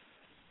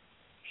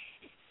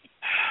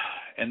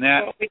 And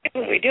that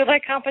we do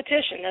like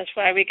competition. That's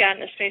why we got in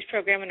the space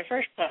program in the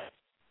first place.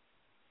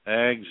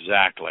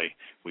 Exactly.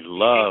 We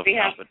love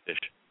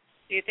competition.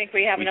 Do you think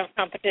we have enough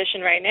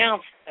competition right now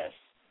for this?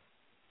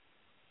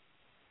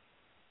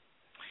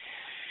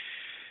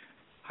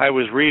 I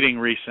was reading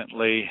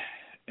recently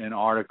an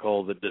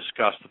article that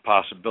discussed the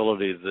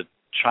possibility that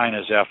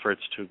China's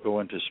efforts to go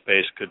into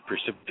space could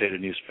precipitate a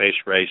new space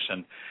race,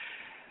 and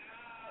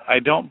I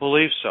don't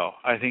believe so.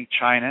 I think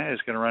China is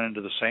going to run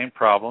into the same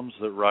problems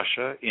that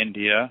Russia,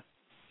 India,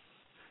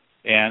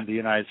 and the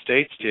United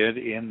States did,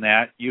 in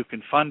that you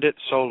can fund it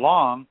so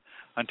long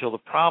until the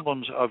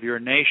problems of your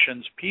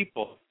nation's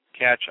people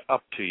catch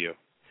up to you.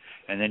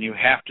 And then you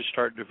have to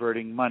start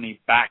diverting money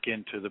back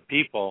into the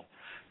people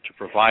to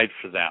provide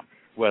for them,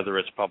 whether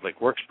it's public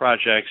works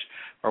projects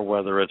or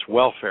whether it's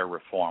welfare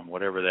reform,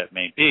 whatever that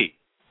may be.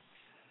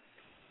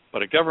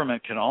 But a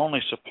government can only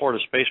support a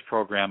space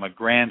program, a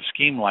grand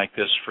scheme like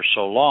this, for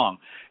so long,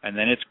 and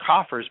then its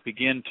coffers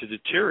begin to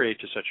deteriorate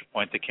to such a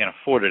point they can't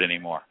afford it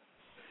anymore.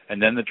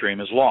 And then the dream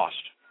is lost.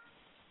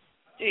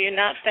 Do you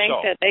not think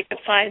that they could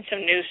find some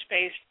new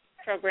space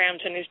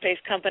programs and new space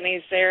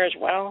companies there as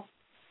well,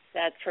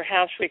 that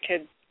perhaps we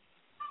could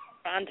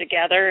bond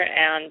together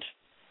and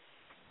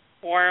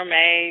form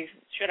a,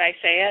 should I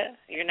say it,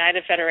 a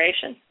United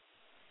Federation?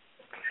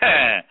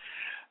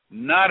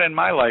 Not in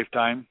my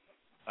lifetime.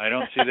 I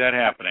don't see that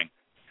happening.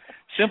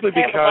 Simply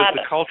because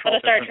the cultural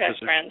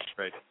differences are too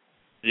great.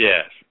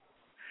 Yes.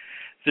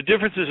 The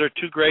differences are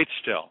too great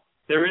still.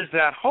 There is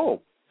that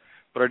hope,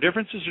 but our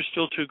differences are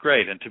still too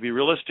great. And to be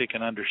realistic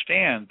and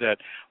understand that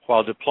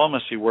while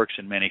diplomacy works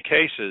in many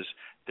cases,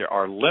 there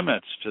are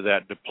limits to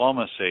that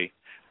diplomacy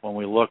when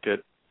we look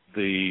at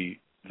the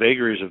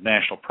vagaries of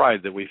national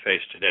pride that we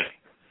face today.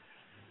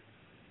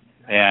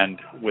 And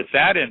with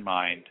that in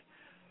mind,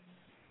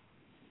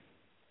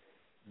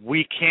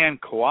 we can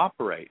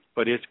cooperate,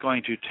 but it's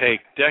going to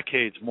take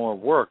decades more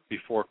work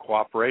before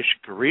cooperation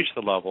can reach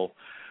the level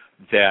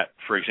that,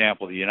 for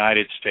example, the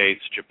United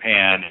States,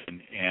 Japan,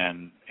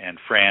 and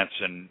France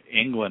and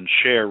England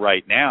share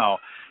right now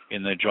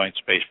in the joint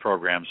space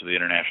programs of the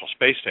International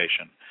Space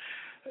Station.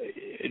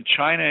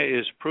 China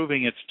is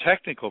proving its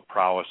technical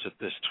prowess at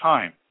this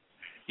time.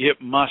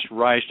 It must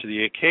rise to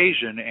the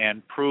occasion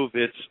and prove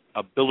its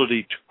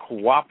ability to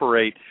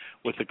cooperate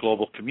with the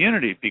global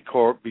community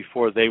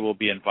before they will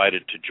be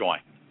invited to join.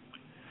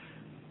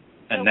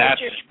 And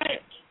that's...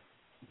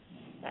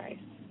 Sorry.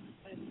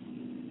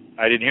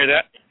 I didn't hear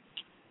that.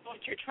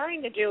 What you're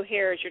trying to do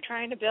here is you're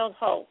trying to build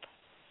hope.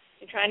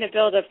 You're trying to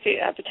build a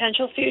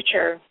potential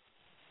future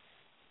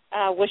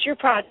with your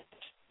project.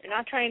 You're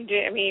not trying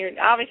to do, you're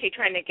obviously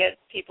trying to get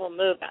people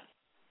moving.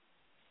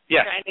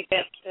 Yes. Trying to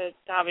get, the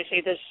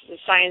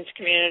science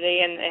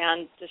community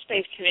and the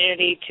space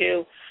community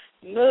to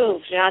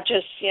move, not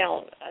just,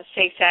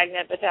 stay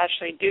stagnant, but to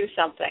actually do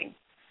something.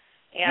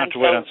 And not to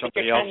wait on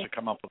somebody else to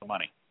come up with the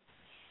money.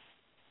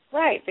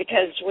 Right,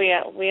 because we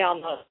all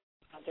know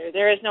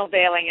there is no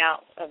bailing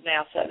out of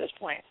NASA at this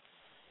point.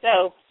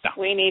 So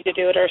we need to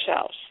do it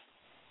ourselves.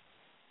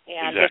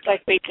 And exactly. Just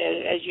like we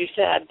did, as you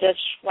said, just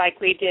like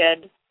we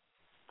did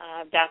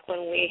back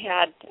when we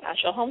had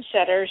actual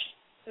homesteaders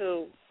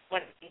who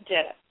went and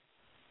did it.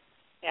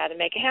 They had to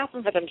make it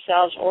happen for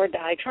themselves or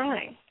die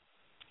trying.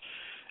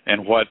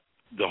 And what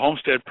the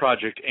Homestead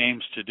Project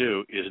aims to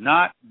do is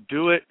not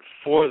do it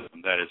for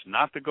them. That is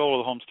not the goal of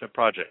the Homestead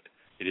Project.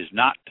 It is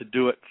not to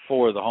do it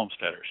for the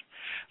homesteaders,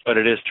 but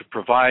it is to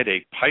provide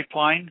a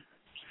pipeline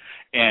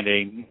and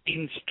a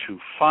means to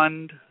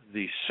fund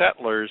the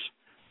settlers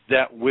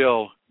that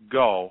will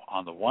go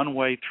on the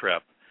one-way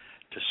trip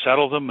to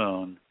settle the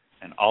moon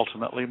and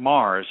ultimately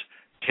Mars,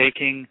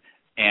 taking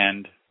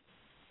and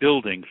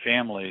building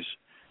families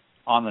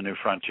on the new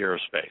frontier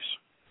of space.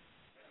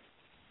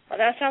 Well,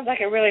 that sounds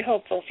like a really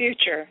hopeful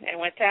future.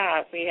 And with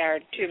that, we are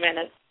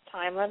 2-minute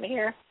time limit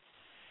here.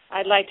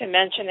 I'd like to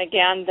mention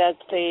again that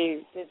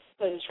this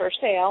is for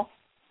sale,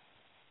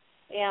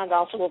 and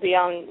also will be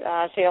on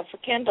sale for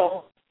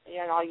Kindle.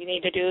 And all you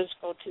need to do is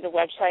go to the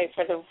website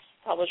for the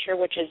publisher,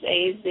 which is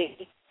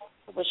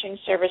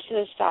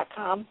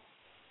azpublishingservices.com.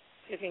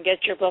 You can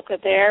get your book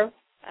there.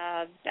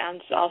 And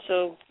it's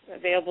also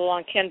available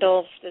on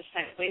Kindle this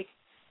next week.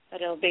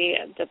 But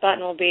the button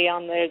will be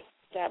on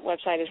that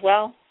website as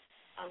well.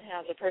 It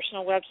has a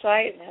personal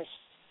website. It has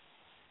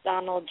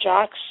Donald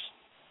Jacques.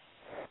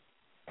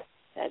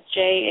 That's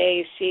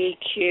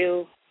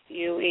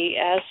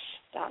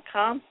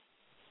JACQUES.com,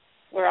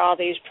 where all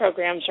these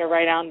programs are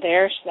right on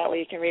there, so that way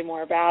you can read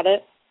more about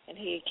it, and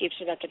he keeps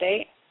it up to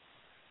date.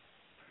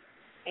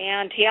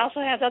 And he also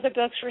has other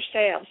books for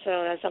sale,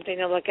 so that's something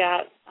to look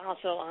at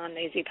also on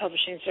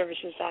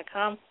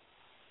azpublishingservices.com.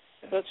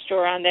 The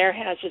bookstore on there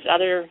has his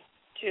other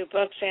 2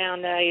 books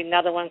and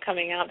another one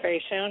coming out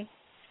very soon.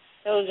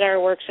 Those are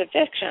works of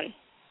fiction.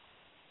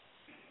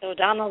 So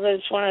Donald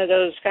is one of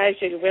those guys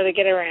who can really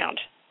get around.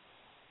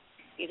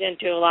 He didn't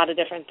do a lot of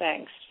different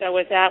things. So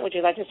with that, would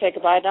you like to say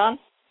goodbye, Don?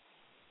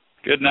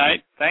 Good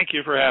night. Thank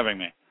you for having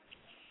me.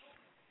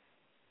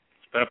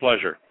 It's been a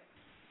pleasure.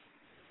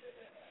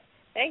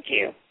 Thank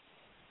you.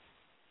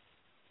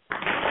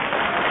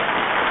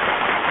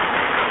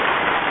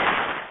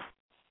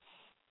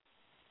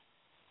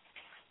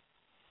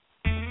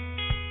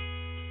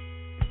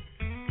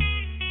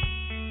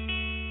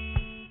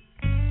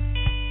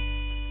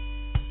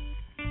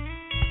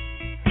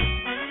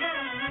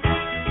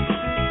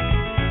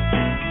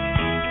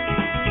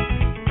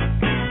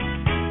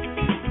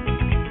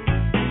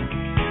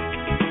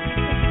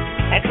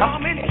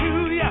 Coming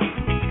to ya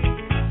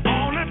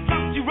on a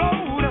dusty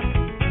road.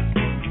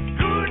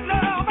 Good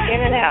love In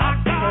and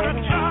out.